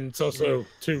 Again, it's also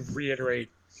to reiterate,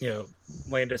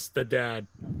 Landis, the dad,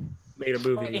 made a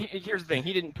movie. Here's the thing: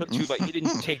 he didn't put he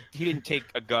didn't take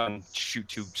a gun, shoot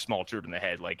two small children in the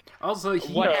head. Like, also,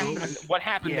 what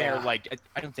happened there? Like,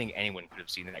 I don't think anyone could have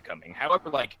seen that coming.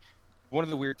 However, like, one of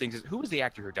the weird things is who was the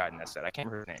actor who died in that set? I can't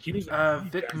remember his name. He was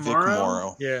Vic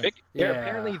Morrow. Yeah.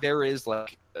 Apparently, there is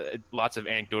like lots of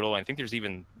anecdotal. I think there's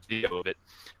even video of it.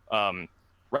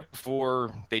 Right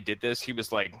before they did this, he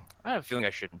was like, I have a feeling I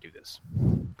shouldn't do this.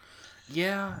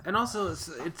 Yeah, and also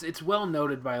it's well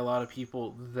noted by a lot of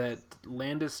people that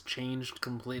Landis changed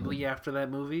completely after that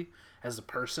movie as a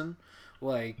person.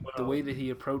 Like, the way that he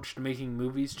approached making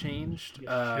movies changed.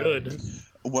 Should.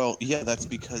 Well, yeah, that's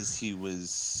because he was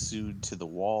sued to the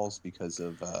walls because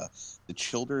of the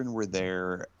children were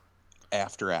there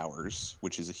after hours,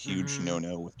 which is a huge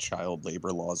no-no with child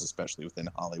labor laws, especially within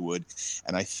Hollywood.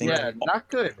 And I think not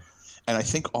good. And I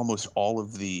think almost all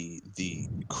of the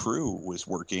crew was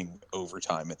working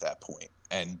overtime at that point,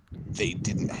 and they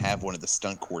didn't have one of the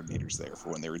stunt coordinators there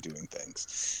for when they were doing things.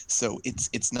 So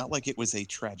it's not like it was a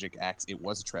tragic accident. It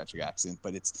was a tragic accident,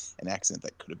 but it's an accident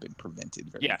that could have been prevented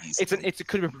very easily. It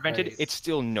could have been prevented. Right. It's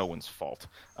still no one's fault.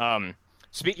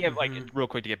 Speaking of, like, real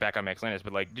quick to get back on Max Landis,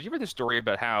 but, like, did you read the story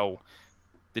about how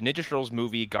the Ninja Turtles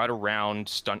movie got around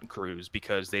stunt crews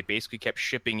because they basically kept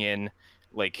shipping in,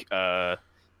 like,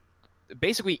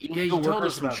 basically illegal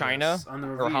workers from China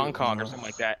or Hong Kong or something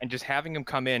like that, and just having them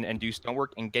come in and do stunt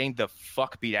work and getting the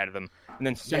fuck beat out of them, and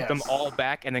then sent them all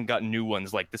back and then got new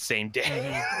ones, like, the same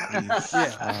day. I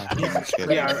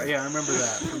remember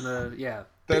that from the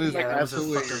That is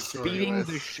absolutely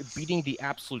beating the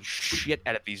absolute shit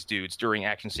out of these dudes during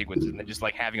action sequences, and then just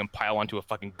like having them pile onto a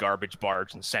fucking garbage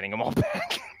barge and sending them all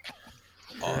back.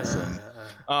 Awesome.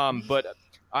 But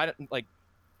I don't like.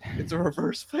 It's a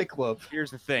reverse Fight Club. Here's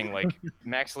the thing, like,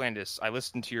 Max Landis, I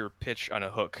listened to your pitch on a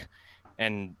hook,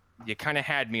 and you kind of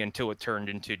had me until it turned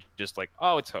into just like,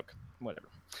 oh, it's Hook, whatever.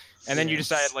 And then you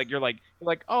decided, like, you're like,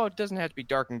 oh, it doesn't have to be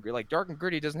dark and gritty. Like, dark and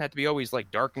gritty doesn't have to be always like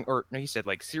he said,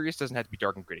 like, serious doesn't have to be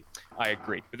dark and gritty. I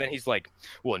agree. But then he's like,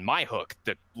 well, in my Hook,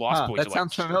 the Lost Boys. That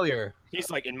sounds familiar. He's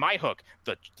like, in my Hook,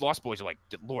 the Lost Boys are like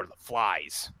the Lord of the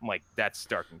Flies. I'm like, that's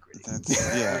dark and gritty.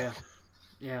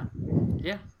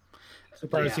 Yeah.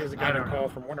 Surprised he hasn't got a call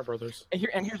from Warner Brothers.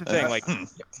 And here's the thing, like,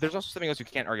 there's also something else you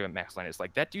can't argue about Max Landis.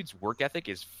 Like, that dude's work ethic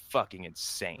is fucking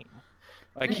insane.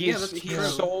 Like, he's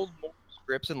sold more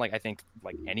scripts than, like, I think,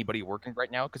 like, anybody working right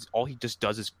now, because all he just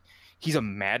does is he's a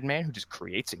madman who just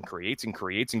creates and creates and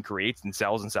creates and creates and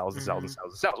sells and sells and sells and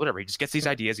sells and sells, whatever. He just gets these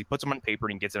ideas, he puts them on paper,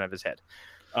 and he gets them out of his head.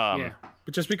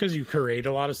 But just because you create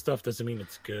a lot of stuff doesn't mean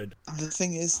it's good. The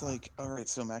thing is, like, all right,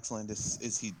 so Max Landis,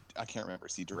 is he? I can't remember.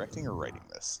 Is he directing or writing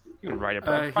this? You can write it,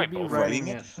 he'd be writing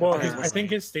it. Well, I think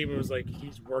his statement was like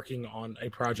he's working on a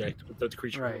project with the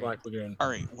creature of the Black Lagoon. All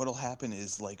right, what'll happen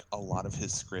is like a lot of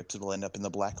his scripts will end up in the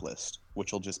blacklist,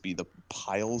 which will just be the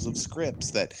piles of scripts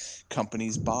that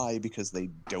companies buy because they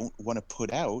don't want to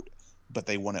put out, but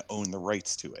they want to own the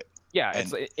rights to it. Yeah,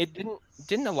 it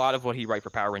didn't a lot of what he write for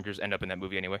Power Rangers end up in that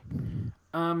movie anyway?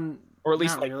 Or at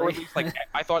least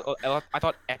I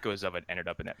thought echoes of it ended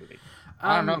up in that movie.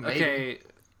 I don't know. Maybe. Okay.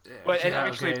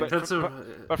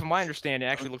 But from my understanding, it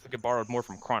actually looks like it borrowed more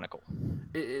from Chronicle.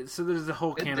 So there's a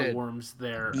whole can of worms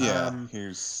there. Yeah.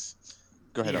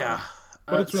 Go ahead. Yeah.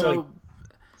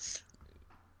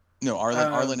 No,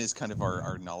 Arlen is kind of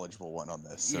our knowledgeable one on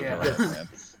this. So go ahead, man.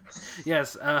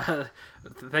 Yes.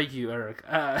 Thank you, Eric.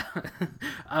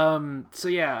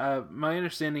 My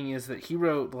understanding is that he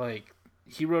wrote a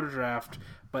draft,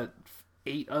 but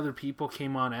 8 other people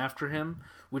came on after him,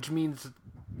 which means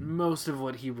most of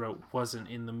what he wrote wasn't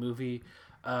in the movie.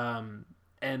 And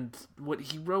what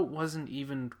he wrote wasn't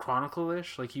even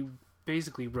Chronicle-ish. Like, he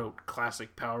basically wrote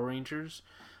classic Power Rangers.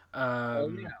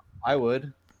 I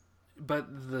would.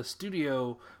 But the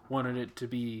studio wanted it to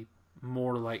be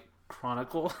more like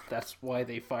Chronicle. That's why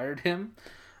they fired him,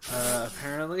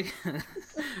 apparently.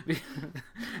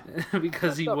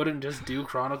 Because he wouldn't just do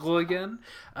Chronicle again,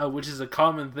 which is a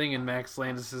common thing in Max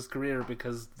Landis' career,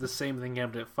 because the same thing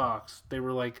happened at Fox. They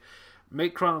were like,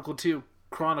 make Chronicle 2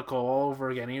 Chronicle all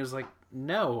over again. He was like,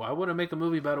 no, I want to make a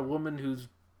movie about a woman who's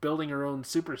building her own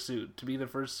super suit to be the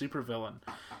first supervillain,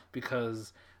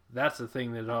 because that's the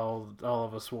thing that all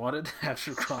of us wanted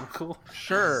after Chronicle.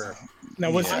 Sure. Now,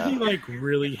 was he like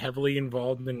really heavily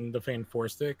involved in the Fan Four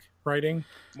Stick writing?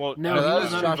 Well, no, he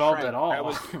was not involved at all.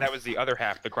 That was the other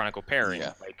half, the Chronicle pairing.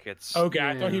 Yeah. Like it's okay.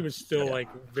 I thought he was still like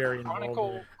very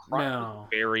involved. Chronicle,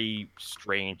 very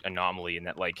strange anomaly in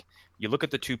that, like, you look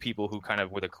at the two people who kind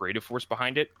of were the creative force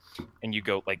behind it, and you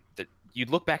go you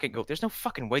look back and go, "There's no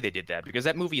fucking way they did that," because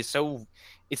that movie is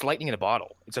it's lightning in a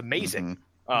bottle. It's amazing.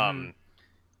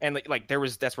 And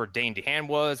that's where Dane DeHaan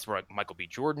was, where Michael B.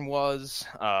 Jordan was.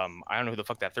 I don't know who the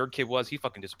fuck that third kid was. He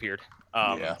fucking disappeared.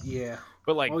 Yeah.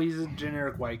 But he's a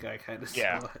generic white guy kind of.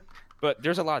 Yeah. But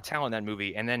there's a lot of talent in that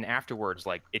movie, and then afterwards,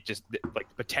 it just the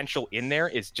potential in there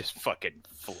is just fucking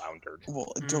floundered.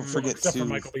 Well, don't forget except for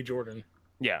Michael B. Jordan.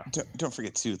 Yeah. Don't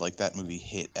forget too, that movie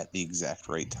hit at the exact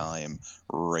right time,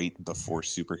 right before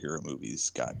superhero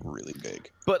movies got really big.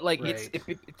 But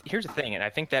here's the thing, and I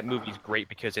think that movie's great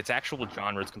because its actual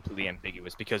genre is completely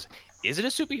ambiguous. Because is it a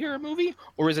superhero movie,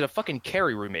 or is it a fucking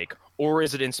Carrie remake, or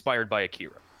is it inspired by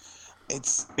Akira?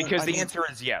 The answer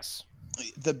is yes.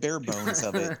 The bare bones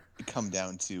of it come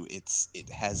down to it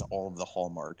has all of the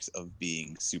hallmarks of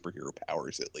being superhero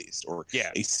powers, at least, or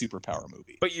a superpower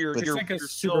movie. But you're like a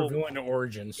supervillain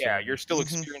origin. Yeah, you're still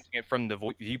experiencing it from the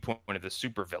viewpoint of the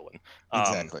supervillain.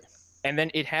 Exactly. And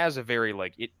then it has a very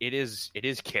it is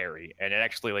Carrie, and it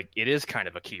actually it is kind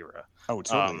of Akira. Oh, it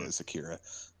totally is Akira.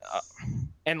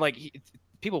 And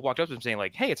people walked up to him saying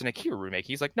 "Hey, it's an Akira remake."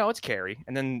 He's like, "No, it's Carrie."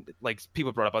 And then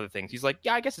people brought up other things. He's like,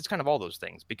 "Yeah, I guess it's kind of all those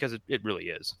things because it really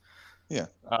is." Yeah.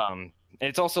 And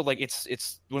it's also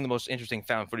it's one of the most interesting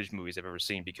found footage movies I've ever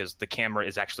seen because the camera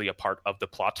is actually a part of the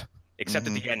plot, except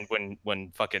at the end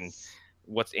when fucking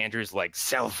what's Andrew's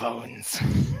cell phones.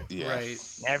 Yeah. Right.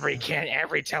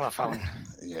 Every telephone.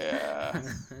 Yeah.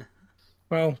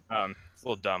 Well, it's a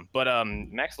little dumb, but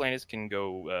Max Landis can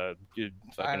go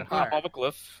fucking hop off a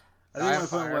cliff. I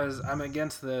think my point was I'm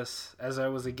against this, as I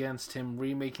was against him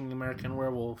remaking American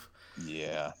Werewolf.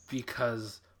 Yeah.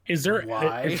 Because is there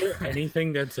why? Is there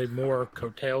anything that's a more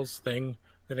coattails thing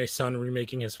than a son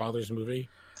remaking his father's movie?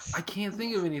 I can't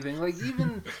think of anything.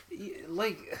 Even it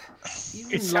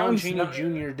Lon Chaney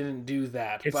Jr. didn't do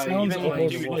that. It sounds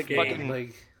almost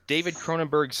David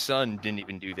Cronenberg's son didn't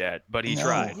even do that, but he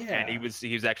tried, and he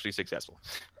was actually successful.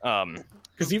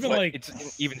 Because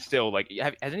even still,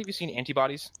 has any of you seen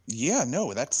Antibodies? Yeah,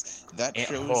 no, that shows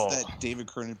that David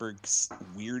Cronenberg's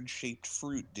weird shaped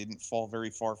fruit didn't fall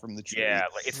very far from the tree. Yeah,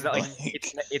 it's not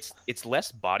it's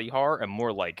less body horror and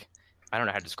more I don't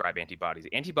know how to describe Antibodies.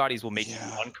 Antibodies will make you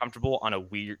uncomfortable on a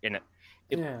weird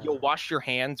you'll wash your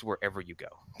hands wherever you go.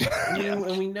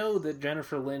 And we know that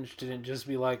Jennifer Lynch didn't just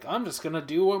be I'm just gonna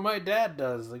do what my dad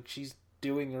does. She's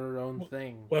doing her own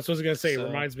thing. Well, that's what I was gonna say. It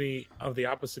reminds me of the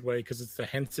opposite way because it's the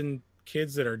Henson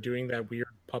kids that are doing that weird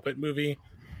puppet movie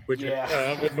with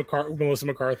Melissa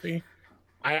McCarthy.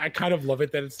 I kind of love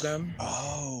it that it's them.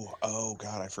 Oh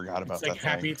God, I forgot about It's like that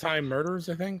Happy thing. Time Murders,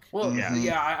 I think. Well, Mhm.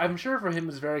 yeah, I'm sure for him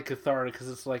it's very cathartic because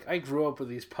it's like I grew up with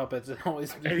these puppets and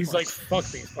always. And he's like, "Fuck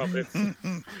these puppets. We're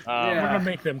Yeah. gonna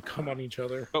make them come on each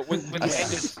other." But with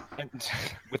Landis,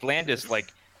 with Landis,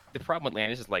 like the problem with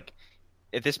Landis is like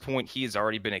at this point he has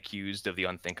already been accused of the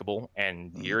unthinkable,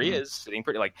 and here he is sitting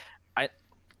pretty like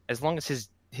as long as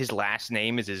his last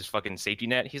name is his fucking safety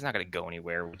net, he's not gonna go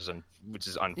anywhere, which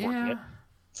is unfortunate.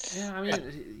 Yeah, I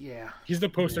mean, yeah. He's the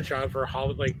poster child for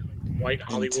white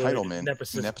Hollywood Entitlement,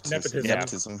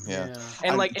 nepotism. Yeah.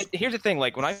 And here's the thing: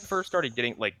 like when I first started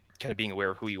getting kind of being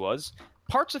aware of who he was,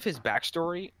 parts of his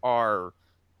backstory are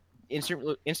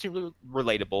instantly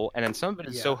relatable, and then some of it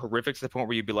is so horrific to the point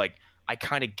where you'd be like, I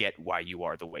kind of get why you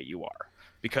are the way you are,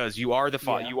 because you are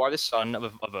the son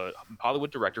of a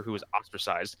Hollywood director who was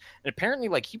ostracized, and apparently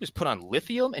he was put on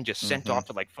lithium and just sent off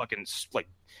to fucking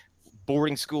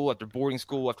boarding school after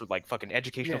fucking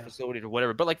educational facility or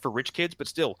whatever, but for rich kids, but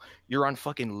still you're on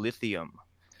fucking lithium.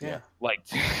 His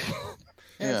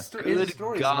story's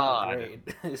not great.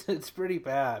 It's pretty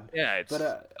bad. Yeah,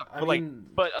 but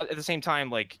at the same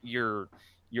time, your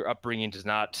upbringing does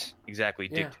not exactly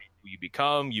dictate who you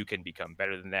become. You can become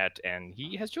better than that, and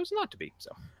he has chosen not to be. So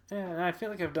yeah, I feel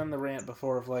like I've done the rant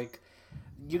before of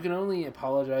you can only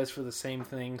apologize for the same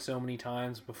thing so many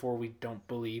times before we don't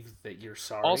believe that you're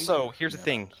sorry. Also, here's the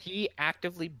thing: he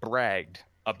actively bragged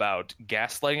about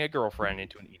gaslighting a girlfriend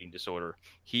into an eating disorder.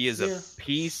 He is a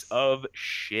piece of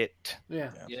shit.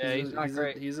 Yeah, he's not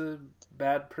great. He's a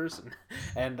bad person,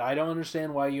 and I don't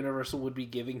understand why Universal would be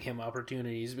giving him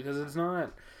opportunities, because this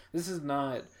is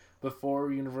not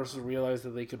before Universal realized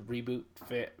that they could reboot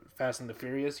Fast and the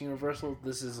Furious.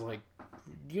 This is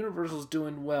Universal's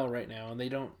doing well right now, and they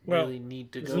don't really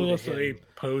need to go to him.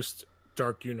 A post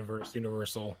Dark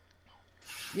Universal.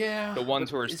 Yeah, the ones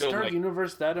who are still Dark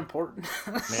Universe that important?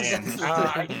 Man,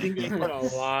 I think they put a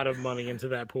lot of money into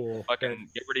that pool. Fucking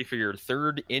get ready for your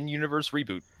third in-universe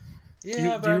reboot.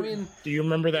 Yeah, do you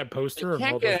remember that poster? It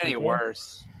can't get any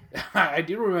worse. I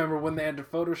do remember when they had to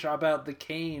Photoshop out the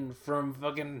cane from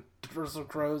fucking Russell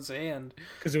Crowe's hand.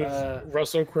 Because it was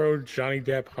Russell Crowe, Johnny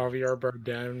Depp, Javier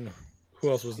Bardem. Who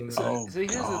else was in that? So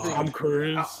here's the thing. Tom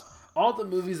Cruise. All the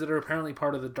movies that are apparently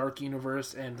part of the Dark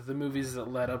Universe and the movies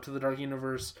that led up to the Dark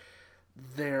Universe,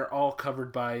 they're all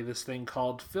covered by this thing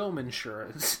called film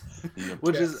insurance.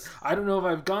 Which is, I don't know if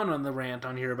I've gone on the rant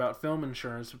on here about film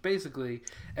insurance, but basically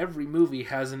every movie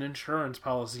has an insurance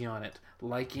policy on it,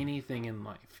 like anything in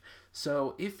life.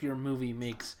 So if your movie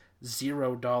makes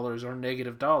 $0 or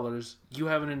negative dollars, you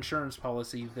have an insurance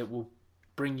policy that will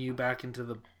bring you back into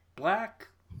the black.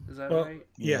 Is that right?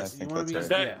 Yes. I think that's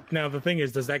right. Now the thing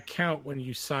is, does that count when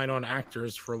you sign on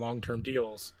actors for long-term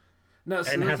deals No,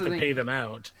 so and that's have the to thing. pay them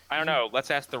out? I don't know.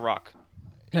 Let's ask The Rock.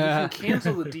 You can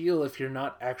cancel the deal if you're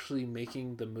not actually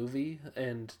making the movie,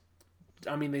 and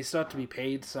I mean they still have to be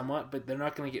paid somewhat, but they're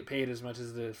not going to get paid as much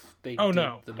as if they. Oh did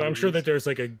no, the but I'm sure that movies.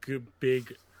 there's a good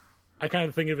big. I kind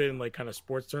of think of it in kind of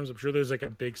sports terms. I'm sure there's a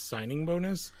big signing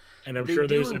bonus, and I'm They sure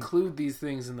do there's include these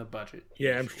things in the budget.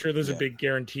 yeah, I'm sure there's a big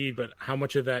guaranteed, but how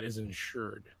much of that is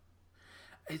insured?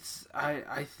 It's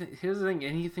I think here's the thing.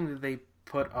 Anything that they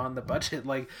put on the budget,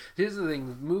 here's the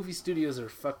thing. Movie studios are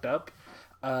fucked up.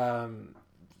 I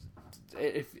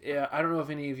don't know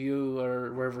if any of you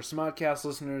are wherever Smodcast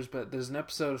listeners, but there's an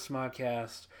episode of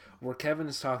Smodcast where Kevin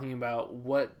is talking about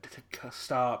what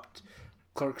stopped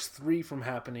Clerks 3 from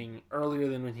happening earlier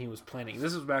than when he was planning.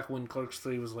 This was back when Clerks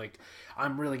 3 was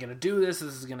I'm really going to do this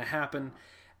is going to happen.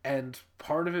 And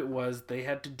part of it was they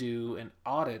had to do an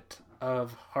audit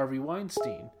of Harvey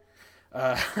Weinstein.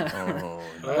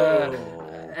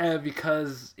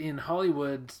 Because in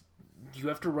Hollywood, you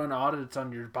have to run audits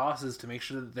on your bosses to make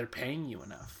sure that they're paying you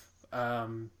enough.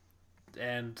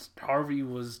 And Harvey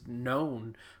was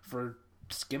known for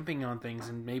skimping on things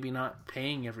and maybe not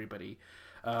paying everybody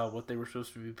what they were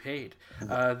supposed to be paid.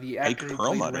 The actor who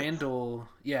played Randall,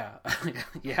 yeah,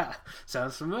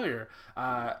 sounds familiar.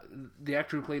 The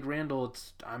actor who played Randall,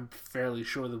 I'm fairly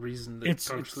sure the reason that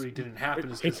Clerks 3 didn't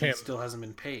happen is because he still hasn't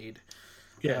been paid.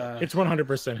 Yeah, it's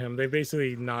 100% him. They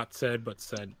basically not said, but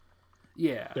said.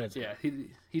 Yeah. He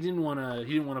didn't want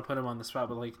to put him on the spot,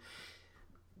 but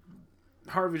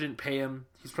Harvey didn't pay him.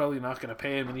 He's probably not going to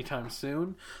pay him anytime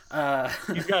soon.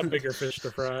 He's got bigger fish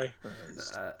to fry.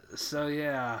 So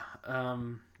yeah,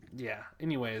 Yeah.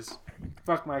 Anyways,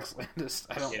 fuck Max Landis.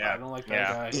 I don't like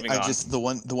that guy. The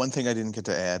one thing I didn't get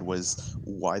to add was,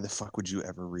 why the fuck would you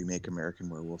ever remake American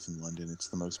Werewolf in London? It's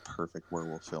the most perfect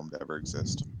werewolf film to ever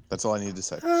exist. That's all I need to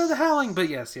say. The Howling, but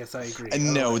yes, I agree.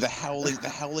 And no, the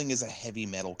Howling is a heavy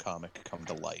metal comic come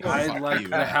to life. I like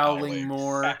the Howling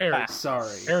more. Eric,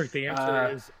 sorry, Eric. The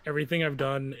answer is everything I've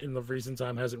done in the recent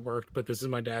time hasn't worked, but this is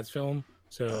my dad's film,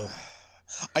 so.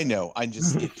 I know. I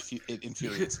just it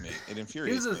infuriates me. It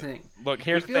infuriates me. Here's the me. thing. Look,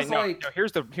 here's the thing. No,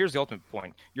 here's the ultimate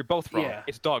point. You're both wrong. Yeah.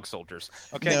 It's Dog Soldiers.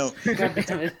 Okay. No,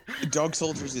 Dog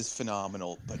Soldiers is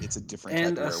phenomenal, but it's a different type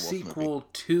of werewolf movie. And a sequel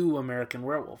to American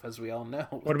Werewolf, as we all know.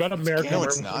 What about American No, Werewolf?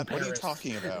 it's not. What are you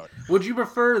talking about? Would you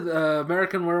prefer the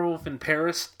American Werewolf in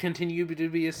Paris continue to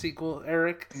be a sequel,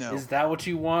 Eric? No. Is that what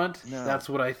you want? No. That's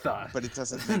what I thought. But it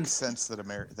doesn't make sense that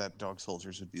that Dog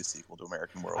Soldiers would be a sequel to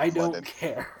American Werewolf. I don't London.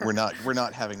 care. We're not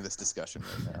having this discussion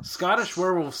right now. Scottish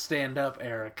werewolves stand up,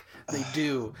 Eric. They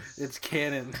do. It's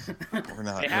canon. We're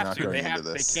not. They We're have not to. going into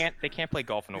this. They can't play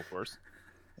golf in a horse.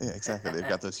 Yeah, exactly. They've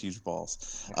got those huge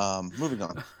balls. Moving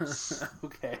on.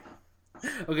 Okay.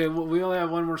 Well, we only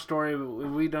have one more story. But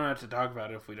we don't have to talk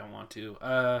about it if we don't want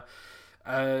to.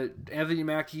 Anthony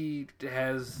Mackie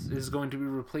is going to be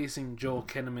replacing Joel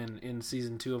Kinnaman in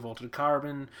season 2 of Altered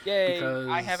Carbon. Yay! Because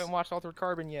I haven't watched Altered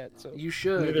Carbon yet, so you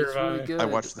should. Neither It's have really I. good. I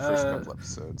watched the first couple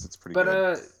episodes. It's pretty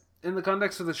good. In the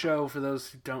context of the show, for those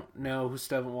who don't know, who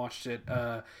still haven't watched it,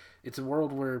 it's a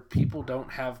world where people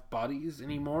don't have bodies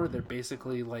anymore. They're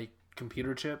basically like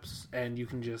computer chips, and you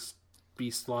can just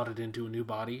be slotted into a new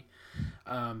body.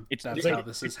 That's how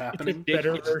this is happening. It's a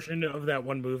better version of that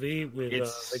one movie with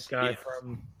the guy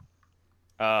from.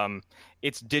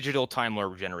 It's digital Time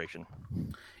Lord regeneration.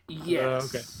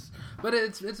 Yes, okay. But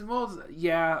it's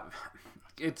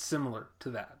similar to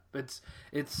that. It's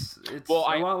a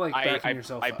lot like backing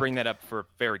yourself I up. bring that up for a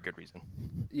very good reason.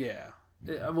 Yeah.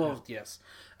 Well, yes.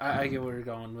 I get where you're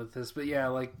going with this, but yeah,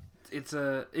 like it's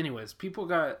anyways, people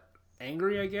got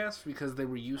angry, I guess, because they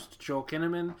were used to Joel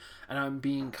Kinnaman, and I'm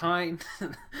being kind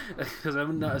because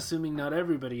I'm not assuming not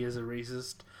everybody is a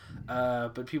racist,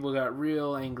 but people got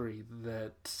real angry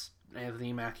that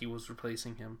Anthony Mackie was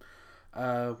replacing him,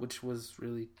 which was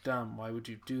really dumb. Why would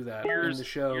you do that in the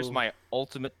show? Here's my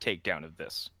ultimate takedown of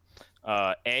this.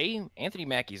 Anthony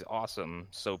Mackie's awesome,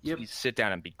 so please sit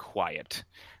down and be quiet.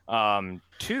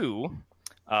 2,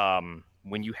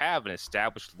 when you have an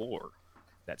established lore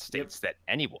that states that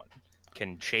anyone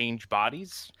can change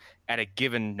bodies at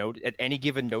any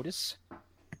given notice,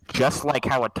 just like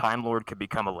how a Time Lord could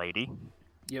become a lady.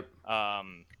 Yep.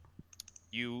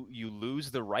 You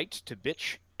lose the right to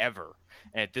bitch ever.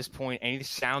 And at this point, any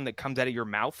sound that comes out of your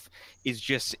mouth is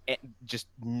just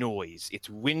noise. It's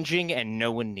whinging, and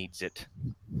no one needs it.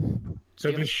 So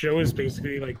the show is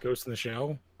basically like Ghost in the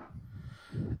Shell?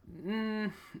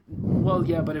 Well,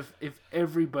 yeah, but if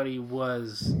everybody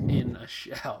was in a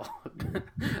shell,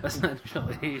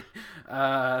 essentially,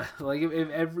 like if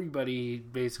everybody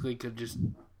basically could just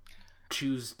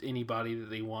choose anybody that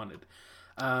they wanted.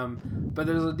 But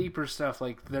there's a deeper stuff.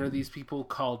 Like there are these people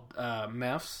called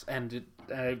Mephs, and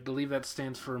I believe that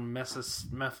stands for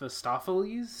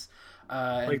Mephistopheles.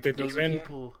 Like the demon?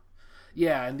 People,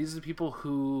 yeah, and these are the people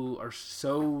who are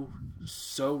so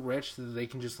rich that they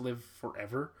can just live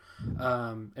forever,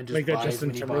 and just like buy that as Justin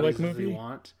many Timberlake bodies as they movie?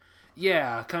 want.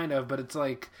 Yeah, kind of, but it's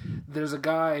like there's a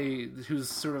guy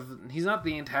who's he's not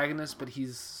the antagonist, but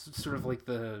he's sort of like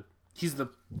he's the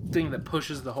thing that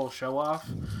pushes the whole show off.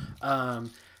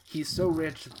 He's so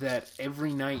rich that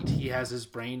every night he has his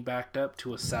brain backed up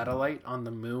to a satellite on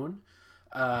the moon.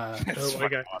 Oh my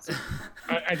god! Awesome.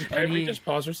 Can we just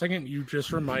pause for a second? You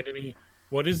just reminded me.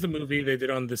 What is the movie they did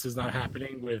on This Is Not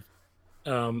Happening with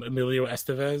Emilio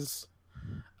Estevez?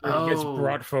 Where he gets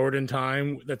brought forward in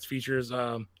time. That features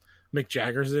Mick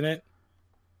Jagger's in it.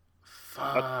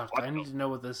 Fuck! I need to know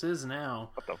what this is now.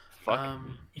 What the fuck?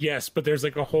 Yes, but there's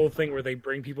like a whole thing where they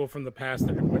bring people from the past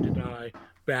that are going to die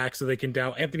back so they can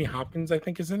down. Anthony Hopkins, I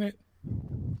think, is in it.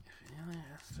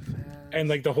 And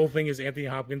like the whole thing is Anthony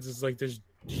Hopkins is like this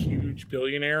huge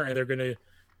billionaire, and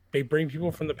they bring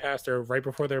people from the past there right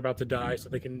before they're about to die so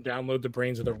they can download the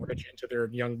brains of the rich into their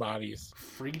young bodies.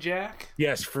 Free Jack?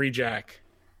 Yes, Free Jack.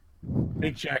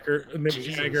 Mick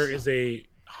Jagger is a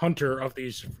hunter of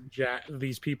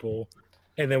these people,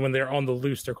 and then when they're on the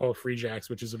loose, they're called Free Jacks,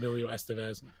 which is Emilio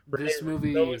Estevez. This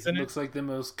movie looks like the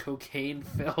most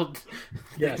cocaine-filled thing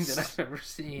that I've ever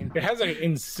seen. It has an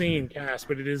insane cast,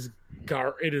 but it is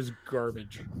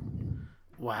garbage.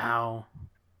 Wow.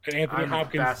 And Anthony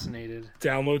Hopkins fascinated.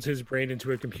 Downloads his brain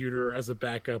into a computer as a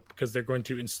backup because they're going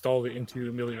to install it into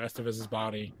Emilio Estevez's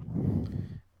body.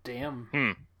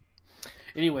 Damn.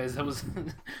 Anyways, that was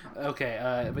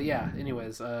okay. But yeah.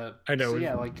 Anyways, I know. So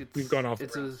yeah, like we've gone off.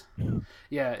 It's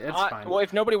yeah, it's fine. Well,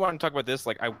 if nobody wanted to talk about this,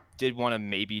 like I did want to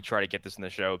maybe try to get this in the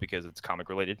show because it's comic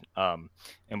related. And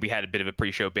we had a bit of a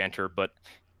pre-show banter, but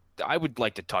I would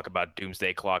like to talk about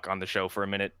Doomsday Clock on the show for a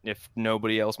minute, if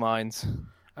nobody else minds.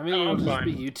 I mean, it'll just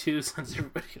be you two since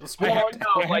everybody else. I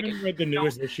haven't read the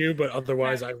newest issue, but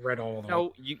otherwise I've read all of them.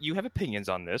 No, you have opinions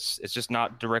on this. It's just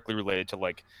not directly related to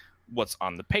like what's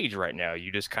on the page right now.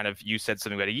 You just you said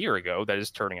something about a year ago that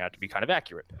is turning out to be kind of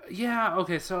accurate. Yeah,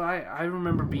 okay, so I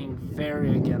remember being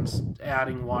very against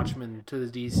adding Watchmen to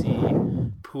the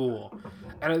DC pool.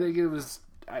 And I think it was,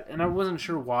 and I wasn't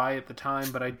sure why at the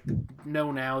time, but I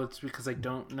know now it's because I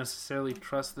don't necessarily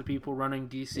trust the people running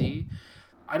DC.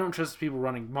 I don't trust people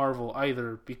running Marvel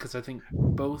either because I think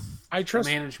both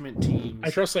management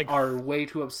teams are way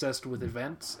too obsessed with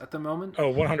events at the moment.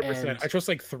 Oh, 100%. I trust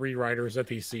like 3 writers at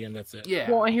DC and that's it.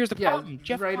 Yeah. Well, and here's the problem.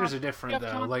 Writers are different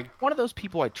though. Like one of those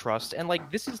people I trust, and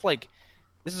like this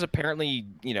is apparently,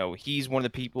 you know, he's one of the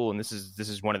people, and this is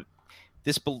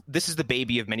the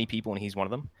baby of many people, and he's one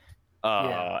of them.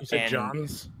 You said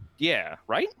Johns? Yeah,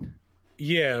 right?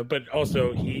 Yeah, but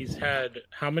also he's had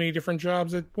how many different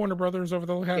jobs at Warner Brothers over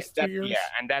the last 2 years? Yeah,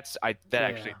 and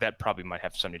that probably might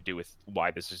have something to do with why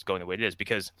this is going the way it is,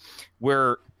 because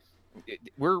we're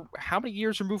how many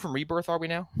years removed from Rebirth are we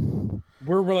now?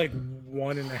 We're like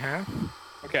 1.5.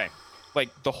 Okay, like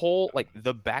the whole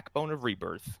the backbone of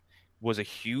Rebirth was a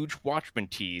huge Watchmen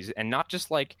tease, and not just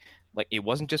like it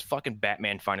wasn't just fucking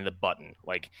Batman finding the button.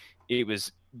 Like it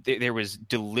was. There was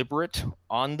deliberate,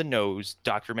 on the nose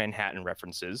Dr. Manhattan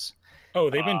references. Oh,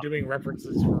 they've been doing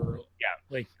references for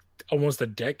like almost a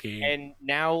decade. And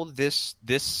now this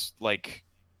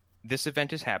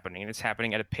event is happening, and it's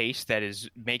happening at a pace that is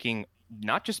making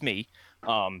not just me.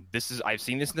 I've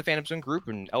seen this in the Phantom Zone group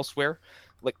and elsewhere.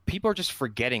 Like people are just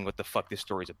forgetting what the fuck this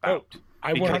story's about. Oh,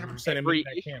 I 100% agree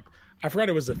that camp. I forgot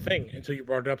it was a thing until you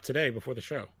brought it up today before the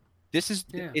show. It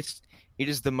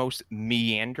is the most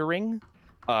meandering,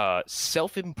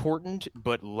 self-important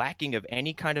but lacking of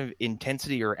any kind of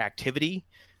intensity or activity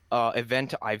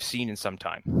event I've seen in some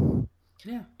time.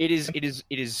 Yeah. It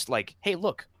is like, hey,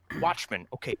 look, Watchmen.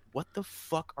 Okay, what the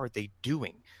fuck are they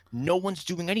doing? No one's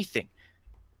doing anything.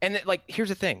 And here's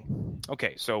the thing.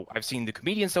 Okay, so I've seen the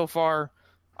comedian so far.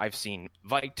 I've seen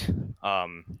Vite.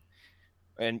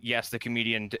 And yes, the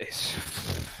comedian is,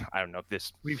 I don't know if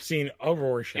this. We've seen a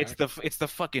Rorschach. It's the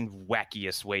fucking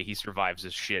wackiest way he survives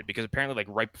this shit, because apparently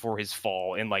right before his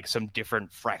fall, in some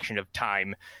different fraction of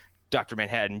time, Dr.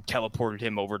 Manhattan teleported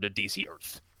him over to DC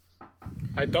Earth.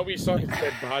 I thought we saw his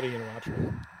dead body in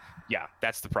Watchmen. Yeah,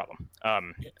 that's the problem.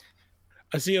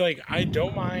 I see. I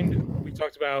don't mind. We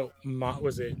talked about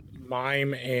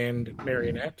Mime and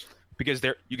Marionette. Because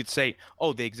you could say,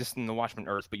 oh, they exist in the Watchmen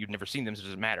Earth, but you've never seen them, so it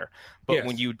doesn't matter. But yes.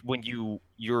 when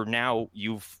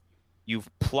you've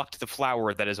plucked the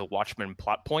flower that is a Watchmen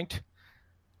plot point,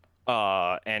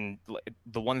 and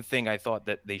the one thing I thought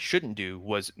that they shouldn't do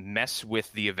was mess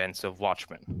with the events of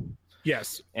Watchmen.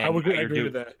 Yes, and I would agree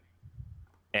with that.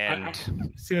 And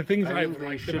see, the things I think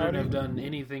they shouldn't have done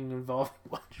anything involving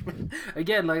Watchmen.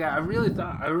 Again, I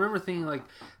remember thinking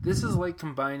this is like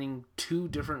combining 2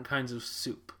 different kinds of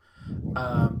soup.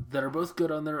 That are both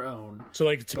good on their own.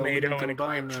 So tomato and a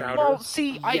clam chowder. Well,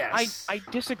 see, yes. I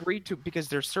disagree too, because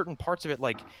there's certain parts of it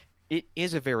it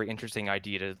is a very interesting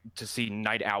idea to see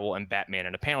Night Owl and Batman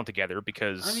in a panel together,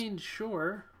 because I mean,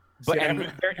 sure. But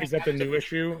is that the new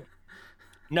issue?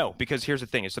 No, because here's the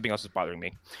thing: is something else is bothering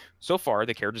me. So far,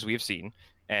 the characters we have seen,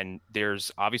 and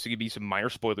there's obviously going to be some minor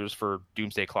spoilers for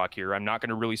Doomsday Clock here. I'm not going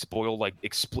to really spoil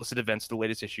explicit events of the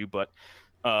latest issue, but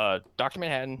Dr.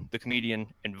 Manhattan, the comedian,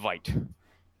 and Vite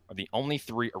are the only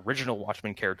 3 original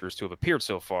Watchmen characters to have appeared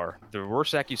so far. The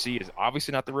Rorschach you see is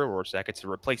obviously not the real Rorschach; it's a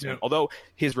replacement. Yeah. Although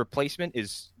his replacement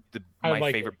is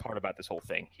my favorite part about this whole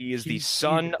thing. He's the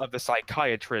son of the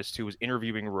psychiatrist who was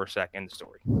interviewing Rorschach in the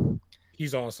story.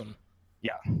 He's awesome.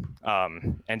 Yeah.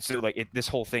 And so this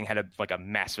whole thing had a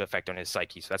massive effect on his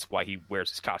psyche. So that's why he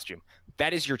wears his costume.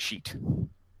 That is your cheat.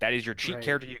 That is your cheat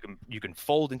character. You can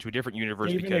fold into a different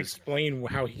universe. They even explain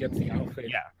how he gets the outfit.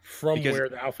 Yeah, where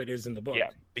the outfit is in the book. Yeah,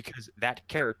 because that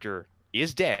character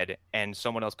is dead, and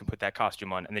someone else can put that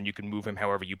costume on, and then you can move him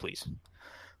however you please.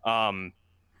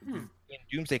 In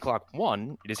Doomsday Clock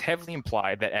 1, it is heavily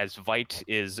implied that as Vite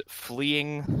is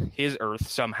fleeing his Earth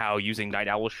somehow using Night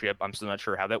Owl's ship, I'm still not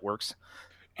sure how that works.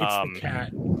 It's the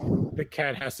cat. The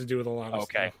cat has to do with a lot of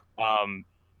stuff.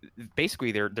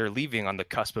 Basically, they're leaving on the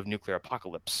cusp of nuclear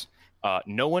apocalypse.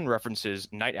 No one references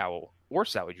Night Owl or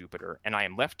Sally Jupiter, and I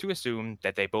am left to assume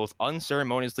that they both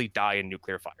unceremoniously die in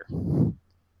nuclear fire.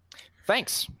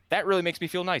 Thanks. That really makes me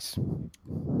feel nice.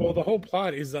 Well, the whole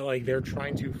plot is that like they're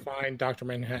trying to find Dr.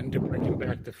 Manhattan to bring him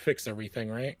back to fix everything,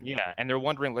 right? Yeah, and they're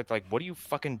wondering like what are you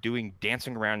fucking doing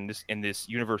dancing around in this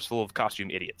universe full of costume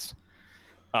idiots?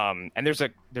 And there's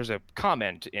a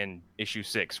comment in issue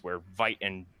 6 where Vite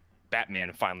and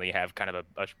Batman finally have kind of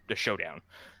a showdown.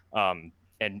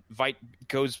 And Vite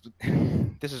goes,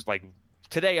 this is like,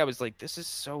 today I was like, this is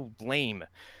so lame.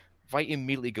 Vite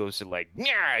immediately goes to like,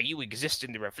 yeah, you exist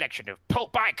in the reflection of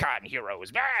pulp icon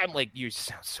heroes. I'm like, you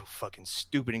sound so fucking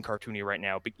stupid and cartoony right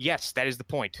now. But yes, that is the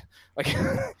point. Like,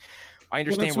 I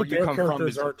understand where you come from.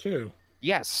 Characters are too.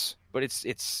 Yes, but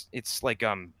it's like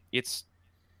it's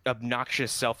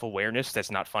obnoxious self-awareness that's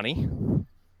not funny.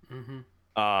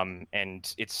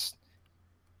 And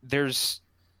there's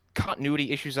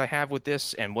continuity issues I have with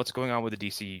this and what's going on with the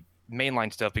DC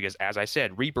mainline stuff, because as I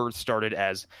said, Rebirth started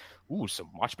as some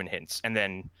Watchmen hints, and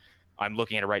then I'm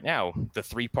looking at it right now, the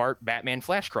 3-part Batman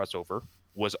Flash crossover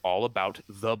was all about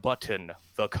the Button,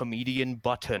 the comedian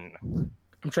Button.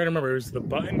 I'm trying to remember. It was the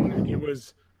Button. It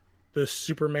was the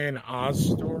Superman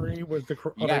Oz story was the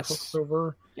other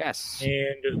crossover. Yes.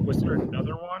 And was there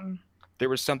another one? There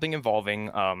was something involving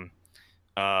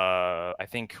I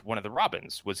think one of the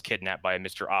Robins was kidnapped by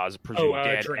Mr. Oz, presumed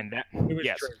dead, Drink. and that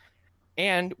Yes. Drink.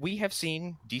 And we have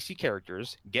seen DC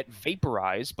characters get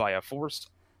vaporized by a force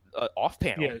off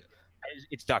panel. Yeah.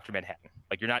 It's Dr. Manhattan.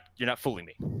 Like you're not fooling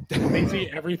me.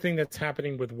 Basically, everything that's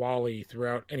happening with Wally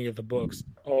throughout any of the books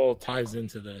all ties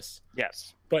into this.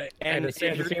 Yes. But And at the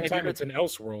same time, it's an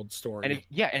Elseworld story. And if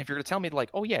you're going to tell me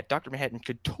like, oh yeah, Dr. Manhattan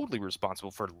could totally be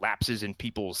responsible for lapses in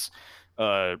people's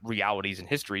realities and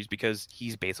histories because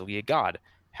he's basically a god.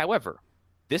 However,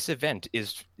 this event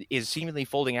is seemingly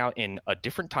folding out in a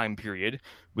different time period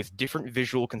with different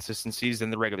visual consistencies than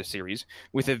the regular series,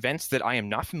 with events that I am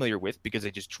not familiar with because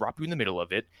they just drop you in the middle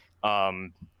of it,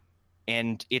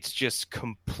 and it's just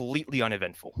completely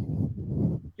uneventful.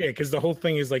 Yeah, because the whole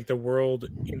thing is like the world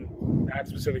in that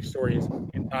specific story is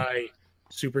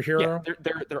anti-superhero.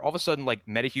 Yeah, they're all of a sudden like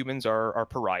metahumans are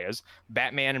pariahs.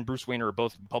 Batman and Bruce Wayne are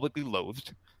both publicly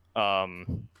loathed.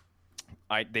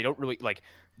 They don't really like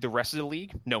the rest of the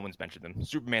league. No one's mentioned them.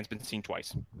 Superman's been seen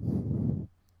twice.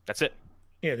 That's it.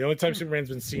 Yeah, the only time Superman's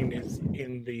been seen is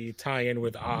in the tie-in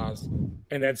with Oz,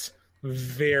 and that's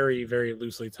very, very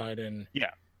loosely tied in. Yeah,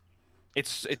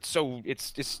 it's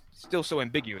still so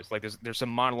ambiguous. Like there's some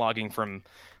monologuing from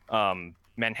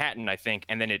Manhattan, I think,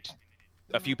 and then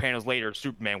a few panels later,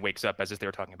 Superman wakes up as if they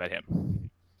were talking about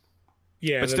him.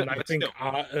 Yeah, I think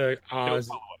Oz.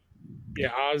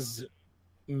 Yeah, Oz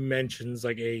mentions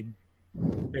like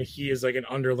that he is like an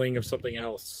underling of something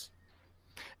else.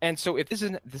 And so if this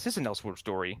is an Elseworld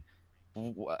story,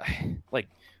 like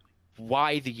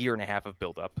why the year and a half of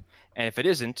build-up? And if it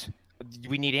isn't,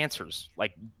 we need answers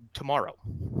like tomorrow.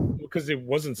 Because it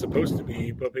wasn't supposed to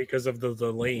be, but because of the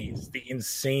delays, the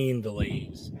insane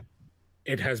delays,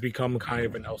 it has become kind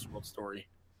of an Elseworld story.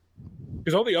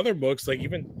 Because all the other books, like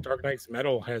even Dark Knight's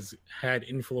Metal, has had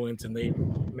influence, and they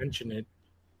mention it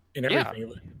in everything.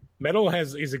 Yeah. Metal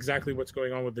is exactly what's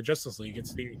going on with the Justice League.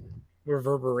 It's the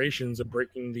reverberations of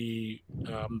breaking the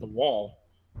wall.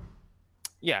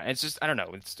 Yeah, it's just I don't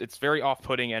know. It's very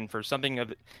off-putting, and for something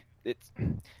of it's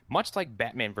much like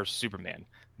Batman versus Superman.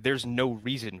 There's no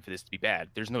reason for this to be bad.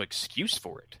 There's no excuse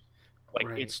for it. Like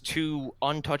right. It's two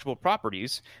untouchable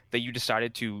properties that you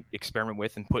decided to experiment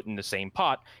with and put in the same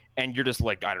pot, and you're just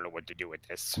like, I don't know what to do with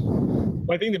this.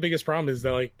 Well, I think the biggest problem is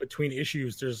that like between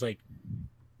issues, there's like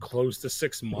close to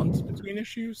 6 months between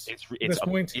issues. It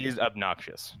is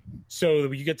obnoxious. So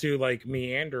we get to like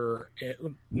meander.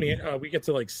 We get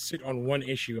to like sit on one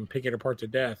issue and pick it apart to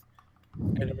death,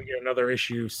 and then we get another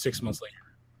issue 6 months later.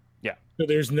 Yeah. So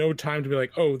there's no time to be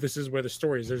like, oh, this is where the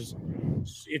story is.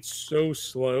 It's so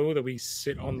slow that we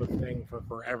sit on the thing for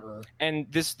forever. And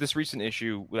this recent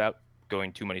issue, without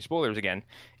going too many spoilers again,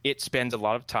 it spends a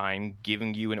lot of time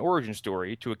giving you an origin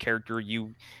story to a character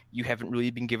you haven't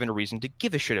really been given a reason to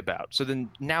give a shit about. So then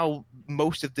now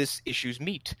most of this issue's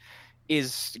meat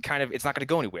is kind of, it's not going to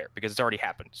go anywhere because it's already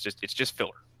happened. It's just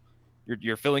filler.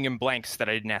 You're filling in blanks that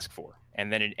I didn't ask for.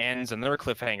 And then it ends on another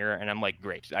cliffhanger, and I'm like,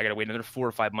 great, I got to wait another 4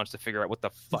 or 5 months to figure out what the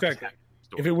fuck is happening.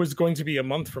 If it was going to be a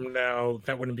month from now,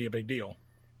 that wouldn't be a big deal.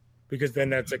 Because then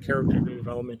that's a character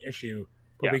development issue.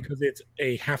 But because it's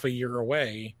a half a year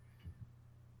away,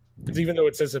 because even though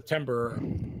it says September,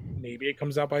 maybe it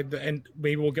comes out by the end.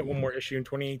 Maybe we'll get one more issue in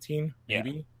 2018.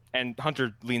 Maybe. Yeah. And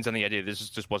Hunter leans on the idea this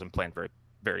just wasn't planned very,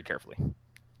 very carefully.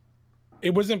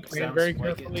 It wasn't planned very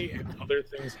carefully, and other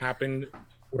things happened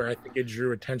where I think it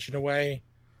drew attention away,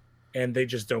 and they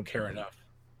just don't care enough.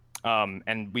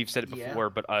 And we've said it before,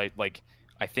 but I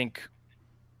I think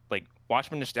like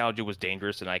Watchmen nostalgia was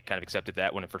dangerous, and I kind of accepted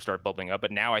that when it first started bubbling up.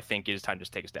 But now I think it is time to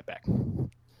just take a step back.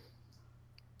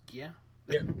 Yeah.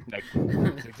 Yeah. Like,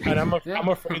 And I'm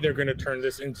afraid they're going to turn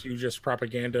this into just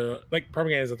propaganda. Like,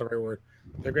 propaganda isn't the right word.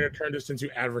 They're going to turn this into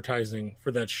advertising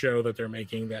for that show that they're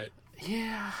making.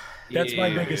 That's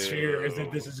my biggest fear, is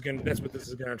that that's what this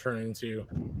is going to turn into.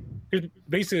 Because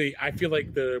basically, I feel like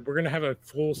we're going to have a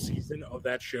full season of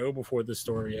that show before the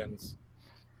story ends.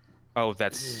 Oh,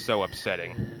 that's so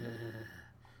upsetting.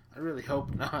 I really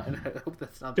hope not. I hope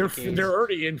that's not the case. They're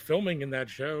already in filming in that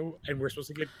show, and we're supposed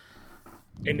to get.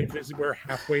 And if we're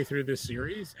halfway through this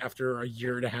series after a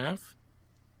year and a half.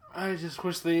 I just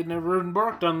wish they had never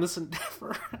embarked on this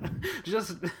endeavor. Here's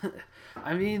the thing.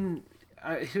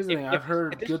 I've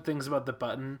heard good things about the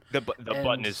button. The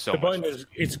button is so. The button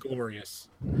it's glorious.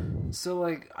 So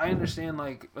like, I understand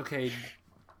like, okay,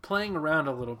 playing around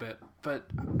a little bit, but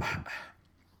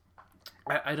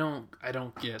I don't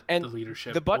get the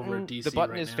leadership. The button, over DC the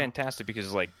button right is now. fantastic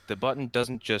because like the button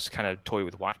doesn't just kind of toy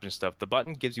with Watchmen stuff. The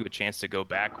button gives you a chance to go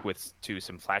back to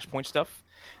some Flashpoint stuff.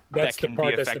 That's that the can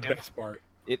part. Be That's effective. the best part.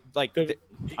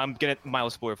 I'm gonna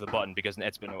mild spoiler for the button because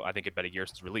it's been I think about a year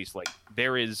since release. Like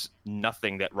there is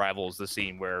nothing that rivals the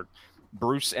scene where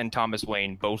Bruce and Thomas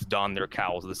Wayne both don their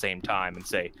cowls at the same time and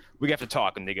say, "We have to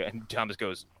talk," and Thomas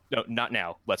goes, "No, not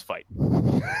now. Let's fight."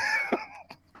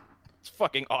 It's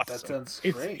fucking awesome. That sounds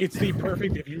great. It's the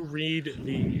perfect. If you read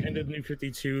the end of New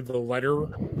 52, the letter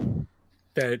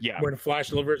that when Flash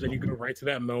delivers, and you go right to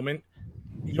that moment.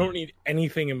 You don't need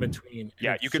anything in between.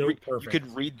 Yeah, you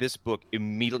could read this book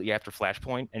immediately after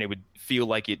Flashpoint, and it would feel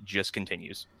like it just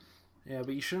continues. Yeah,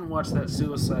 but you shouldn't watch that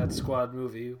Suicide Squad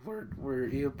movie where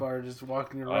Eobard is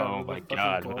walking around. Oh my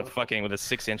god, with a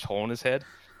 6-inch hole in his head.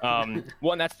 And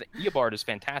that's Eobard is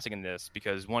fantastic in this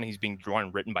because one, he's being drawn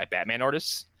and written by Batman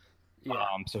artists. Yeah.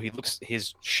 So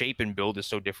his shape and build is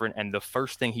so different, and the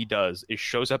first thing he does is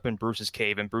shows up in Bruce's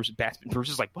cave, and Bruce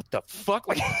is like, "What the fuck?"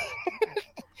 Like.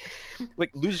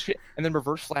 Like loses shit, and then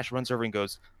Reverse Flash runs over and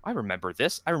goes, "I remember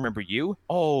this. I remember you.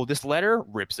 Oh, this letter."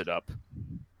 Rips it up.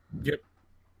 Yep.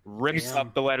 Rips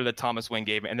up the letter that Thomas Wayne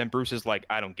gave him, and then Bruce is like,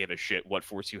 "I don't give a shit what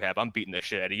force you have. I'm beating the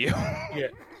shit out of you." Yeah,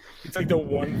 it's like the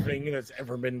one thing that's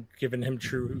ever been given him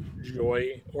true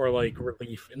joy or like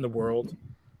relief in the world.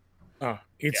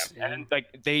 And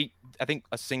like I think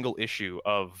a single issue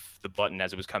of the button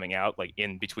as it was coming out, like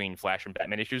in between Flash and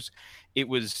Batman issues,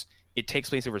 it takes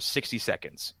place over 60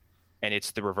 seconds. And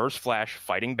it's the Reverse Flash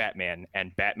fighting Batman,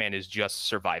 and Batman is just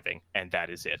surviving, and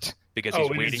that is it. Because he's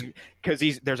waiting.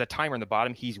 Because there's a timer on the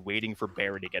bottom. He's waiting for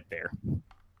Barry to get there.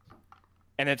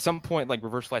 And at some point, like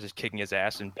Reverse Flash is kicking his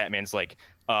ass, and Batman's like,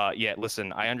 "Yeah,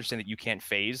 listen, I understand that you can't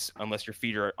phase unless your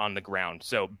feet are on the ground."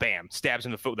 So, bam, stabs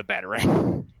him in the foot with a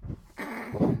batarang.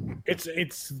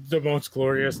 It's the most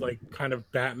glorious, like kind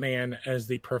of Batman as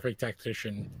the perfect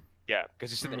tactician. Yeah,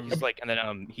 because he's like, and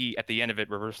then he at the end of it,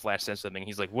 Reverse Flash says something.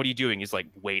 He's like, "What are you doing?" He's like,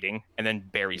 "Waiting," and then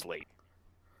Barry's late.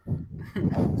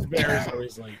 Barry's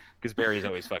always late. Because Barry's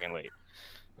always fucking late.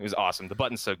 It was awesome. The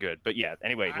button's so good, but yeah.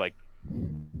 Anyway,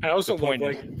 I also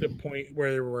love the point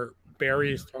where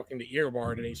Barry is talking to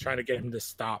Eobard and he's trying to get him to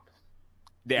stop.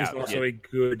 Yeah, it's also a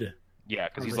good. Yeah,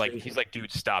 because he's like,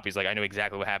 "Dude, stop." He's like, "I know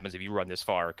exactly what happens if you run this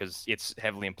far," because it's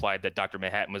heavily implied that Dr.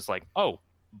 Manhattan was like, "Oh,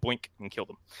 boink," and killed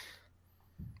him.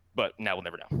 But now we'll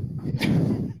never know.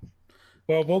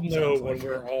 Well, we'll know when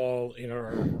we're all in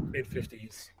our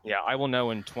mid-50s. Yeah, I will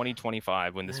know in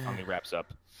 2025 when this finally wraps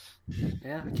up.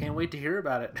 Yeah, I can't wait to hear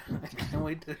about it. I can't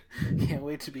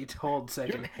wait to be told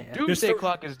secondhand. Doomsday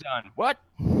Clock is done. What?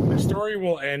 The story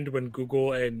will end when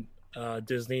Google and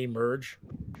Disney merge.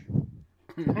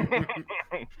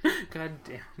 God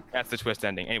damn. That's the twist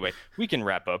ending. Anyway, we can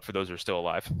wrap up for those who are still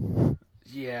alive.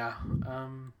 Yeah.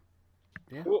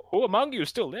 Yeah. Who among you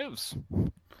still lives?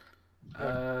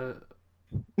 Harlan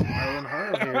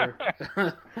Haro here.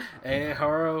 A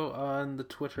Haro on the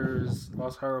Twitters,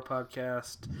 Lost Haro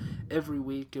Podcast, every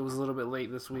week. It was a little bit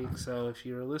late this week, so if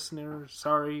you're a listener,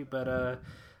 sorry, but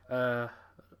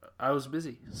I was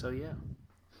busy, so yeah.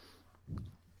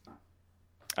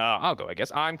 I'll go, I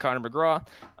guess. I'm Connor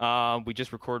McGraw. We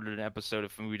just recorded an episode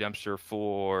of Movie Dumpster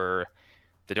for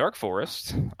The Dark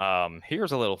Forest.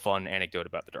 Here's a little fun anecdote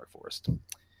about The Dark Forest.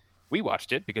 We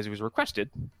watched it because it was requested,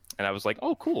 and I was like,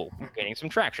 "Oh, cool, we're gaining some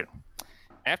traction."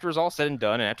 After it's all said and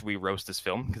done, and after we roast this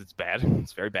film because it's bad,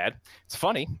 it's very bad. It's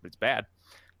funny, but it's bad.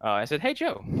 I said, "Hey,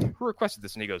 Joe, who requested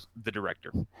this?" And he goes, "The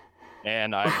director."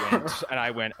 And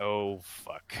I went, "Oh,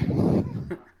 fuck."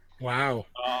 Wow.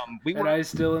 I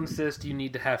still insist you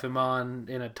need to have him on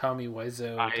in a Tommy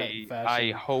Wiseau type fashion.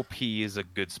 I hope he is a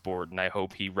good sport, and I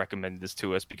hope he recommended this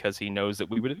to us because he knows that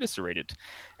we would eviscerate it.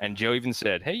 And Joe even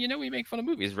said, "Hey, we make fun of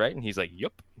movies, right?" And he's like,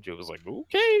 "Yup." Joe was like,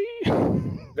 "Okay."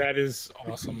 That is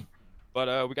awesome.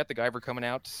 But we got the Guyver coming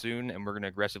out soon, and we're going to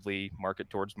aggressively market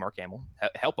towards Mark Hamill.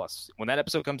 Help us. When that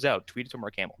episode comes out, tweet it to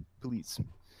Mark Hamill, please.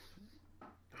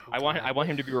 I want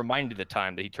him to be reminded of the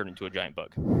time that he turned into a giant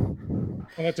bug.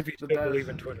 Well, that's if you still believe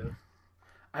in Twitter.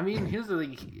 I mean, here's the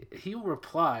thing. He'll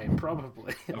reply,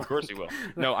 probably. Of course he will.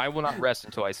 No, I will not rest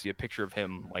until I see a picture of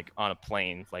him, on a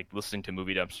plane, listening to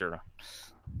Movie Dumpster.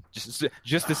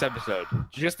 Just this episode.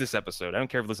 Just this episode. I don't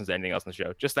care if he listens to anything else in the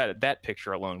show. Just that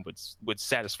picture alone would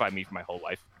satisfy me for my whole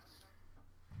life.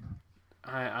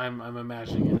 I'm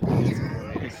imagining it. It's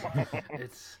glorious.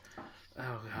 It's...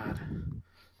 Oh, God.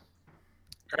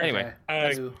 Anyway.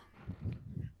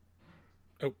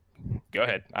 Go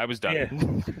ahead. I was done. Yeah.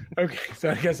 Okay, so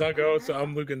I guess I'll go. So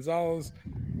I'm Luke Gonzalez.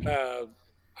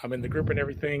 I'm in the group and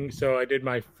everything. So I did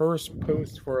my first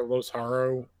post for Los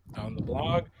Haro on the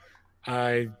blog.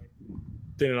 I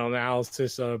did an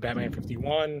analysis of Batman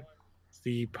 51.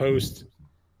 The post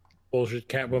bullshit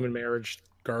Catwoman marriage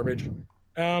garbage.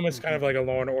 It's kind of like a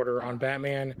Law and Order on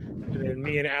Batman. And then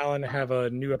me and Alan have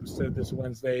a new episode this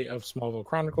Wednesday of Smallville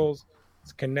Chronicles.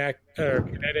 It's Kinetic,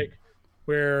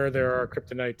 where there are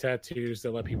kryptonite tattoos that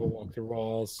let people walk through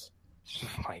walls.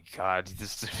 Oh my God,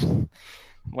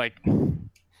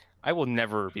 I will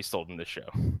never be sold in this show.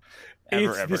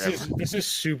 Ever. This is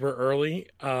super early.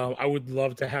 I would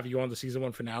love to have you on the season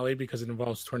 1 finale because it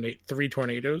involves 3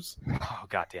 tornadoes. Oh,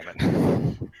 God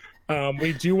damn it.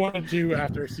 We do want to do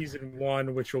after season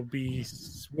 1, which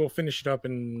we'll finish it up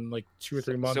in 2 or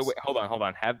 3 months. So wait, hold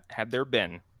on. Have there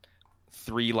been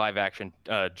 3 live action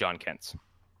John Kents?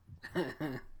 I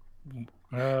think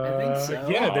so.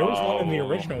 Yeah, there was one in the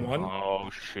original one. Oh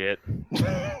shit.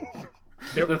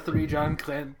 The 3 John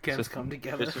Kents come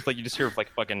together. It's just you just hear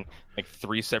fucking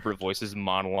 3 separate voices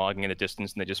monologuing in the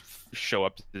distance, and they just show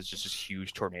up as just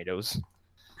huge tornadoes.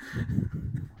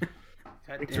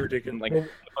 It's ridiculous. The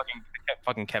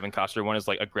fucking Kevin Costner one is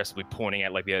aggressively pointing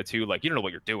at the other two, you don't know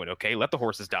what you're doing, okay? Let the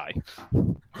horses die.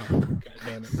 God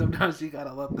damn it. Sometimes you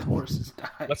gotta let the horses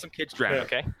die. Let some kids drown,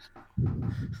 okay?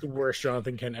 The worst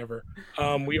Jonathan Kent ever.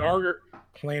 We are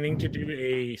planning to do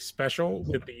a special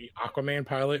with the Aquaman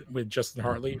pilot with Justin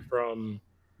Hartley from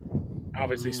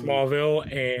obviously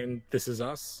Smallville and This Is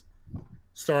Us,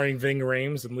 starring Ving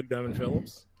Rhames and Luke Diamond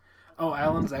Phillips. Oh,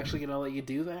 Alan's actually gonna let you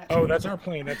do that? Oh, that's our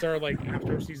plan. That's our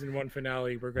after season 1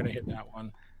 finale. We're gonna hit that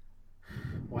one.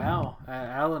 Wow,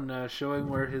 Alan showing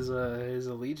where his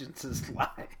allegiances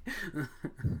lie.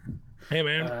 Hey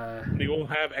man, we will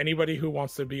have anybody who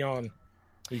wants to be on.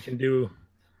 We can do.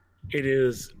 It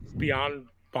is beyond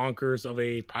bonkers of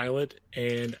a pilot,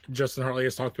 and Justin Hartley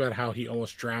has talked about how he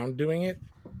almost drowned doing it.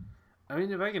 I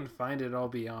mean, if I can find it, I'll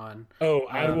be on. Oh,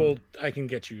 I will. I can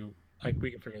get you.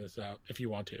 We can figure this out if you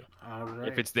want to. All right.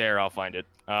 If it's there, I'll find it.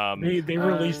 They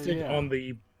released it on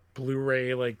the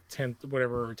Blu-ray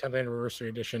 10th anniversary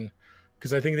edition,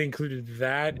 because I think they included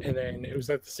that, and then it was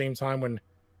at the same time when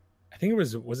I think it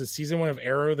was it season 1 of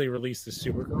Arrow, they released the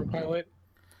Supergirl pilot.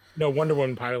 No, Wonder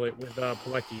Woman pilot with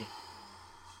Pilecki.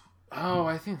 Oh,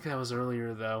 I think that was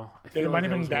earlier though. That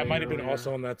might have been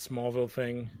also on that Smallville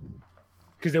thing.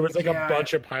 Because there was a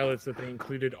bunch of pilots that they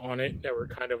included on it that were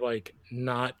kind of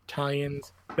not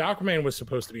tie-ins. The Aquaman was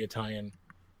supposed to be a tie-in,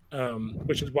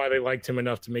 which is why they liked him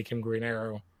enough to make him Green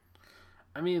Arrow.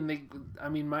 I mean,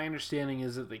 my understanding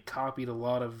is that they copied a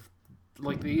lot of,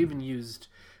 they even used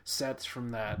sets from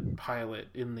that pilot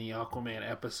in the Aquaman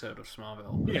episode of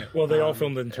Smallville. Yeah, well, they all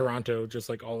filmed in Toronto, just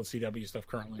like all the CW stuff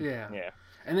currently. Yeah.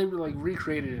 And they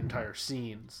recreated entire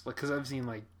scenes, because I've seen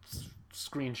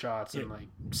screenshots and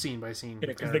scene by scene. Yeah,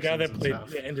 because the guy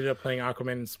that ended up playing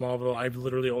Aquaman in Smallville, I've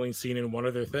literally only seen in one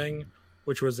other thing,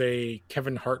 which was a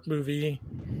Kevin Hart movie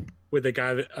with the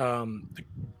guy that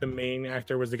the main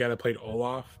actor was the guy that played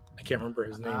Olaf. I can't remember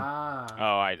his name.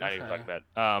 I didn't talk about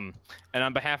it. And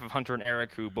on behalf of Hunter and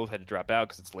Eric, who both had to drop out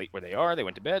because it's late where they are, they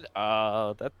went to bed.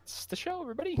 That's the show,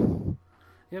 everybody.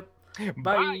 Yep.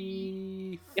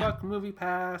 Bye. Fuck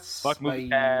MoviePass. Fuck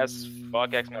MoviePass.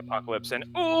 Fuck X-Men Apocalypse. And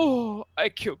I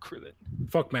killed Krillin.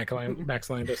 Fuck Max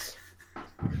Landis.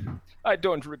 I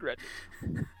don't regret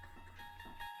it.